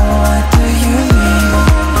no. What do you mean?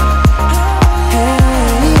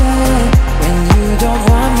 Hey, yeah. When you don't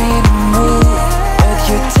want me to move, but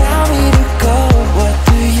you tell me to go. What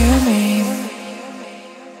do you mean?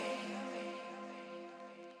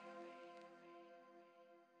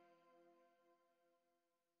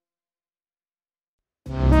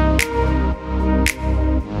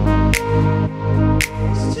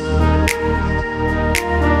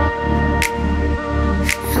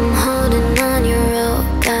 I'm holding on your rope,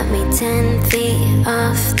 got me 10 feet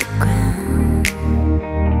off the ground.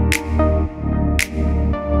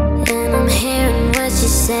 And I'm hearing what you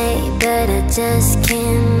say, but I just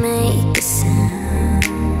can't make a sound.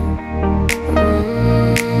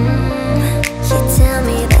 You tell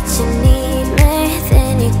me that you need me,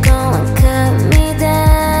 then you go and cut me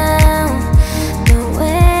down. But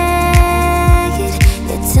wait,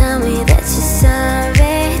 you tell me that you're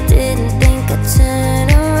sorry, didn't think I'd turn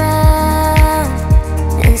around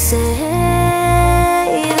and say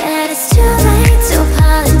that it's too late to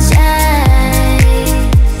apologize.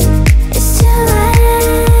 It's too late.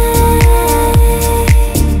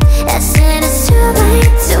 I said it's too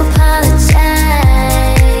late to apologize.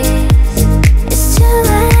 It's too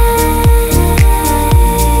late.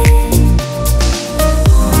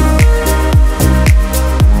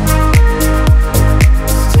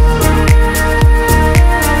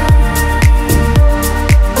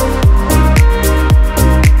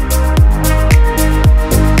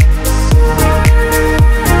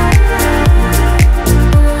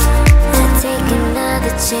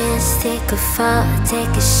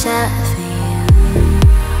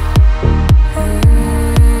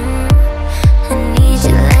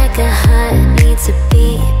 to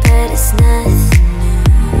be, but it's nothing new.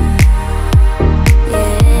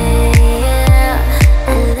 Yeah, I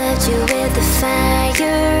loved you with the fire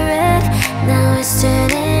red, now it's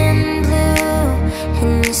turning blue.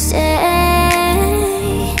 And you say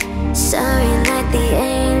sorry like the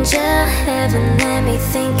angel, heaven let me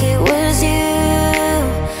think it was you.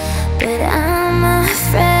 But I'm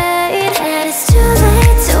afraid that it's too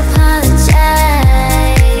late to apologize.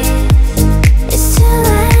 It's too late.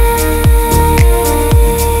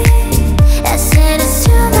 I said it's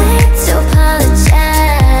too late to apologize.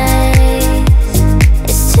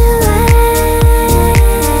 It's too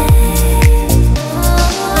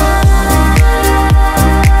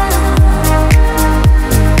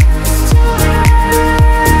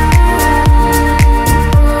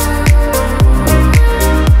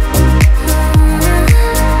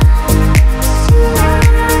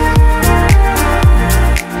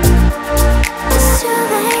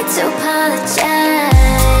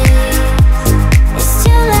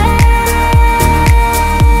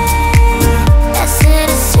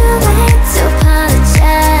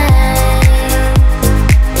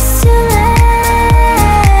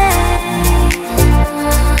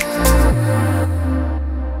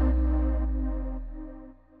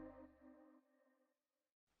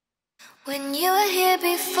when you were here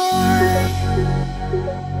before,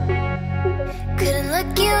 couldn't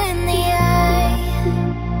look you in the eye.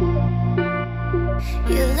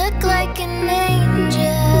 You look like an angel,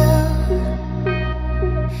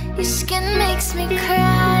 your skin makes me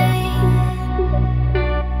cry.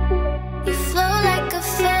 You flow like a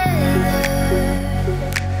feather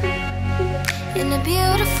in a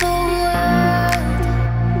beautiful world.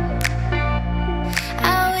 I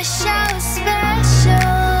wish I was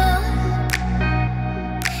special.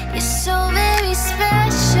 You're so very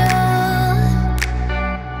special,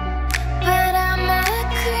 but I'm a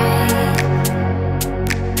creep.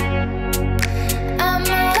 I'm a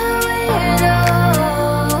weirdo.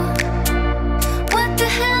 What the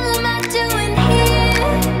hell am I doing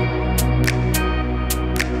here?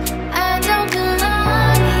 I don't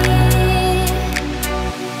belong here,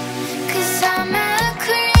 'cause I'm a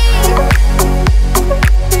creep.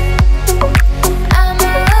 I'm a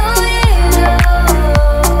weirdo.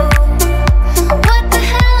 What the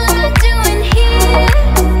hell am I doing here?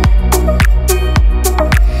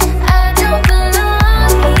 I don't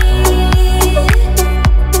belong here,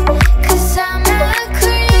 'cause I'm a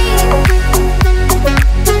creep.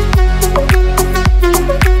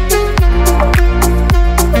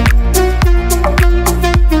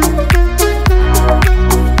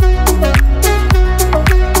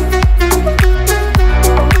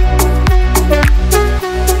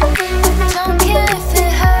 Don't care if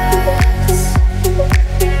it hurts.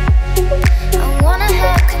 I wanna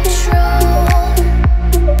have control.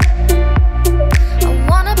 I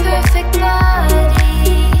want a perfect body.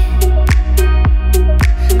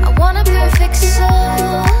 I want a perfect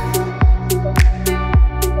soul.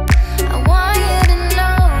 I want you to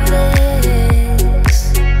notice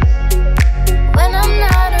when I'm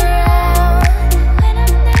not around.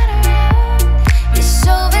 You're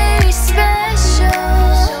so very special.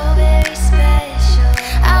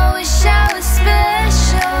 I wish I was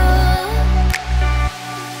special,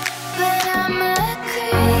 but I'm a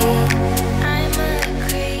creep. I'm a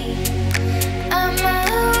creep. I'm a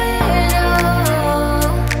weirdo.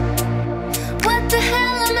 What the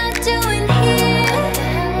hell am I doing here?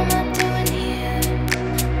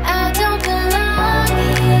 I don't belong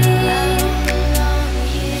here,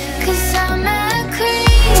 'cause I'm a creep.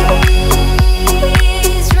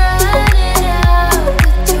 He's running out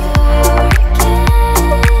the door again.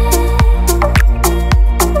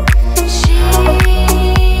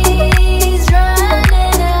 She's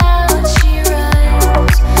running out. She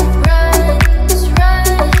runs,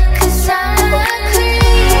 'cause I'm a creep.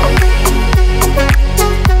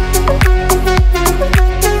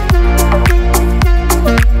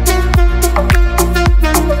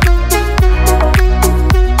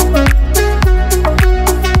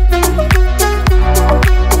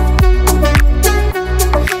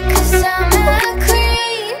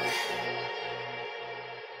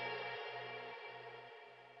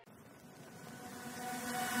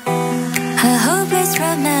 A hopeless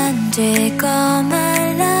romantic all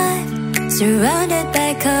my life, surrounded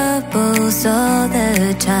by couples all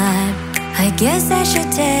the time. I guess I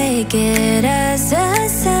should take it as a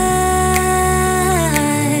sign.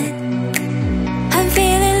 I'm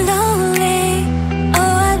feeling lonely.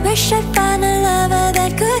 Oh, I wish I'd find a lover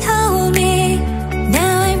that could hold me.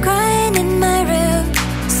 Now I'm crying in my room,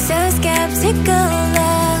 so skeptical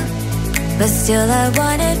love, but still I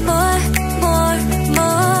wanted more, more,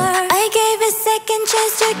 more. I gave a second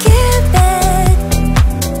to Cupid,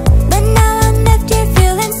 but now I'm left here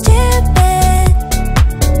feeling stupid.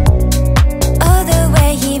 Oh, the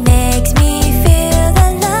way he makes me feel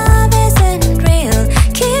that love isn't real.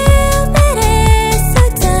 Cupid is so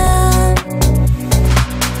dumb.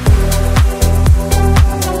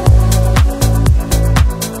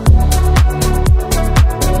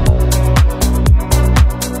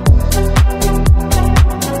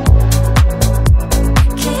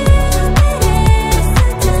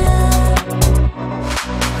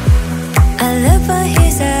 I look for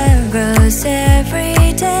his arrows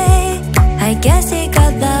every day. I guess he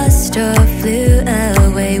got lost or flew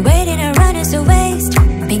away. Waiting around is a waste.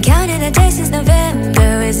 Been counting the days since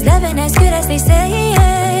November. It's never as good as they say.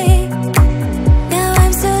 Now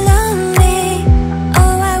I'm so lonely.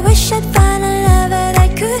 Oh, I wish I'd find a lover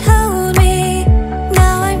that could hold me.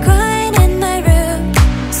 Now I'm crying in my room,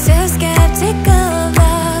 so skeptical of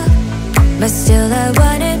love, but still I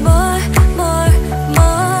wanted more, more,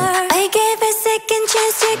 more. I gave a second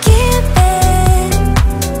chance to Cupid,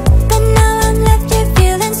 but now I'm left here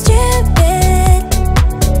feeling stupid.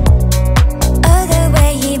 Oh, the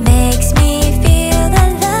way he makes me feel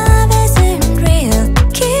that love isn't real.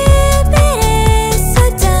 Cupid is so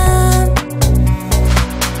dumb.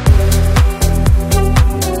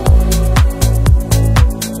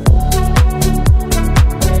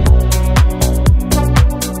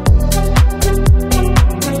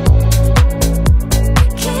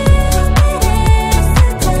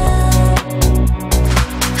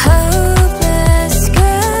 Hopeless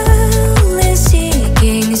girl is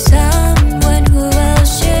seeking someone who will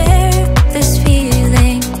share this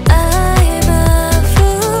feeling. I'm a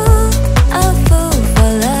fool for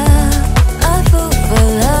love, a fool for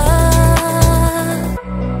love.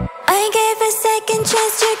 I gave a second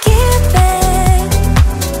chance to Cupid,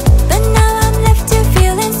 but now I'm left here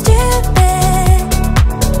feeling stupid.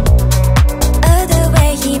 Oh, the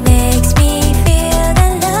way he makes me feel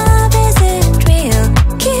that love isn't real.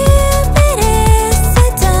 Cupid is so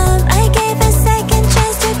dumb. I gave a second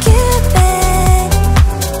chance to Cupid,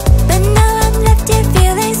 but now I'm left here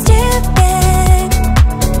feeling stupid.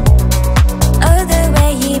 Oh, the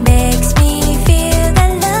way he makes me feel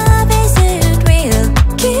that love isn't real.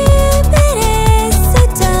 Cupid is so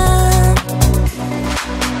dumb.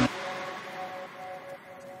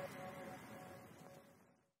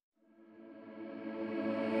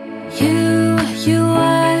 You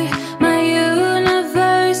are my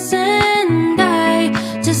universe, and I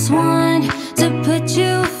just want to put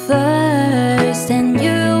you first. And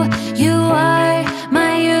you are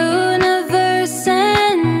my universe,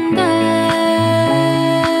 and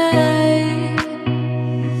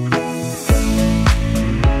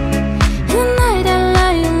the night I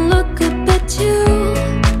lie and look up at you.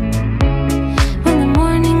 When the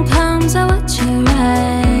morning comes, I watch your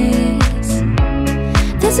eyes.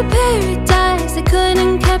 There's a paradise I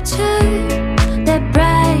couldn't capture, that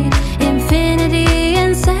bright infinity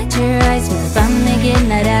inside your eyes. 매일 밤 내게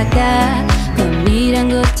날아가. 밤이란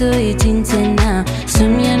것도 잊은 채 나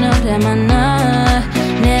수면 오래 만나.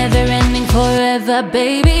 Never ending forever,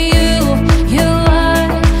 baby. You are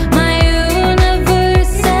my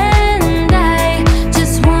universe, and I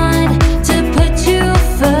just want to put you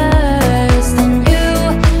first. And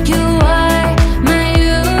you are my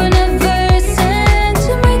universe, and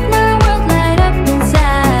you make my world light up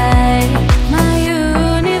inside. My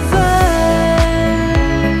universe.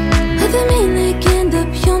 어둠이 내겐 더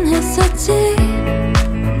변했었지.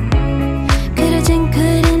 그려진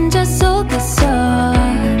그림자 속에서.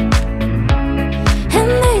 And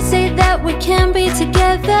they say that we can't be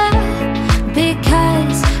together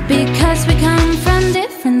because we come from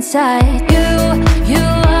different sides. You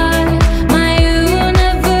are my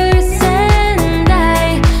universe, and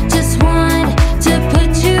I just want to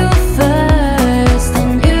put you first.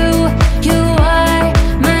 And you are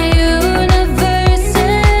my universe,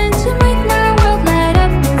 and you make my world light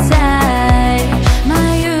up inside.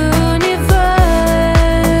 My universe,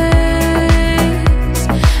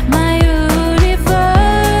 my universe,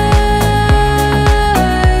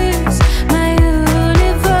 my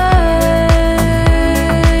universe.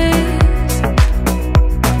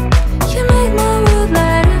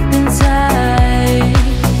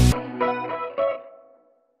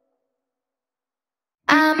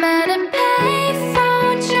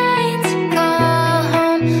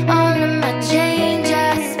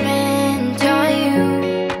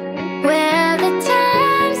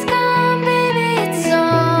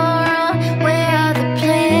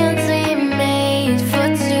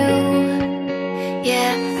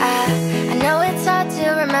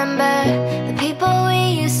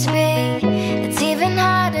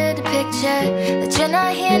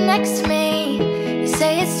 next to me. You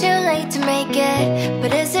say it's too late to make it,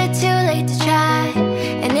 but is it too late to try?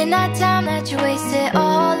 And in that time that you wasted,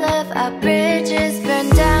 all of our bridges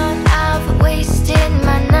burned down. I've wasted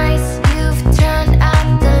my nights. You've turned out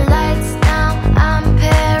the lights. Now I'm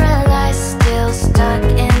paralyzed, still stuck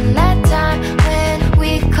in that time when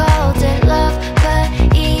we called it love. But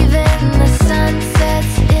even the sun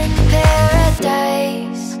sets in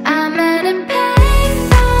paradise. I'm at a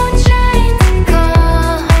payphone trying to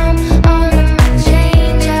call home. All of my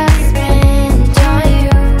change I spent on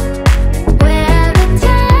you. Where the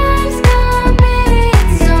time's gone, baby,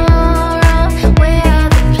 it's all wrong. Where are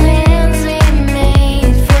the plans we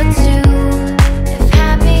made for two? If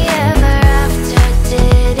happy ever after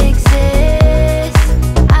did exist,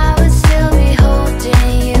 I would still be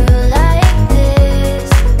holding you like this.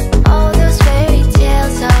 All those fairy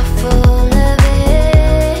tales are full of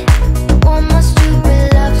it. One more stupid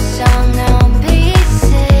love song, I'll be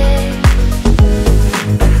sick.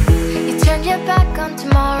 You turned your back on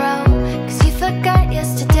tomorrow, 'cause you forgot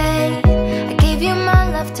yesterday. I gave you my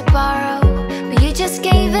love to borrow, but you just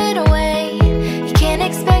gave it away. You can't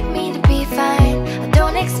expect me to be fine, I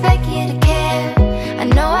don't expect you to care. I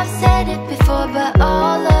know I've said it before, but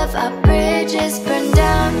all of our bridges burned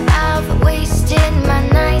down. I've wasted my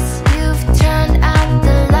nights. You've turned out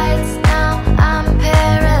the lights. Now I'm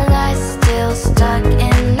paralyzed, still stuck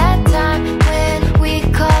in that time when we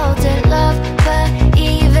called it love. But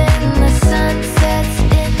even the sun sets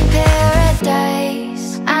in paradise.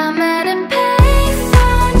 I'm at a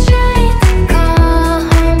payphone trying to call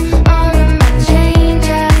home. All of my change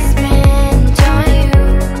I spent on you.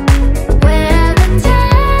 Where the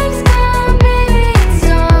time's gone, baby, it's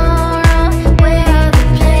all wrong. Where are the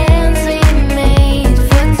plans we made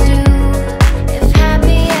for two? If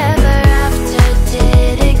happy ever after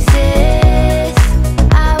did exist,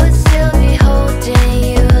 I would still be holding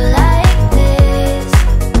you like this.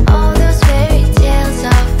 All those fairy tales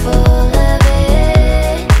are full of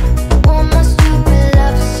it. One more stupid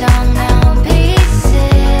love song, I'll be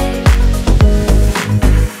sick.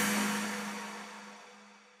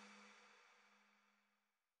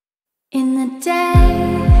 In the day,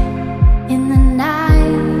 in the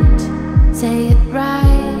night, say it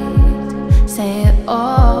right, say it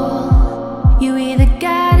all. You either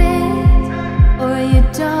got it or you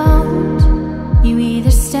don't. You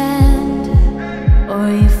either stand or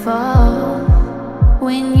you fall.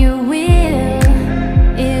 When your will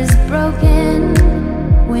is broken,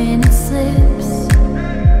 when it slips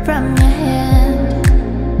from your hand,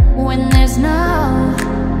 when there's no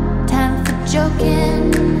time for joking,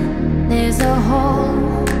 there's a hole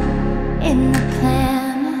in the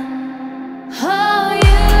plan. Oh,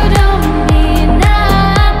 you don't mean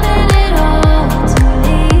nothing at all to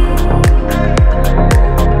me.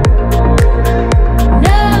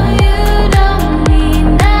 No, you don't mean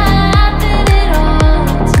nothing at all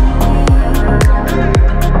to me.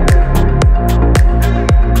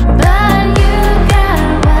 But you got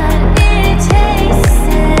what it takes to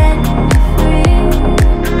set me free.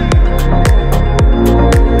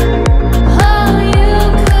 Oh, you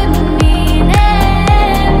could mean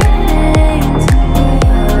everything to me.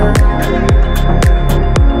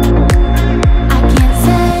 I can't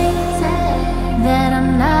say that I'm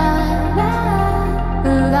not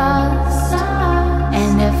lost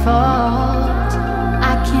and at fault.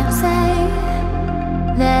 I can't say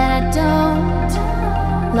that I don't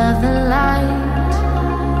love the light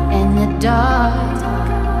and the dark.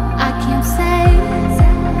 I can't say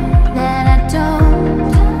that I don't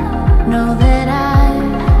know that I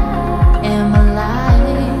am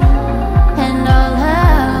alive. And all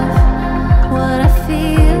of what I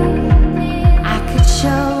feel, I could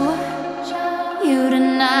show you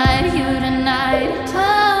tonight, you tonight.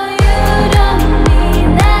 Oh, you don't mean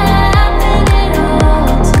nothing at all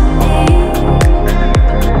to me.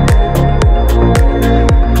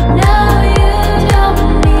 No, you don't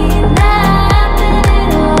mean nothing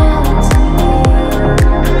at all to me.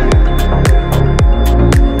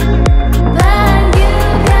 But you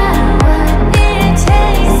got what it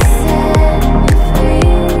takes to set me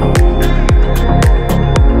free.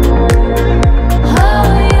 Oh,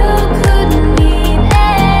 you could mean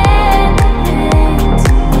anything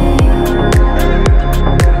to me.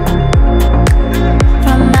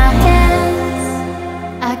 From my hands,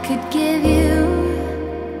 I could give you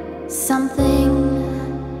something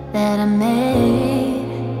that I made.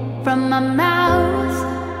 From my mouth,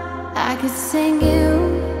 I could sing you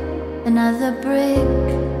another brick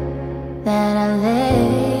that I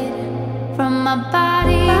laid. From my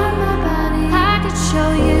body, I could show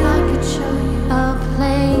you a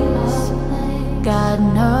place God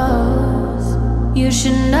knows you you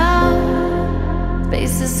should know,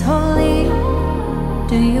 space is holy.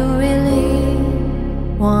 Do you really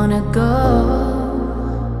wanna go?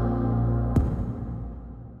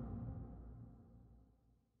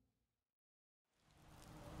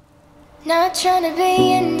 Not tryna be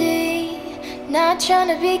indie, not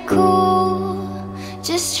tryna be cool,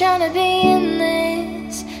 just tryna be in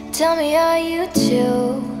this. Tell me, are you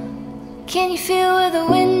too? Can you feel where the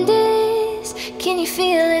wind is? Can you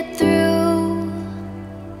feel it through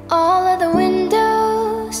all of the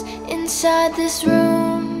windows inside this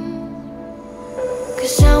room?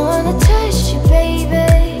 'Cause I wanna touch you,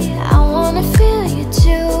 baby, I wanna feel you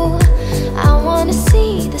too. I wanna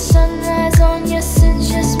see the sunrise on your sins,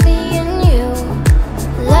 just me and you.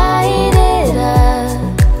 Light it up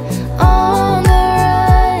on the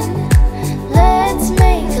run, let's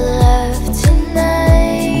make love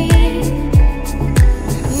tonight.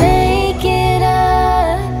 Make it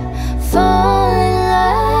up, fall in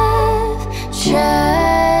love,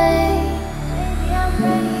 try. Baby, I'm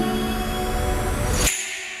ready.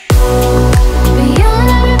 But you'll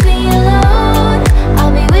never be alone,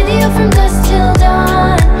 I'll be with you from dusk till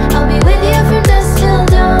dawn. I'll be with you from dusk till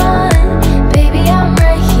dawn. Baby, I'm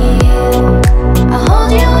right here, I'll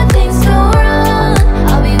hold you when things go wrong.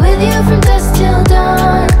 I'll be with you from dusk till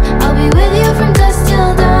dawn. I'll be with you from dusk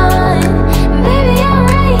till dawn. Baby, I'm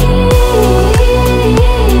right here,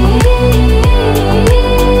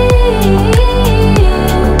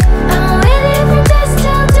 I'm with you from dusk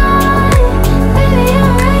till dawn. Baby,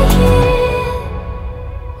 I'm right here.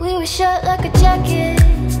 We were shut like a jacket,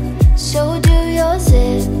 so do yours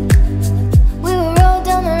it. We will roll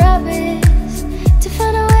down the rapids to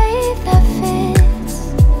find a wave that fits.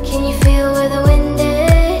 Can you feel where the wind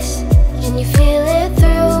is? Can you feel it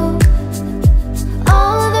through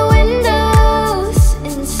all of the windows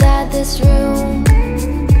inside this room?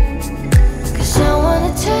 'Cause I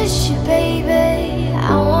wanna touch you, baby,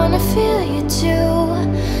 I wanna feel you too.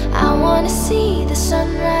 I wanna see the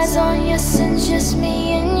sunrise on your sins, just me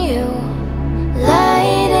and you.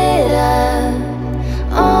 Light it up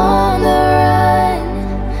on the run,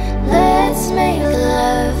 let's make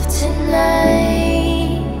love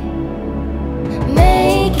tonight.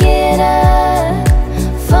 Make it up,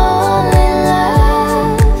 fall in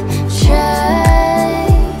love, try.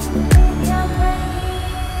 Baby, I'm ready.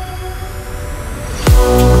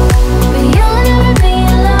 But you'll never be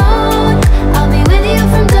alone, I'll be with you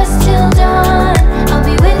from dusk till dawn. I'll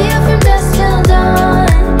be with you from dusk till dawn.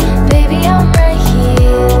 Baby, I'm right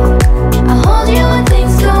here, I'll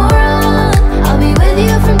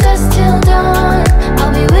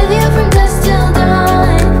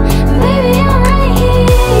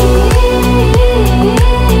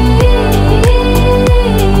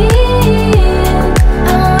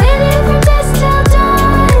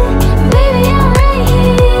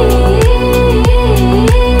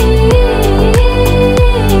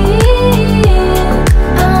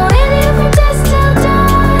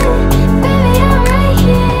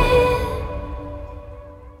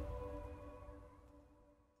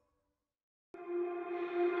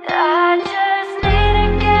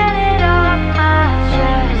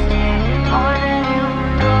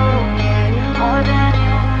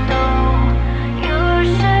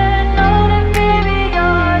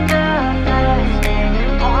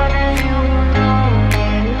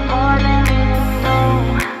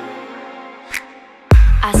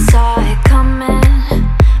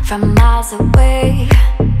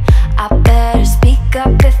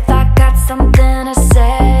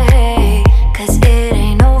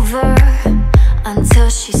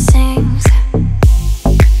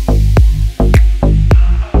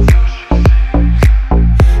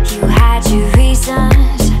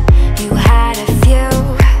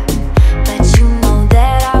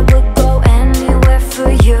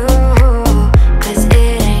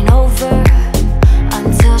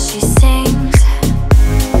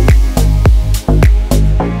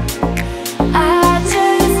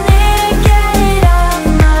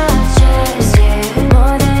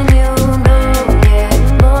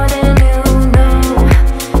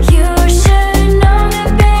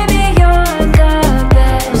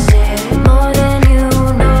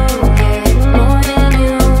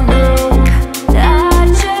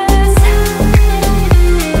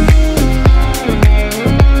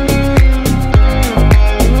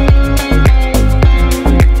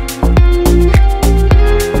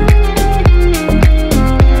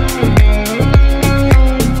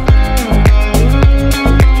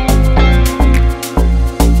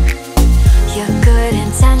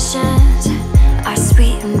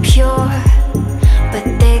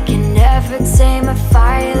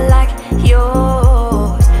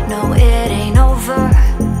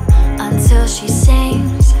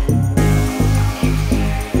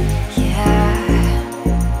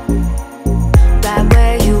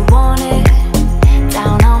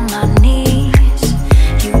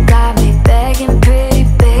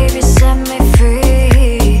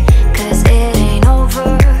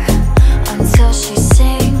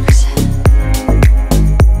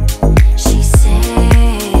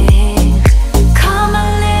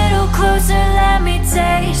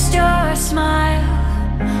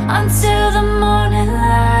until the morning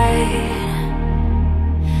light.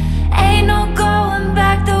 Ain't no going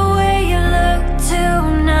back the way you look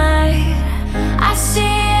tonight. I see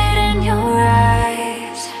it in your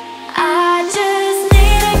eyes. I just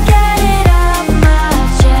need to get it off my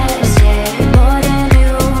chest, yeah. More than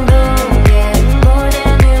you know, yeah. More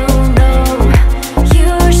than you know.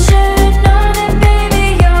 You should know that, baby,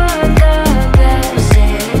 you're the best,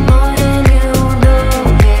 yeah. More than you know,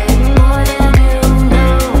 yeah. More than you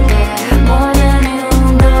know, yeah. More than you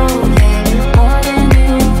know, yeah. More than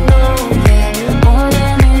you know, yeah. More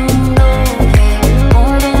than you know, yeah.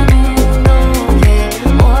 More than you know, yeah.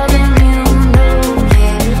 More than you know,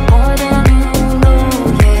 yeah. More than you know,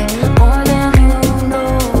 yeah. More than you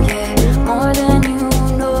know, yeah. More than you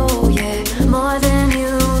know, yeah. More than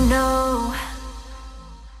you know.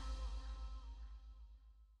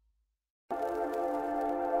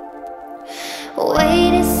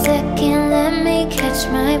 Wait a second, let me catch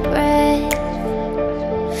my breath.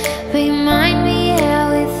 Remind me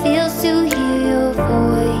how it feels to hear your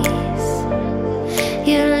voice.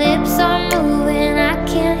 Your lips are moving, I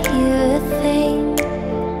can't hear a thing.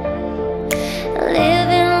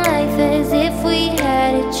 Living life as if we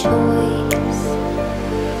had a choice.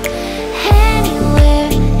 Anywhere,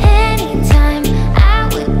 anytime, I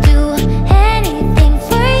would do anything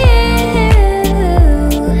for you.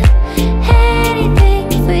 Anything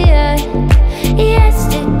for you.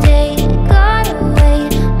 Yesterday got away,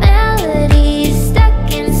 melodies stuck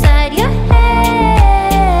inside your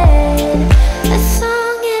head. A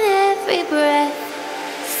song in every breath.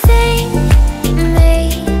 Sing me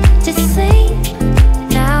to sleep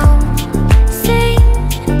now. Sing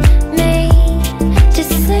me to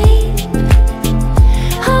sleep.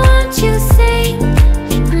 I want you sing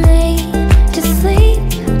me to sleep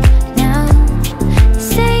now.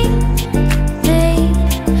 Sing me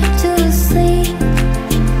to sleep.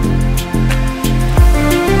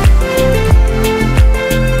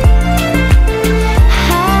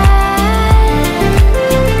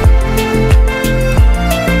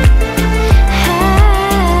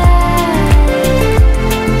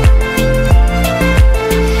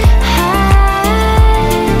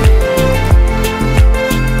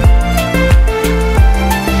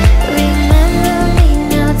 Remember me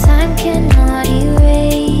now, time cannot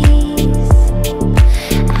erase.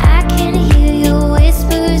 I can hear your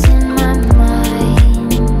whispers in my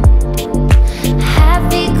mind. Have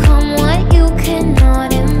become what you cannot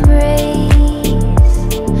embrace.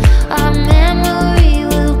 Our memory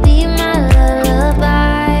will be my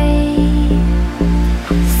lullaby.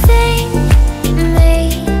 Sing me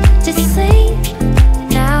to sleep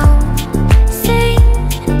now. Sing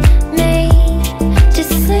me to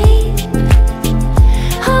sleep.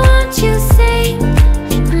 I want you sing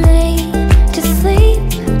me to sleep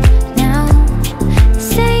now.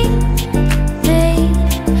 Sing me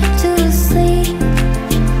to sleep.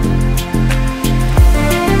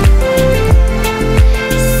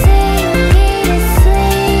 Sing me to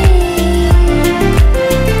sleep.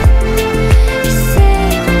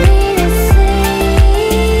 Sing me to sleep.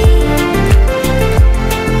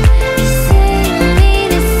 Sing me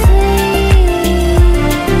to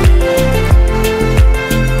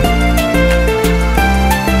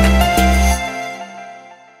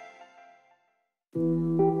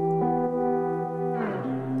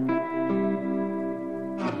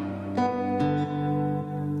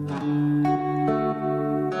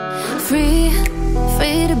Free,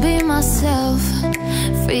 free to be myself.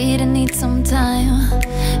 Free to need some time.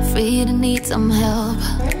 Free to need some help.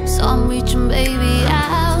 So I'm reaching baby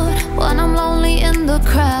out when I'm lonely in the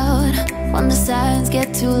crowd. When the sirens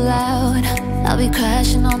get too loud, I'll be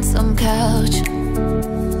crashing on some couch.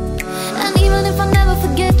 And even if I never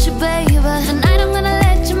forget you, baby, tonight I'm gonna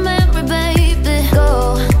let your memory, baby,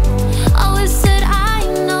 go. Always said I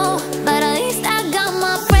know, but at least I got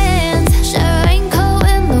my friends. Share a raincoat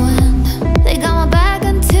in the wind, they got my back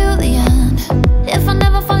until the end. If I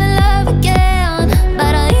never fall in love again,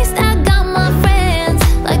 but at least I got my friends.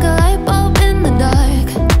 Like a light bulb in the dark,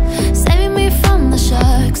 saving me from the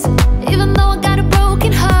sharks. Even though I got a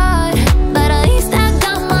broken heart, but at least I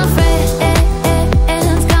got my friends.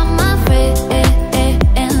 Got my friends.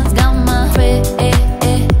 Got my friends.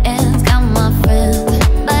 Got my friends.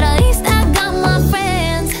 But at least I got my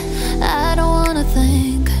friends. I don't wanna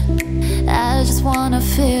think, I just wanna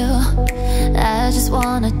feel, I just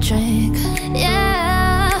wanna drink.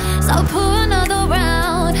 Yeah, so pour another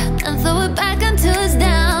round and throw it back until it's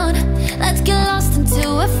down. Let's get lost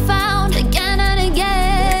until we're found again and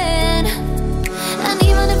again. And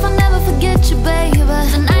even if I never forget you, baby,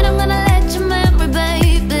 tonight I'm gonna let your memory,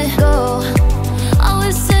 baby, go.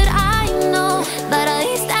 Always said I know, but at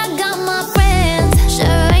least I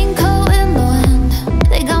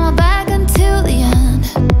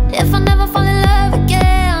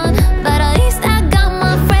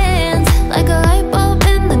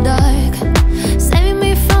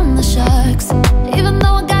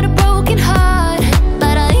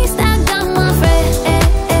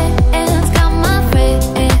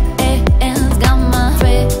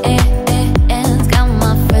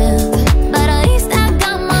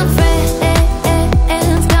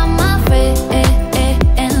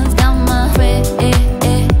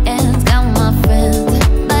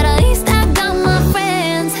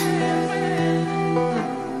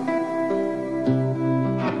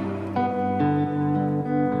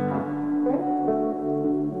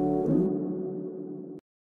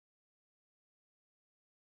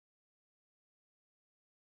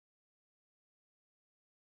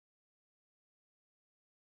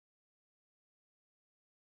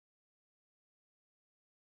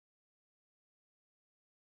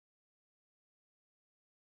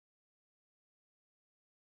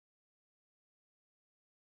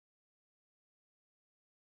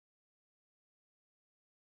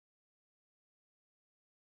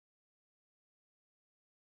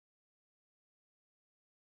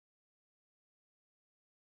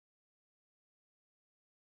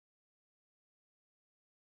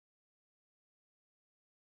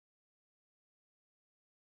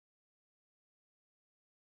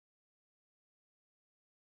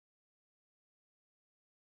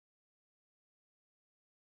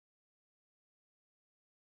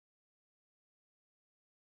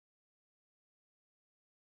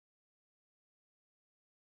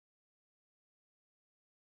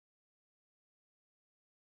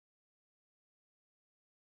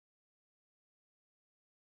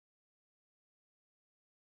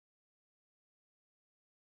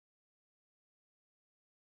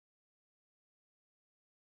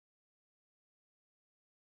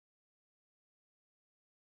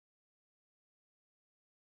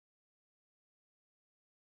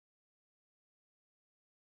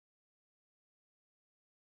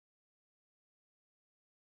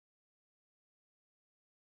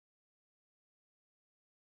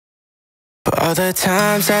all the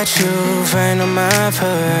times that you've rained on my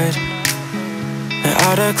parade, and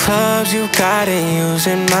all the clubs you got in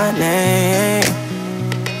using my name.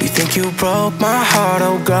 You think you broke my heart,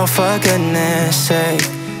 oh girl, for goodness sake.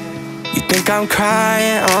 You think I'm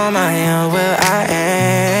crying on my own, well I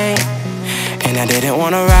ain't. And I didn't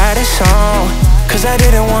wanna write a song, cause I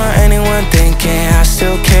didn't want anyone thinking I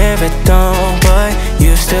still care, but don't. But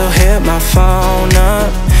you still hit my phone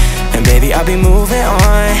up, and baby I'll be moving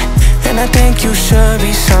on. And I think you should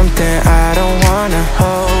be something I don't wanna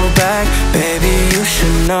hold back. Baby, you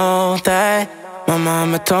should know that my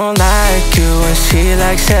mama don't like you and she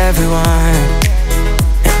likes everyone.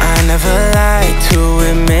 And I never like to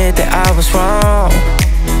admit that I was wrong,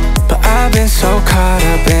 but I've been so caught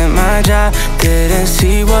up in my job, didn't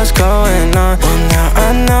see what's going on. Well now I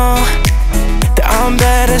know that I'm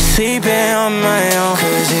better sleeping on my own.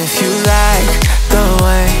 Cause if you like the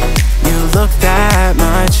way you look that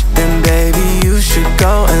much, then baby you should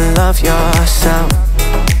go and love yourself.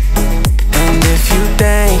 And if you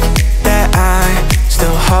think that I'm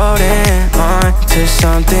still holding on to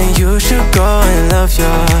something, you should go and love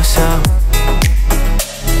yourself.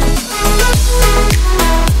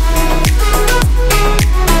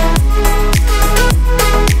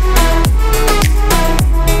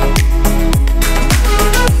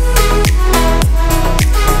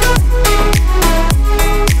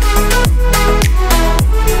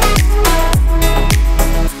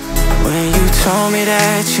 Told me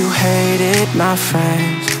that you hated my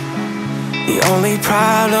friends, the only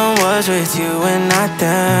problem was with you and not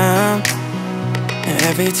them. And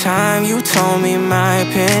every time you told me my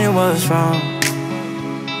opinion was wrong,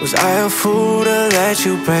 was I a fool to let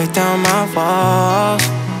you break down my walls?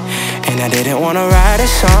 And I didn't wanna write a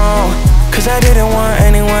song, cause I didn't want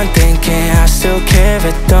anyone thinking I still care,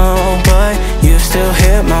 but don't. But you still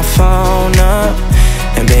hit my phone up,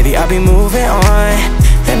 and baby I'll be moving on.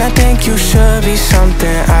 And I think you should be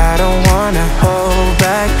something I don't wanna hold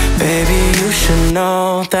back. Baby, you should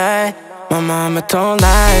know that my mama don't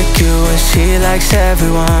like you and she likes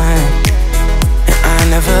everyone. And I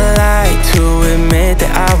never like to admit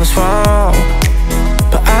that I was wrong,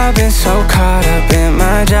 but I've been so caught up in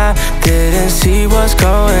my job, didn't see what's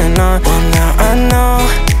going on. Well now I know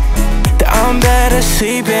that I'm better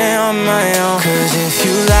sleeping on my own. Cause if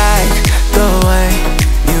you like the way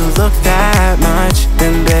you look that much,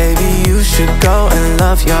 then baby you should go and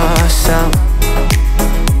love yourself.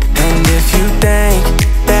 And if you think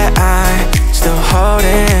that I'm still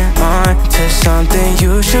holding on to something,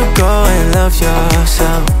 you should go and love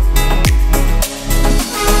yourself.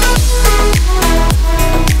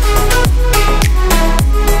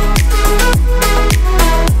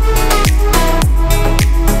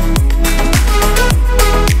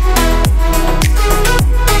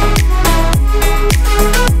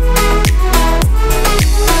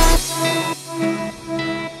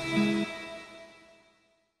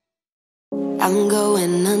 I'm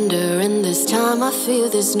going under, and this time I feel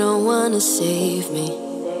there's no one to save me.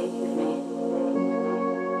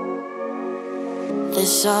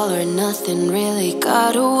 This all or nothing really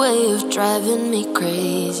got a way of driving me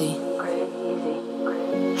crazy.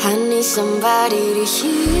 I need somebody to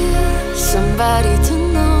hear, somebody to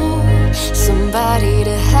know, somebody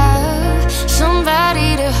to have,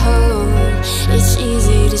 somebody to hold. It's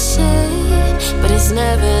easy to say, but it's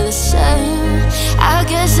never the same. I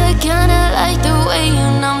guess I kinda like the way you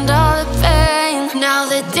numbed all the pain. Now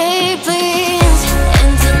the day bleeds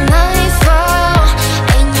into nightfall,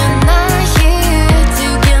 and you're not here to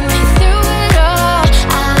get me through it all.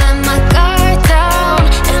 I let my guard down,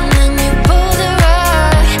 and then you pulled the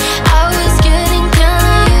rug. I was getting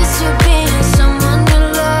kinda used to being someone you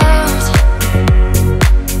loved.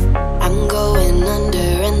 I'm going under,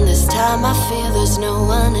 and this time I feel there's no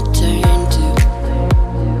one to turn to.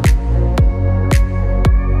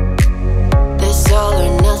 This all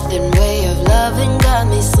or nothing way of loving got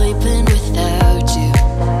me sleeping without you.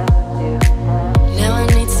 Now I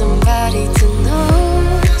need somebody to know,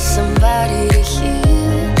 somebody to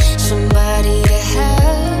hear, somebody to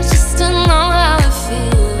have, just to know how it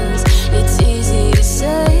feels. It's easy to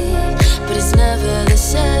say, but it's never the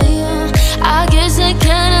same. I guess I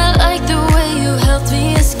kinda like the way you helped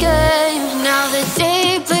me escape. Now the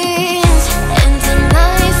day bleeds into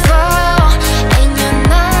nightfall, and you're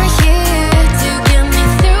not here to get me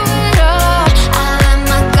through it all. I let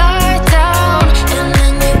my guard down, and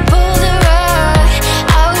then you pulled the rug.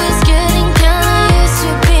 I was getting kinda used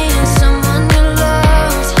to being someone you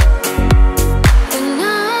loved. And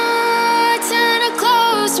I tend to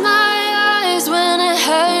close my eyes when it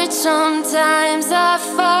hurts. Sometimes I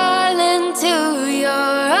fall into your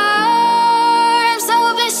arms.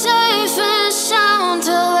 I'll be safe and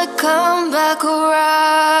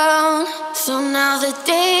the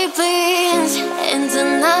day bleeds into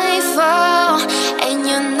nightfall, and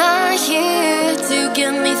you're not here to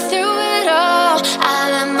get me through it all.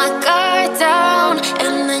 I let my guard down,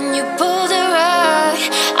 and then you pulled the rug.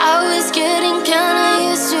 I was getting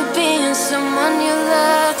kinda used to being someone you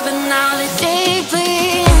loved, but now the day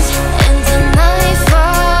bleeds into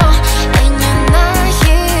nightfall, and you're not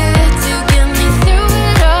here to get me through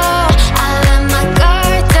it all. I let my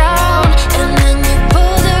guard down, and then you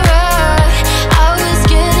pulled the rug. I was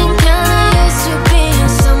getting kinda used to being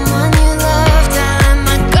someone you loved. I let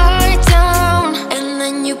my guard down, and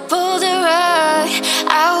then you pulled the rug.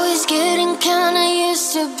 I was getting kinda used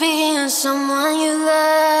to being someone you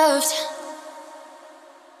loved.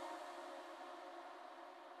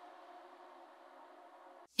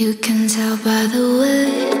 You can tell by the way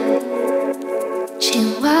she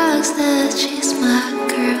walks that she's my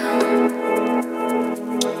girl.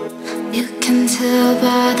 You can tell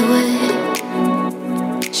by the way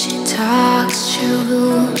she talks, she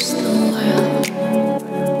rules the world.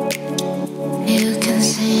 You can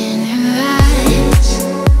see in her eyes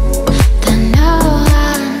that no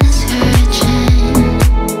one is hurting.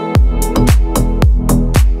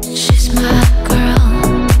 She's my girl,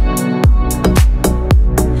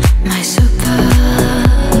 my Supergirl.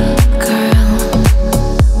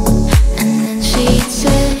 And then she'd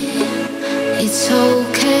say, it's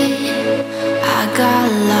okay, I got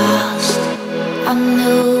lost on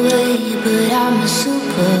the way, but I'm a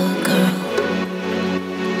Supergirl.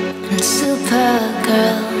 And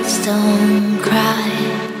Supergirls don't cry.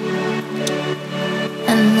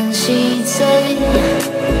 And then she'd say,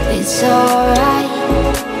 it's alright,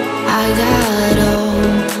 I got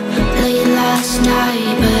home late last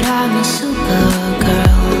night, but I'm a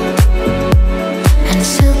Supergirl. And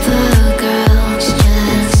Supergirls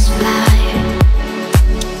just fly.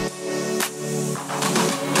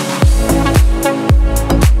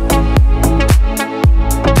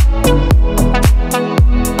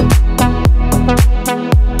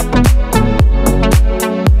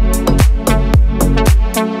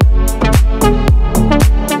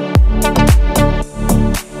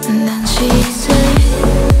 And then she said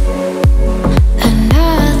that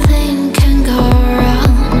nothing can go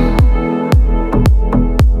wrong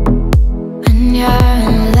when you're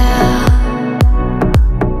in love.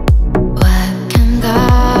 What can go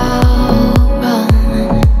wrong?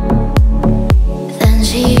 Then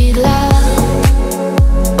she laughed.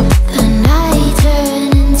 The night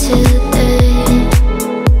turned into day,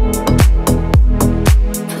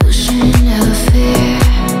 pushing her fear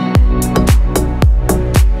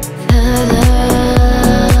further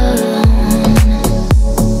alone.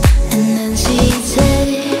 And then she'd say,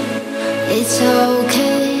 it's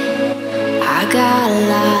okay, I got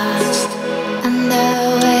lost on the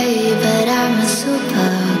way, but I'm a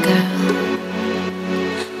Supergirl.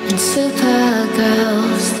 And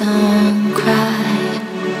Supergirls don't cry.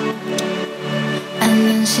 And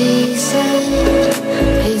then she said,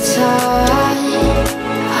 it's alright,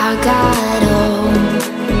 I got home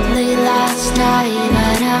late last night,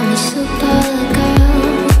 but I'm a Supergirl.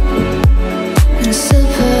 And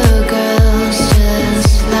Supergirls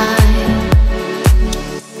just fly.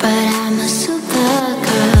 But I'm a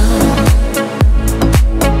Supergirl.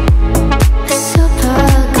 A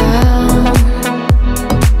Supergirl.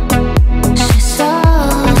 She's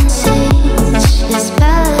all in seats, she's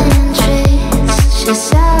spelling trees. She's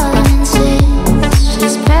selling seeds,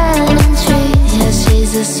 she's spelling trees. Yeah,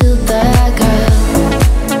 she's a Supergirl.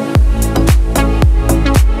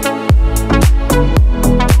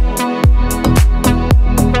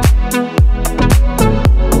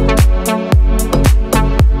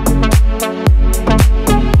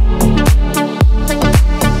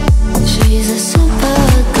 She's a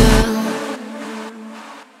Supergirl.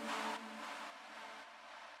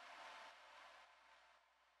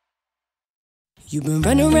 You've been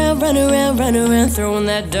running around, throwing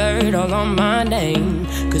that dirt all on my name.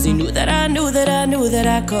 Cause you knew that I knew that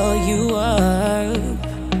I'd call you up.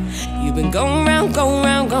 You've been going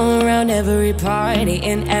round every party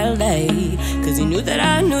in LA. Cause you knew that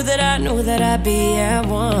I knew that I'd be at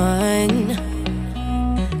one.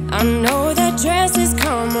 I know that dress is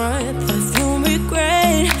karma, perfume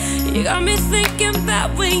regret. You got me thinking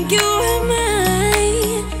about when you were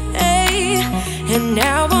mine. Hey. And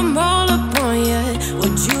now I'm all upon you,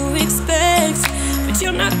 what you expect. But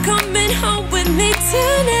you're not coming home with me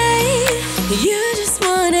tonight. You just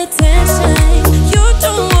want attention, you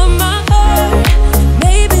don't want my heart.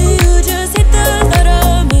 Maybe you just hate the thought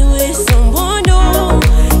of me with someone new.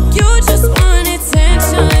 You just want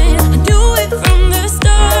attention, I knew it from the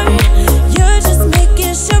start. You're just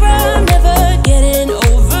making sure I'm never getting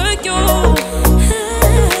over you.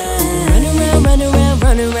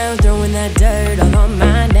 dirt all on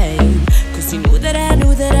my name. Cause he knew that I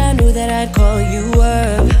knew that I knew that I'd call you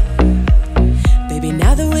up. Baby,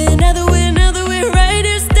 now that we're right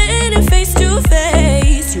here standing face to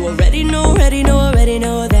face, you already know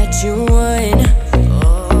that you won.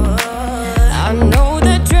 I know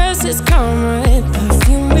that dress is karma,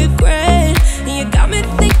 perfume regret. You got me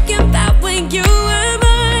thinking about when you were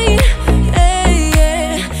mine. Hey,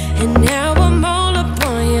 yeah. And now I'm all up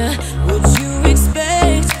on you. What you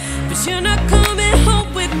expect? But you're not coming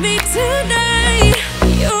home with me tonight.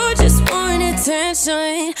 You just want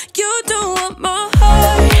attention. You don't want my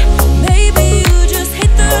heart. Maybe you just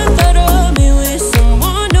hate the thought of me with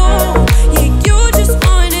someone new. Yeah, you just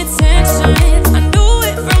want attention. I knew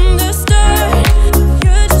it from the start.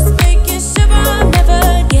 You're just making sure I'm never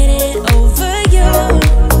getting over you.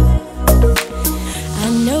 I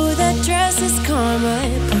know that dress is karma,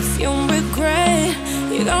 perfume regret.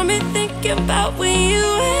 You got me thinking about when you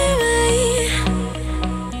were mine.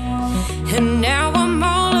 And now I'm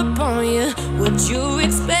all up on you. What you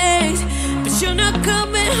expect? But you're not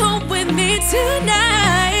coming home with me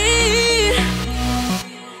tonight.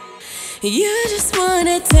 You just want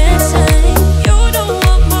attention. You don't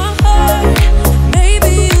want my heart.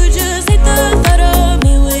 Maybe you just hate the thought of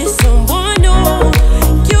me with someone new.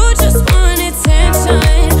 You just want attention.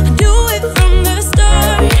 I knew it from the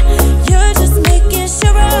start. You're just making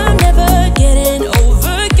sure I'm never getting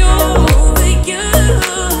over you. Over you.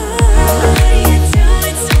 What are you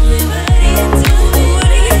doing to me? What are you doing? What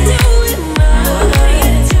are you doing now? What are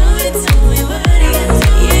you doing to me? What are you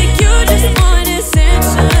doing? Yeah, you just want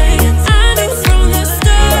attention. I knew from the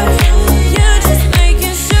start. You're just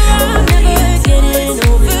making sure I'm never getting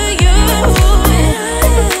over you.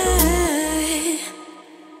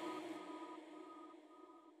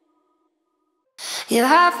 You're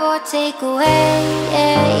hard for takeaway,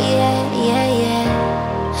 yeah, yeah, yeah, yeah.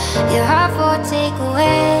 You're hard for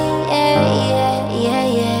takeaway, yeah, yeah, yeah,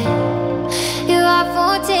 yeah. You're hard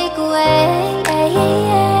for takeaway, yeah, yeah,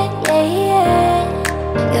 yeah, yeah.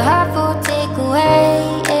 You're hard for takeaway,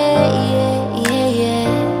 yeah, yeah, yeah, yeah.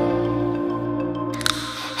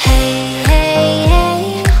 Hey, hey, hey,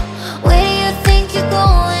 where do you think you're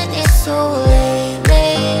going? It's so late,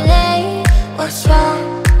 late, late. What's wrong?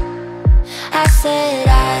 I said I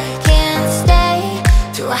can't stay.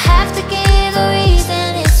 Do I have to give a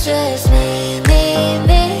reason? It's just me,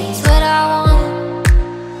 it's what I want.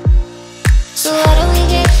 So how do we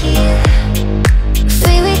get here?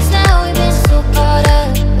 3 weeks now, we've been so caught up.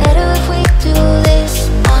 Better if we do this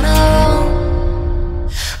on our own.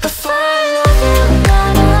 Before I love you, nah,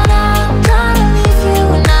 nah, nah, I'm gonna leave you,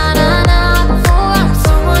 nah, nah, nah. Before I'm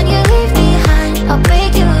someone you leave behind, I'll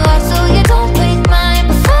break your heart so you don't break mine.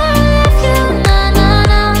 Before I love you, nah, nah,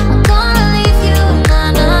 nah, I'm gonna leave you, nah,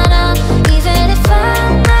 nah, nah. Even if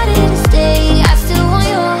I'm ready to stay, I still want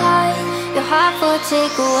your heart. Your heart for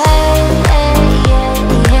takeaway, yeah, yeah,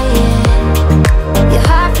 yeah, yeah. Your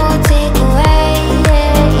heart for takeaway,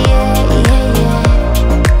 yeah, yeah, yeah, yeah.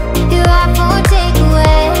 Your heart for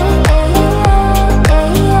takeaway, yeah, yeah, yeah,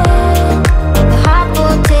 yeah. Your heart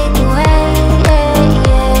for takeaway, yeah,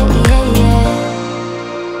 yeah, yeah, yeah.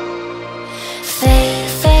 Fade,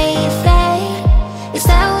 fade, fade. Is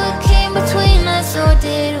that what came between us, or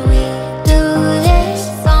did we do this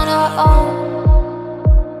on our own?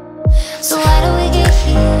 So why do we get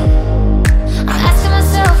here? I'm asking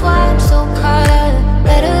myself why I'm so caught up.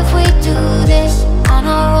 Better if we do this on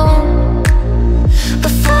our own.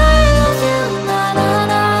 Before I love you, nah, nah,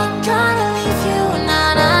 nah, I'm gonna leave you,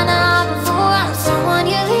 nah, nah, nah. Before I'm someone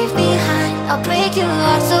you leave behind, I'll break your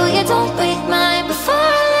heart so you don't break mine. Before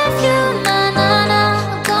I love you, nah, nah, nah,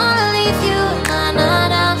 I'm gonna leave you, nah, nah,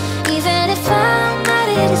 nah. Even if I'm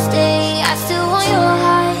ready to stay, I still want your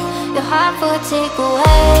heart for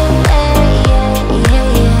takeaway, yeah, yeah, yeah,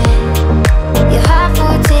 yeah. Your heart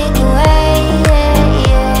for takeaway, yeah,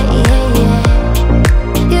 yeah, yeah, yeah.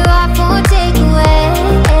 Your heart for takeaway,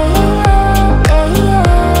 yeah, yeah, yeah, yeah.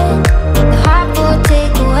 Your heart for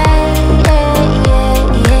takeaway, yeah, yeah,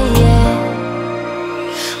 yeah, yeah.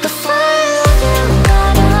 Before I love you, nah,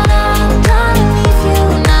 nah, nah, I'm gonna leave you,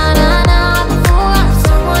 nah, nah, nah. Before I'm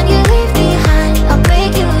someone you leave behind, I'll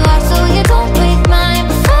break your heart so you don't break mine.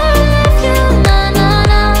 Before I love you, nah, nah,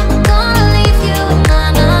 nah, I'm gonna leave you, nah,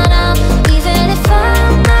 nah, nah. Even if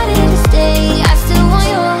I'm ready to stay, I still want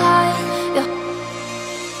your heart.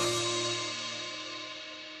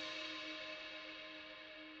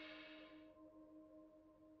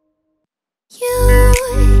 You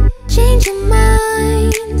change your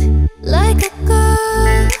mind like a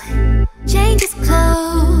girl changes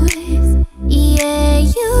clothes. Yeah,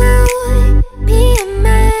 you be a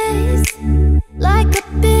mess like a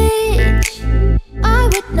bitch.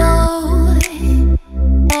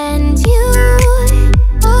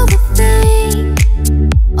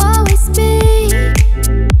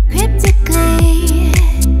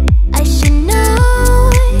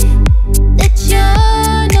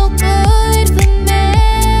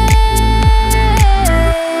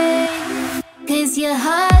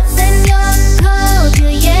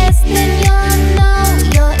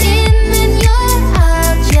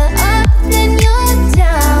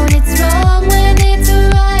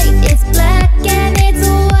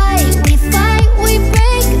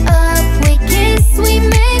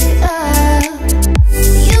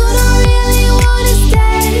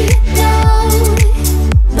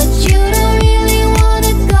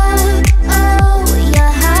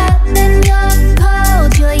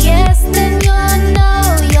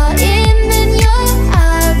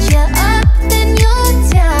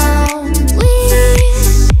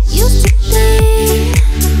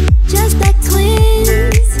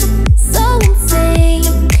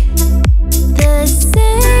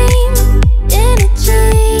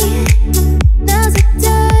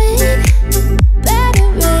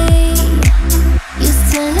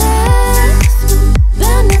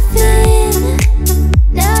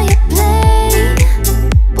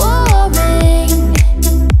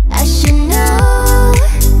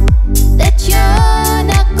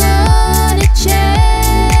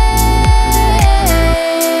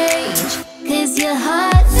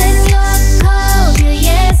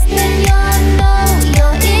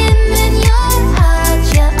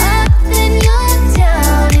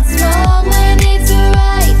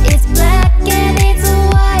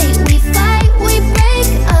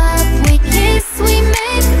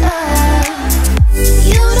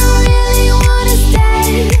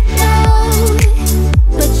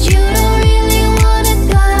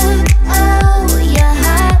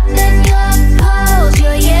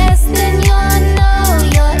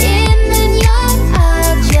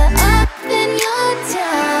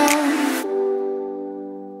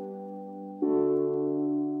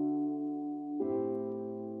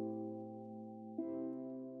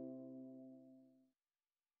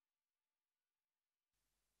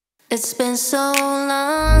 It's been so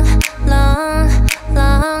long, long,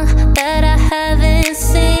 long that I haven't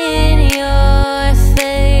seen your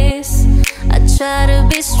face. I try to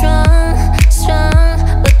be strong,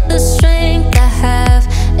 strong, but the strength I have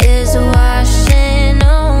is washing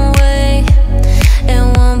away. It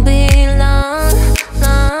won't be long,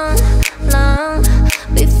 long, long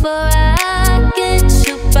before I get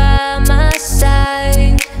you by my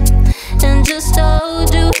side and just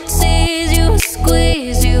hold you, tease you,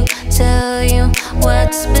 squeeze you, tell you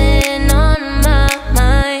what's been on my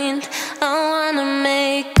mind. I wanna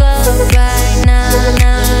make up right now,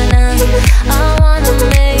 nah, nah. I wanna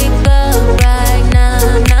make up right now,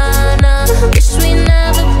 nah, nah. Wish we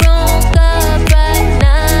never broke up right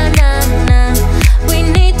now, nah, nah. We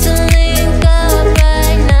need to link up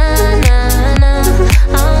right now, nah, nah.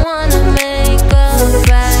 I wanna make up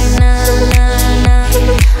right now, nah, nah.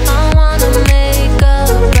 I wanna make up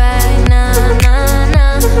right now, nah,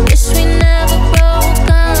 nah. Wish we never broke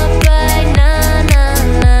up right now, nah,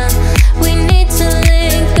 nah. We need to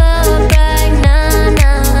link up right now,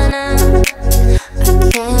 nah, nah. I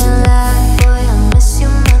can't lie, boy, I miss you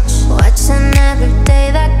much. Watching every day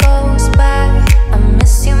that goes by. I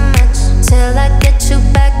miss you much. Till I get you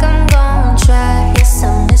back, I'm gon' try. Yes, I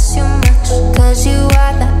miss you much. Cause you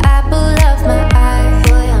are the apple of my eye.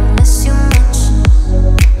 Boy, I miss you much.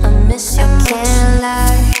 I miss you much. I can't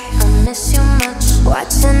lie, I miss you much.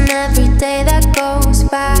 Watching every day that goes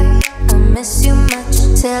by. I miss you much.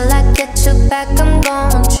 Till I get you back, I'm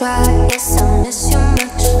gon' try. Yes, I miss you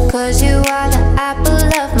much. Cause you are the apple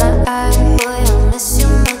of my eye. Boy, I miss you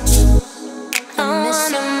much. I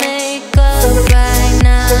wanna make up right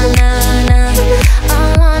now, nah, nah. I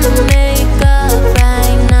wanna make up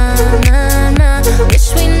right now, nah, nah. Wish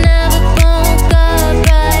we never broke up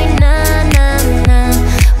right now, nah, nah.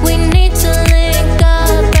 We need to link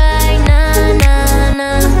up right now, nah,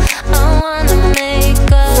 nah. I wanna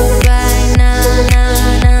make up right now,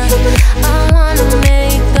 nah, nah. I wanna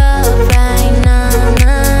make up right now,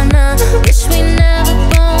 nah, nah. Wish we never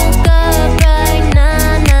broke up right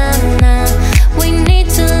now, nah, nah. We need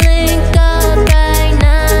to link up right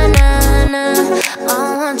now, nah, nah. I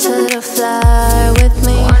want you to fly with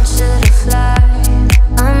me. Want you to fly.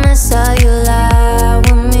 I miss how you lie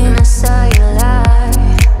with me. Miss how you lie.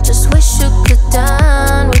 Just wish you could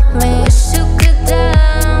dine with me. Wish you could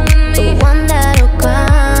dine with me. The one that'll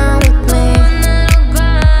grind with me.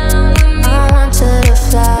 I want you to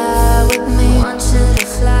fly with me. Want you to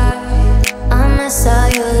fly. I miss how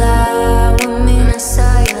you lie with me. Miss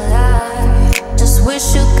how you lie. Just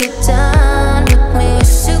wish you could dine with me.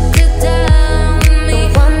 Wish you could dine with me. The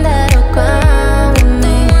one that'll grind with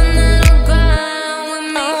me.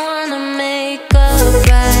 I wanna make up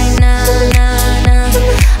right now, nah, nah.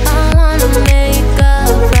 I wanna make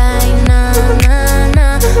up right now, nah,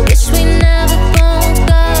 nah. Wish we never broke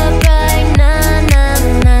up right now, nah,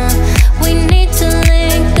 nah. We need to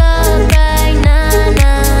link up right now,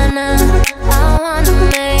 nah, nah. I wanna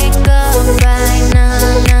make up right now,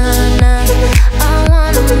 nah, nah. I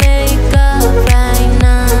wanna make up right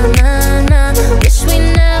now, nah, nah. Wish we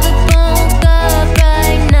never broke up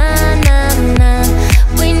right now, nah, nah.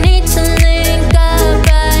 We need to link up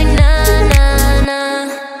right now, nah, nah.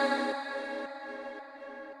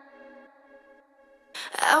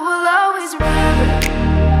 I will always remember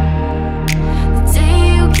the day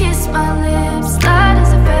you kissed my lips, light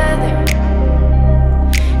as a feather.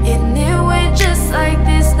 And it went just like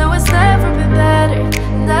this. No, it's never been better.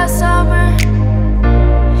 That summer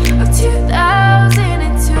of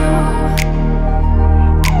 2002,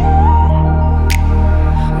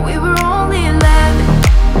 we were only 11,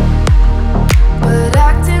 but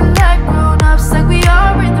acting like grown-ups, like we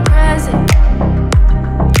are in the present.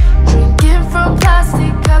 Drinking from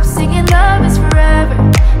plastic cups, singing love is forever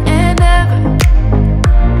and ever.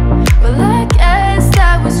 Well, I guess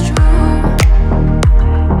that was true.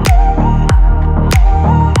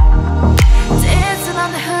 Dancing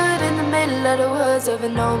on the hood in the middle of the woods of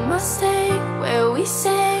an old Mustang, where we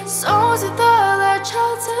sang songs with all our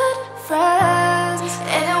childhood friends.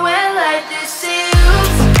 And it went like this: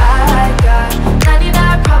 oops, I got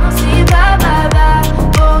 99 problems, see, bye, bye, bye.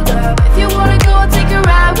 Hold up, if you wanna go take a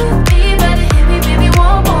ride with me, better hit me, baby,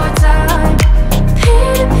 one more time.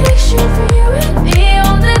 Paint a picture for you and me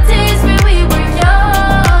on the days when we were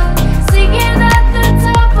young, singing at the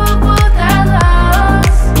top of both our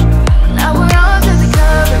lungs. Now we're under the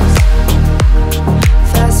covers.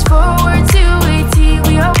 Fast forward to 18,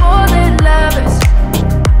 we are more than lovers.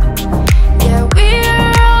 Yeah, we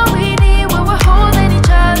are all we need when we're holding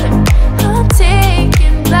each other. I'm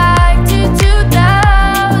taking back to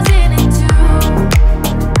 2002.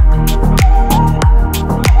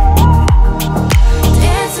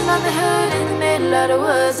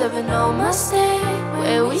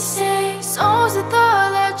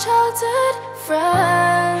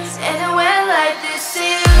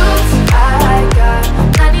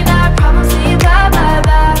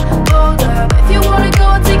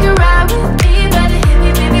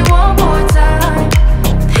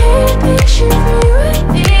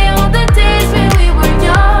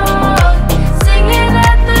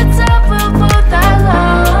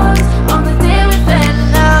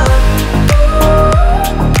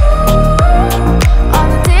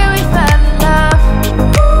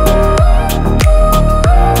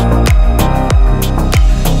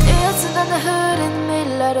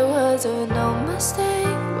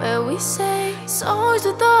 was always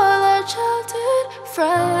with all our childhood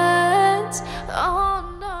friends. Oh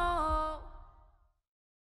no.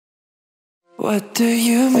 What do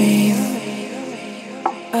you mean?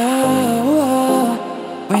 Oh,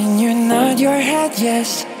 when you nod your head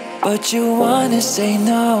yes, but you wanna say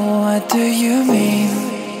no. What do you mean?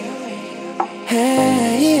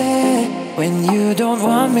 Hey, yeah. When you don't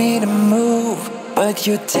want me to move, but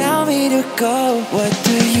you tell me to go. What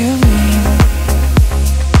do you mean?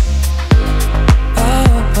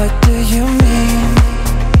 Oh, what do you mean?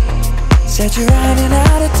 Said you're running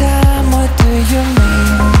out of time. What do you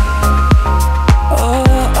mean? Oh,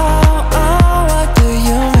 oh, oh, what do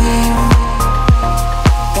you mean?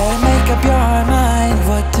 Better make up your mind.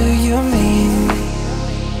 What do you mean?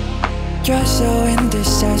 You're so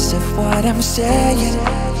indecisive what I'm saying.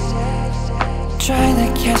 Trying to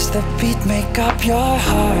catch the beat, make up your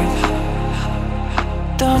heart.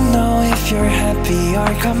 Don't know if you're happy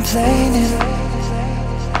or complaining.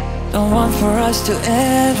 Don't want for us to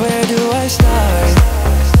end, where do I start?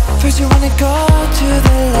 First you wanna go to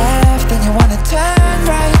the left, then you wanna turn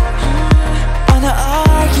right. Wanna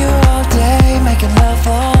argue all day, making love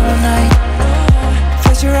all night.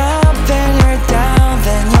 First you're up, then you're down,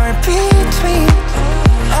 then you're between.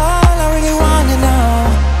 All I really wanna know,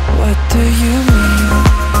 what do you mean?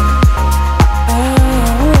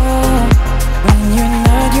 Oh, when you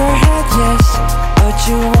nod your head yes, but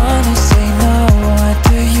you wanna say no. What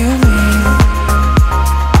do you mean?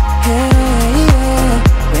 Hey, yeah.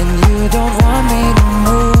 When you don't want me to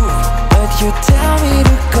move, but you tell me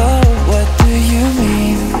to go. What do you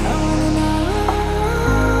mean?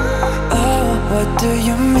 Oh, what do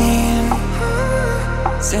you mean?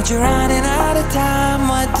 Said you're running out of time.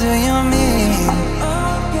 What do you mean?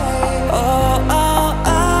 Oh, oh,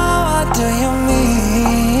 oh, what do you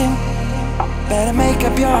mean? Better make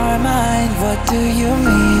up your mind. What do you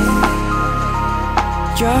mean?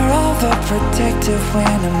 You're overprotective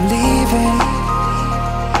when I'm leaving.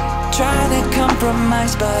 Trying to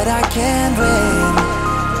compromise but I can't win.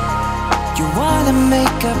 You wanna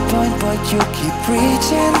make a point but you keep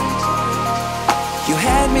preaching. You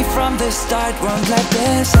had me from the start, won't let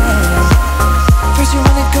this end. First you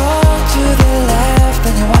wanna go to the left,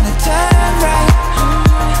 then you wanna turn right.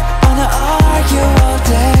 Wanna argue all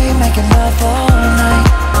day, making love all night.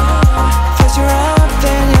 First you're up,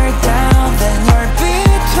 then you're down, then you're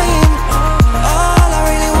between. All I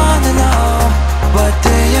really wanna know, what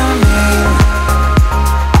do you mean?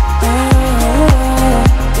 Oh,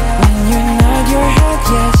 when you nod your head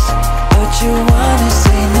yes, but you wanna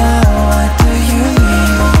say no. What do you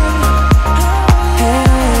mean?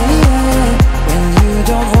 Hey, yeah. When you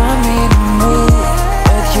don't want me to move,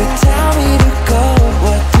 but you tell me to go.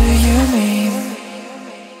 What do you mean?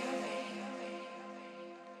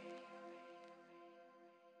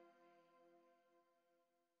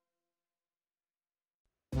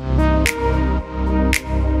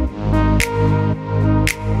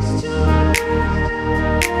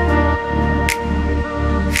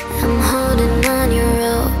 I'm holding on your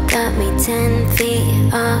rope, got me 10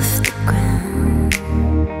 feet off the ground.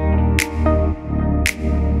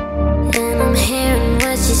 And I'm hearing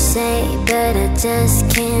what you say, but I just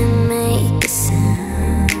can't make a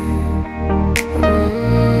sound.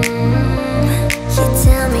 You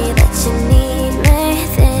tell me that you need me,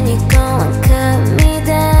 then you go and cut me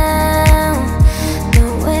down.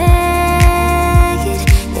 But wait,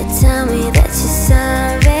 you tell me that you're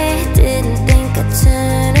sorry, didn't think I'd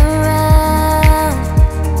turn around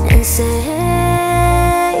and say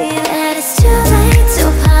that it's too late to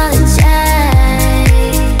apologize.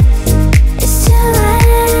 It's too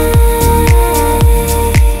late.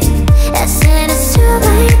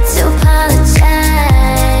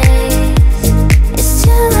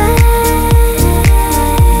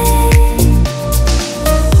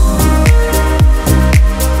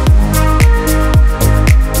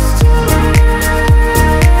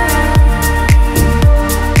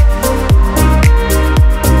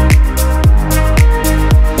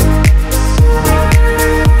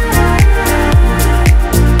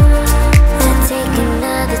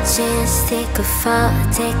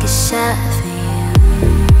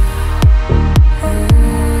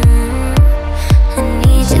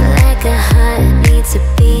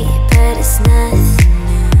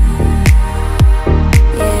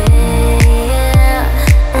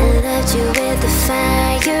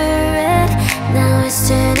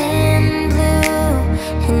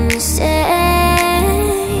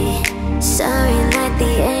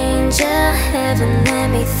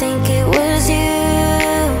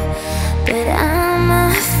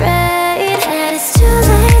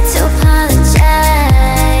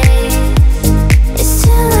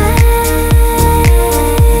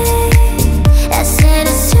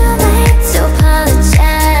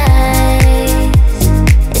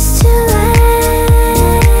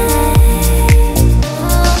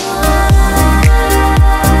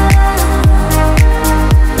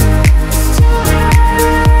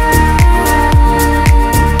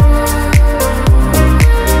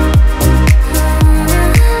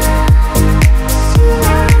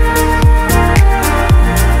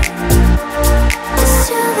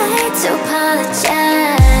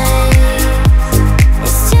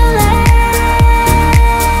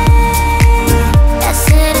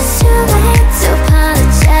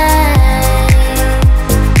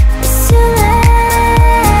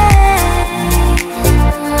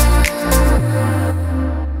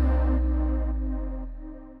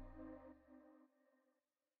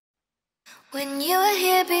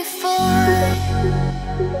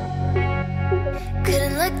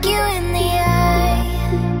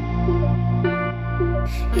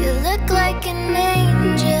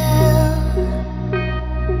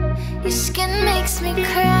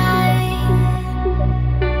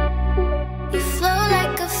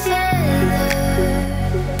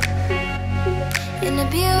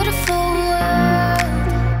 beautiful world.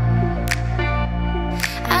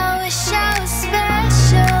 I wish I was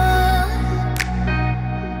special.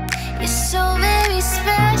 You're so very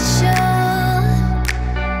special,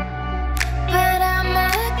 but I'm a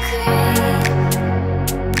creep.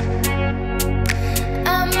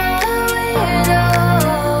 I'm a weirdo.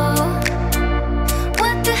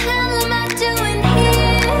 What the hell am I doing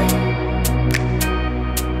here?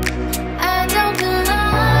 I don't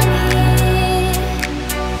belong here,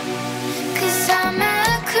 'cause I'm a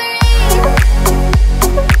creep.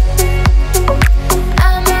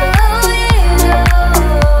 I'm a weirdo.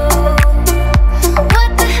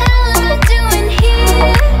 What the hell am I doing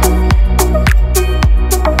here?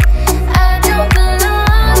 I don't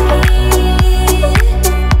belong here,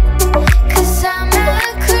 'cause I'm a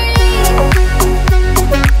creep.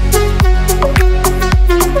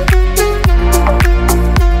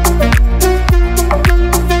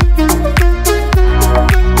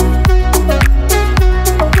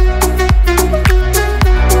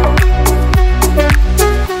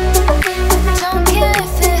 Don't care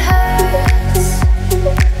if it hurts.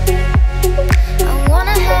 I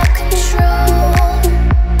wanna have control.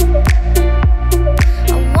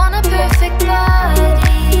 I want a perfect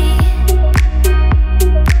body.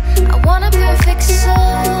 I want a perfect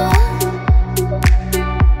soul.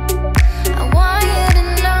 I want you to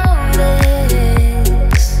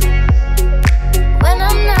notice when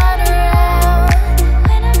I'm not around.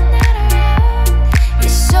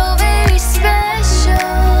 You're so very special.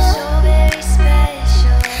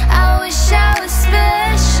 I wish I was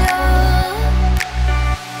special,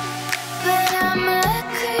 but I'm a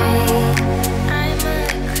creep. I'm a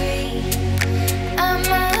creep. I'm a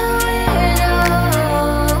weirdo.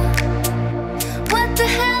 What the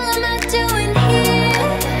hell am I doing here?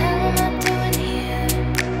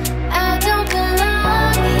 I don't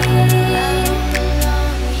belong here,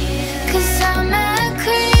 'cause I'm a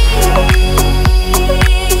creep.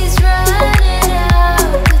 He's running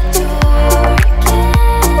out the door again.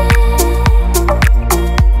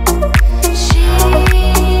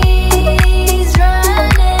 She's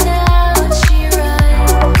running out. She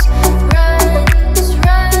runs,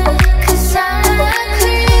 'cause I'm a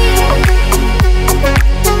creep.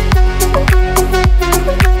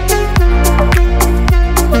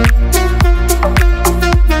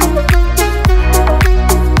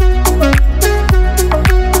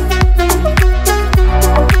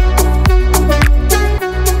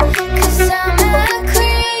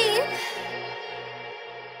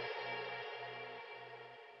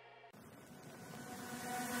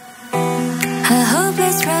 A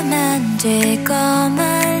hopeless romantic all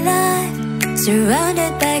my life,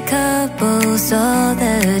 surrounded by couples all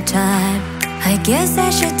the time. I guess I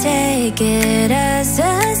should take it as a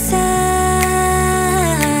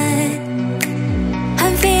sign.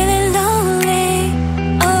 I'm feeling lonely.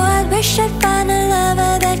 Oh, I wish I'd find a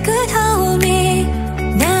lover that could hold me.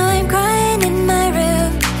 Now I'm crying in my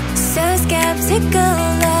room, so skeptical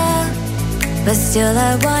love, but still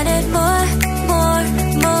I wanted more, more,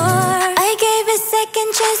 more. I gave a second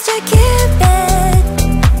chance to Cupid,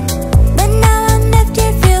 but now I'm left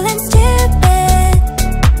here feeling stupid.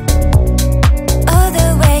 Oh, the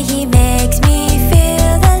way he makes me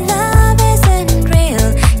feel that love isn't real.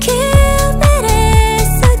 Cupid is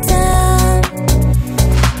so dumb.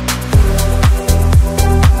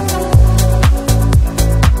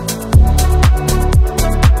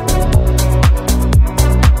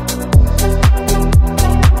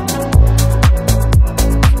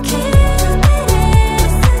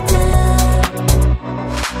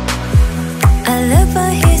 I look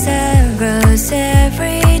for his arrows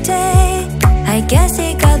every day. I guess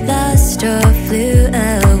he got lost or flew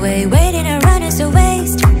away. Waiting around is a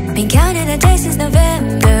waste. Been counting the days since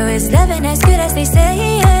November. Is living as good as they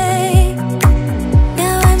say?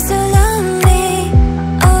 Now I'm so lonely.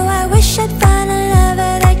 Oh, I wish I'd find a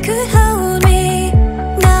lover that could hold me.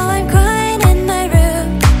 Now I'm crying in my room,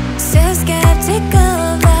 so skeptical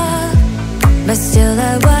of love, but still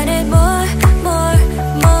I wanted more, more,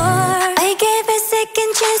 more. I gave a second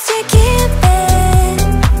chance to Cupid,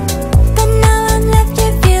 but now I'm left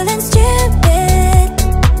here feeling stupid.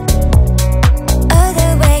 Oh, the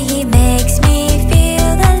way he makes me feel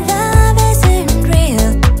that love isn't real.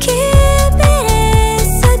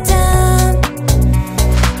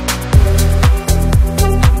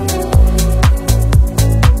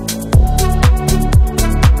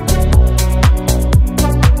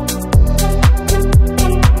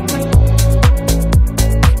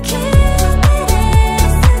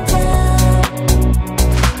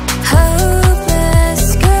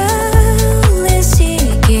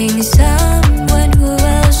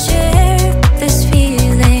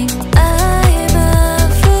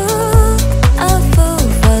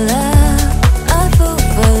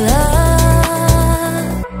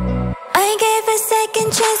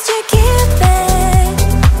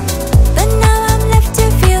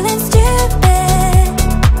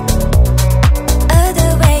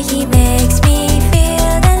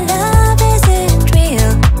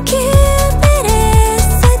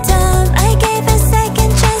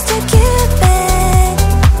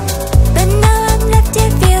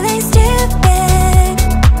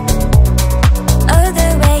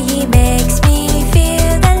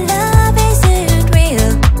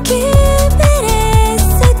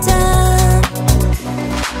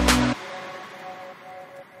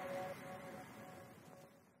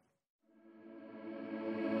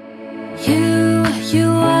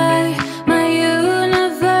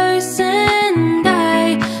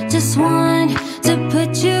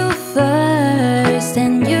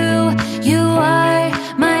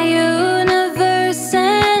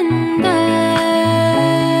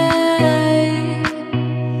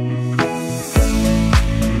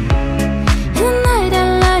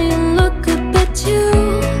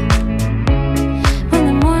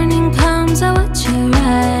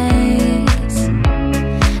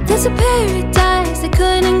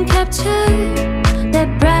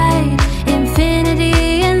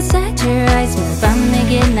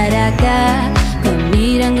 살다가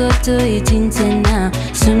꿈이란 것도 잊은 채 나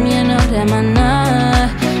수면 오래 만나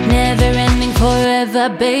Never ending forever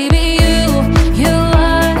baby you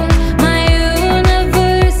are my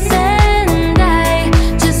universe and I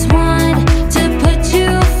just want to put you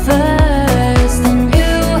first and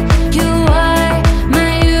you are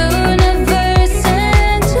my universe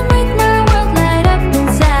and to make my world light up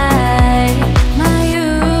inside my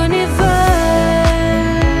universe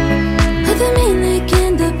어둠이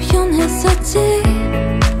내겐 더 변했었지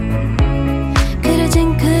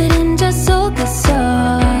그려진 그림자 속에서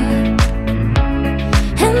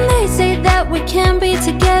And they say that we can't be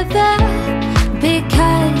together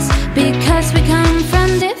because we come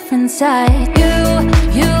from different sides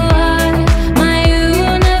You are my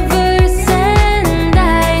universe and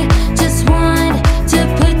I just want to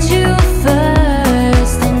put you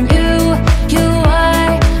first And you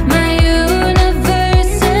are my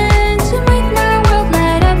universe and to make my world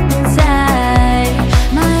light up inside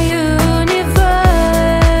my universe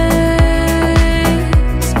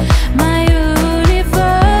My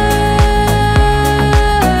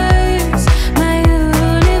universe My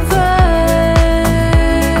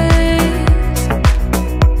universe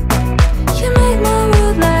You make my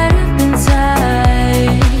world light up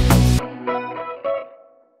inside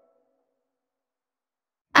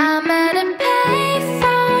I'm at a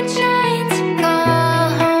payphone trying to call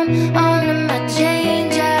home all of my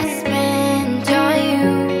change I spent on you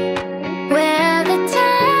Where the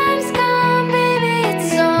time's gone, baby,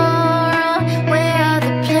 it's all wrong Where are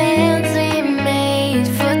the plans we made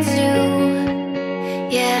for two?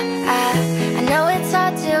 Yeah, I know it's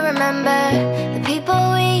hard to remember the people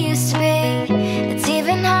we used to be It's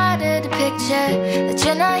even harder to picture that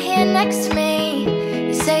you're not here next to me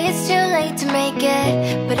You say it's too late to make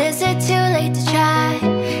it, but is it too late to try?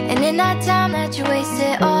 And in that time that you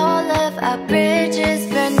wasted, all of our bridges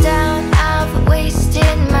burned down I've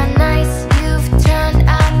wasted my nights, you've turned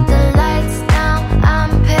out the lights Now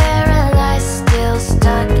I'm paralyzed, still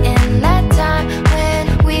stuck in that time When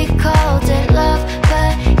we called it love,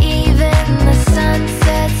 but even the sun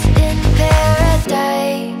sets in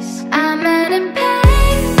paradise I'm at a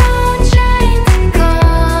payphone trying to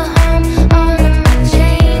call home all of my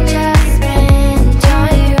change I spent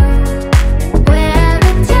on you Where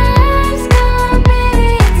the time's gone, baby,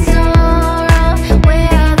 it's all wrong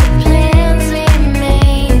Where are the plans we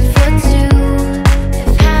made for two? If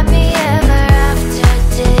happy ever after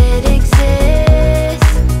did exist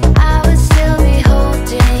I would still be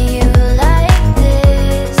holding you like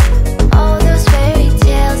this All those fairy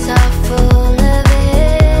tales are full of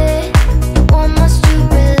it One more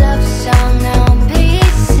stupid love song, now be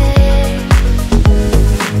sick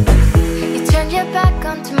You turned your back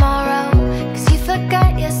on tomorrow Cause you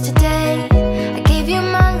forgot yesterday I gave you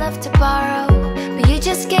my love to borrow But you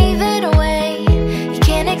just gave it away You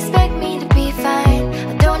can't expect me to be fine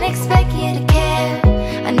I don't expect you to care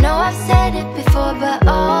I know I've said it before But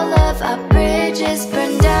all of our bridges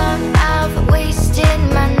burned down I've wasted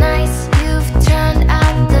my nights You've turned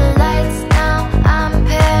out the lights Now I'm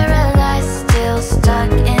paralyzed Still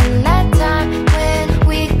stuck in that time When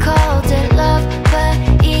we called it love But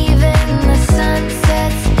even the sun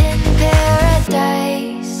sets in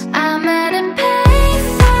paradise I'm at a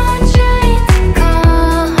payphone trying to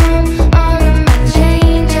call home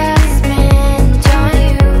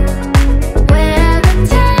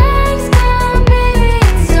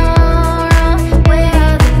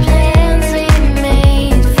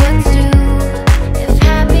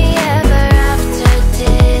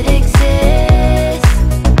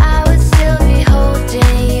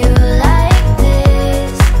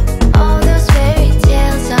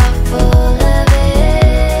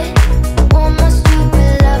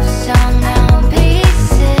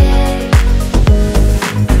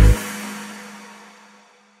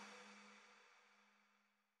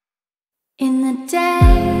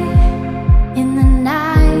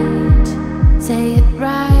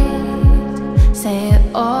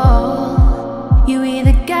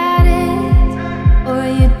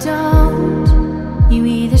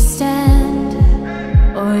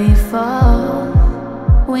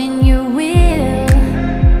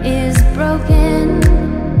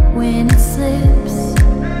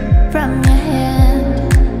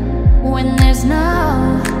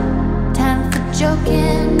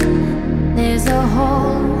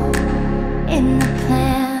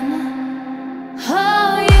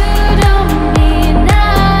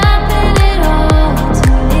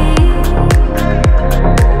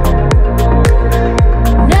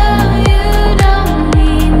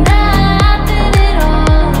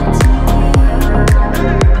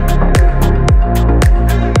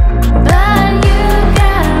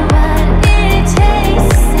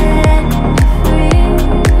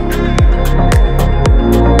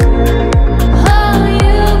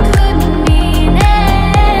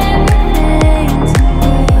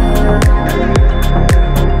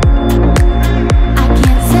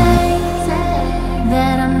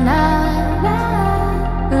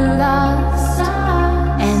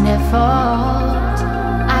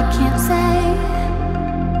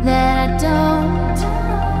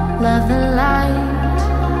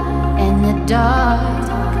dark.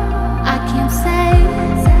 I can't say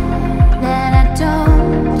that I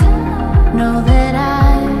don't know that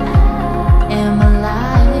I am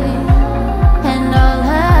alive, and all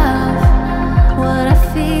of what I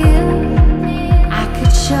feel I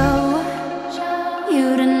could show you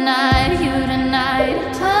tonight, you tonight.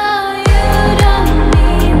 Oh, you don't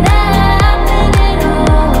mean nothing at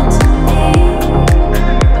all to me.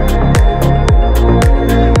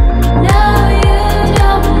 No, you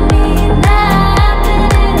don't mean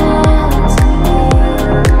nothing at all to me.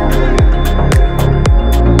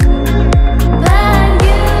 But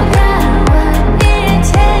you got what it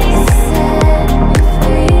takes to set me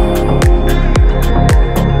free.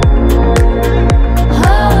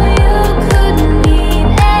 Oh, you couldn't mean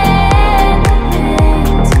anything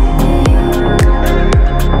to me.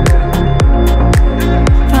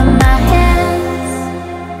 From my hands,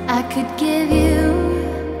 I could give you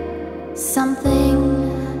something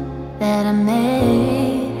that I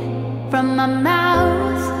made. From my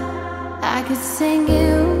mouth, I could sing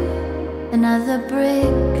you another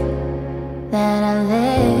brick that I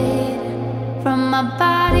laid. From my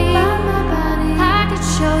body, I could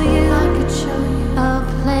show you a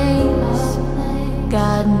place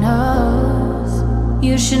God knows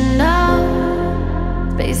you should know.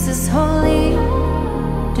 Space is holy.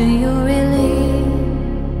 Do you really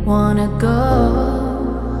wanna go?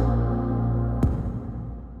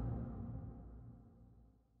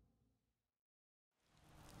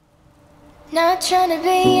 Not tryna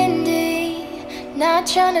be indie, not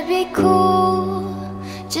tryna be cool,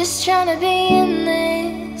 just tryna be in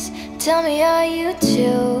this. Tell me, are you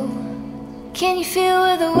too? Can you feel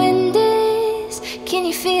where the wind is? Can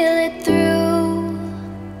you feel it through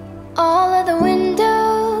all of the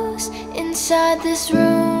windows inside this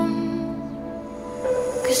room?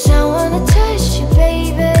 'Cause I wanna touch you,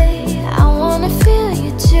 baby, I wanna feel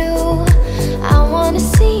you too. I wanna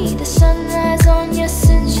see the sunrise on your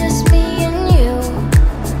sins, just me and you.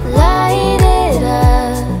 Light it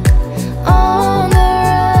up on the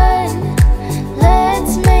run.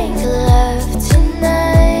 Let's make love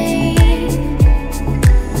tonight.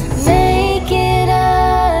 Make it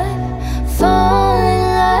up, fall in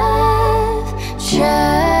love,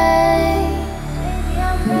 try. Baby,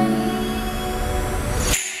 I'm ready.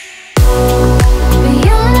 But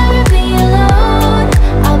you're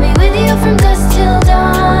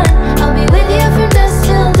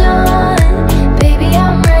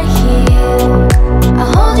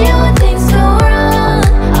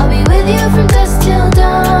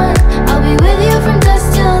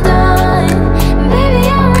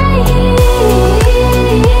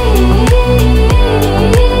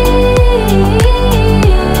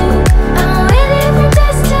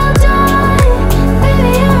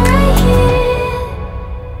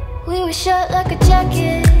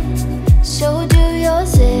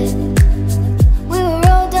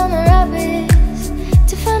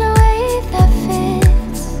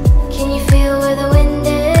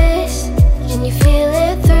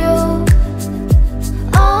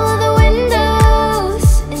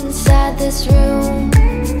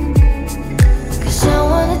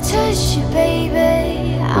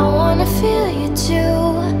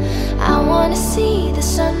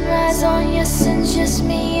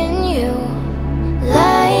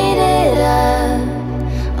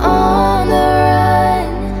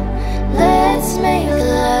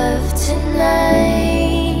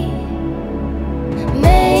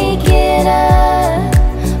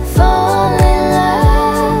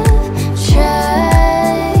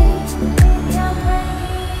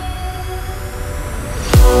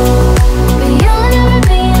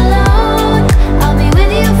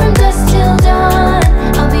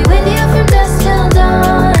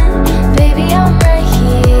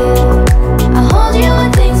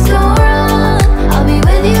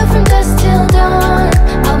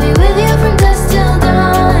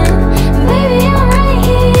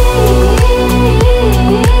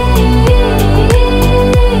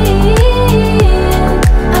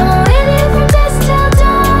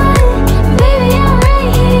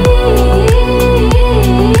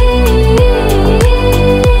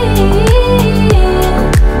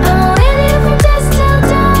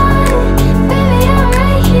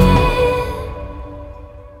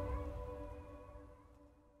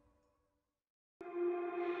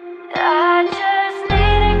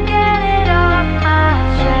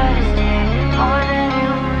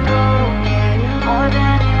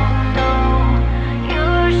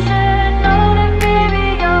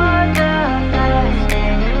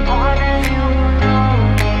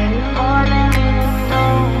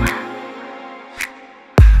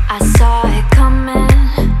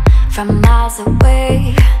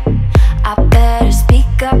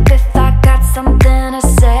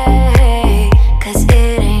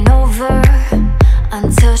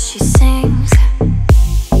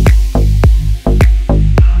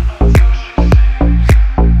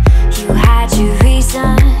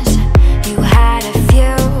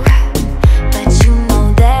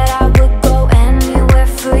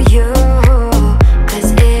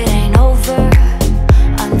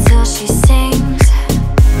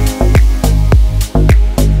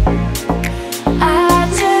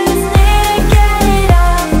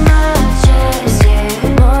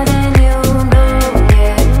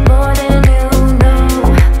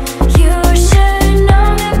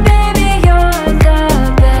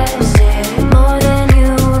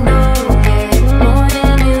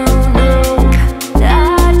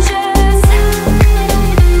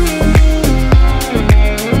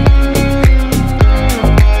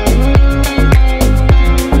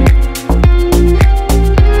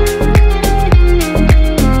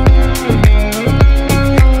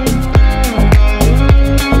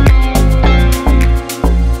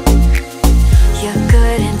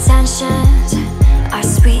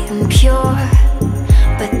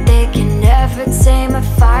never tame a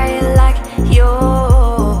fire like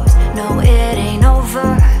yours. No, it ain't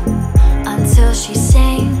over until she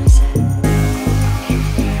sings.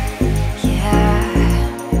 Yeah,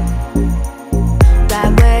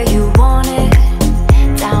 right where you want it,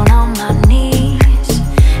 down on my knees.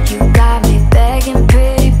 You got me begging,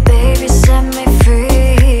 pretty baby, set me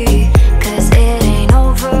free. 'Cause it ain't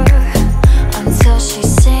over until she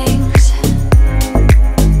sings.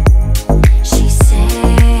 She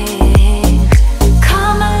sings.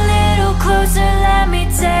 Come a little closer, let me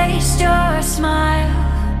taste your smile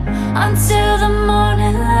until the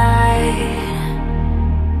morning light.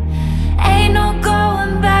 Ain't no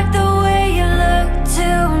going back the way you look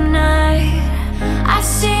tonight. I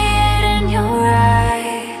see it in your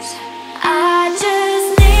eyes. I just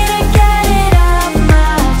need to get it off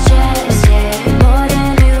my chest, yeah. More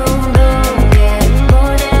than you know, yeah.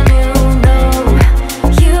 More than you know.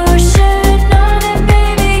 You should know that,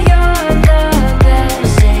 baby, you're the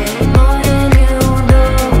best, yeah. More than you know,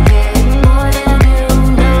 yeah. More than you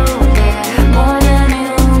know, yeah. More than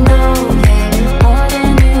you know, yeah. More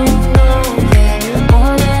than you know, yeah.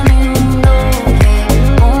 More than you know, yeah.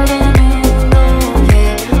 More than you know,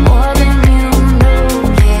 yeah. More than you know,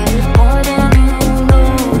 yeah. More than you know,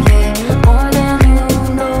 yeah. More than you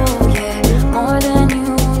know, yeah. More than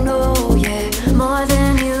you know, yeah. More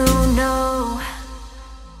than you know.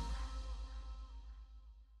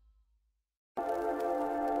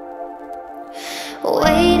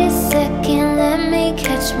 Wait a second, let me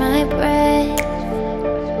catch my breath.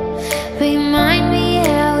 Remind me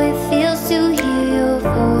how it feels to hear your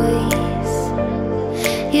voice.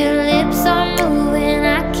 Your lips are moving,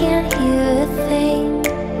 I can't hear a thing.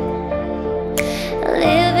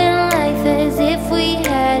 Living life as if we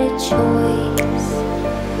had a choice.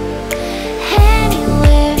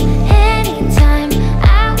 Anywhere, anytime,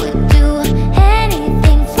 I would do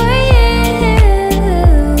anything for you.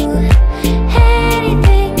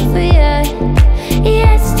 Anything for you.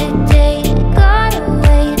 Yesterday got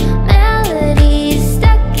away, melodies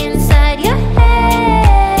stuck inside your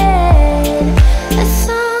head. A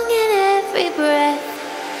song in every breath.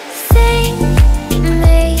 Sing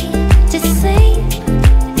me to sleep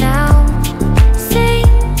now. Sing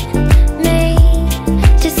me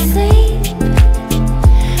to sleep.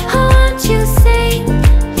 I want you sing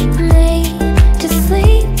me to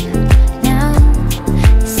sleep now.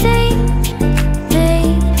 Sing me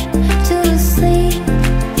to sleep.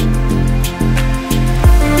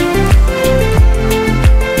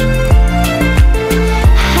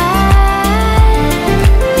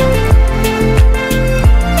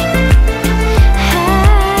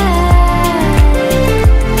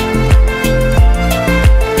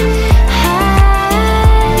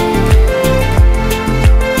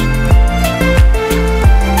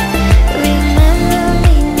 Remember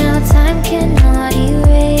me now, time cannot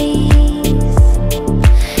erase.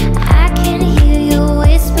 I can hear your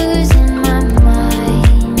whispers in my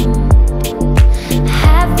mind.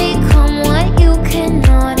 Have become what you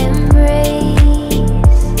cannot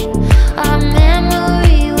embrace. Our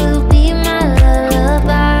memory will be my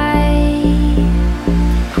lullaby.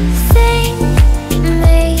 Sing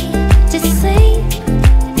me to sleep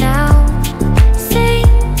now. Sing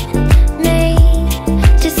me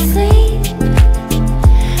to sleep.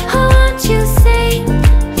 I want you sing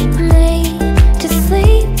me to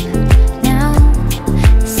sleep now.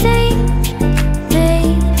 Sing me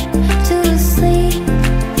to sleep.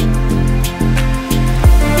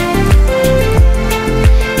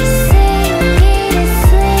 Sing me to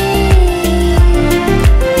sleep.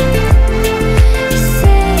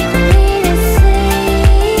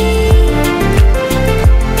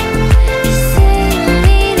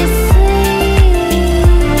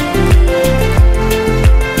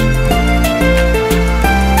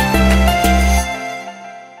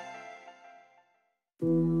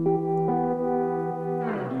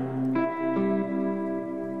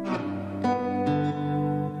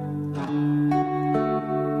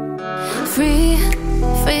 Free,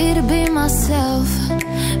 free to be myself.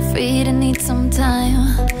 Free to need some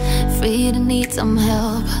time. Free to need some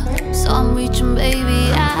help. So I'm reaching,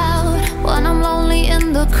 baby, out when I'm lonely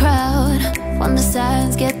in the crowd. When the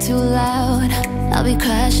sirens get too loud, I'll be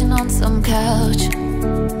crashing on some couch.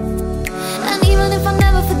 And even if I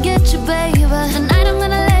never forget you, baby, tonight I'm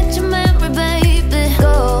gonna let your memory, baby,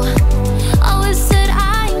 go. Always said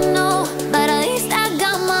I know, but at least I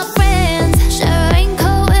got my friends. Share a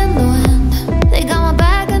raincoat in the wind, they got my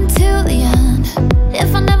back until the end.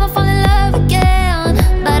 If I never fall in love again,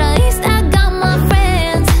 but at least I got my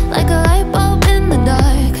friends. Like a light bulb in the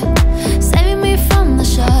dark, saving me from the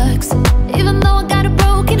sharks. Even though I got a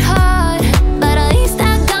broken heart, but at least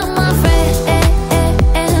I got my friends.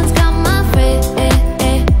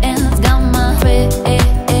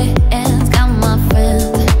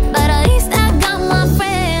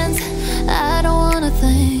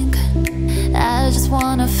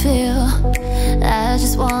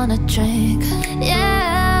 wanna drink.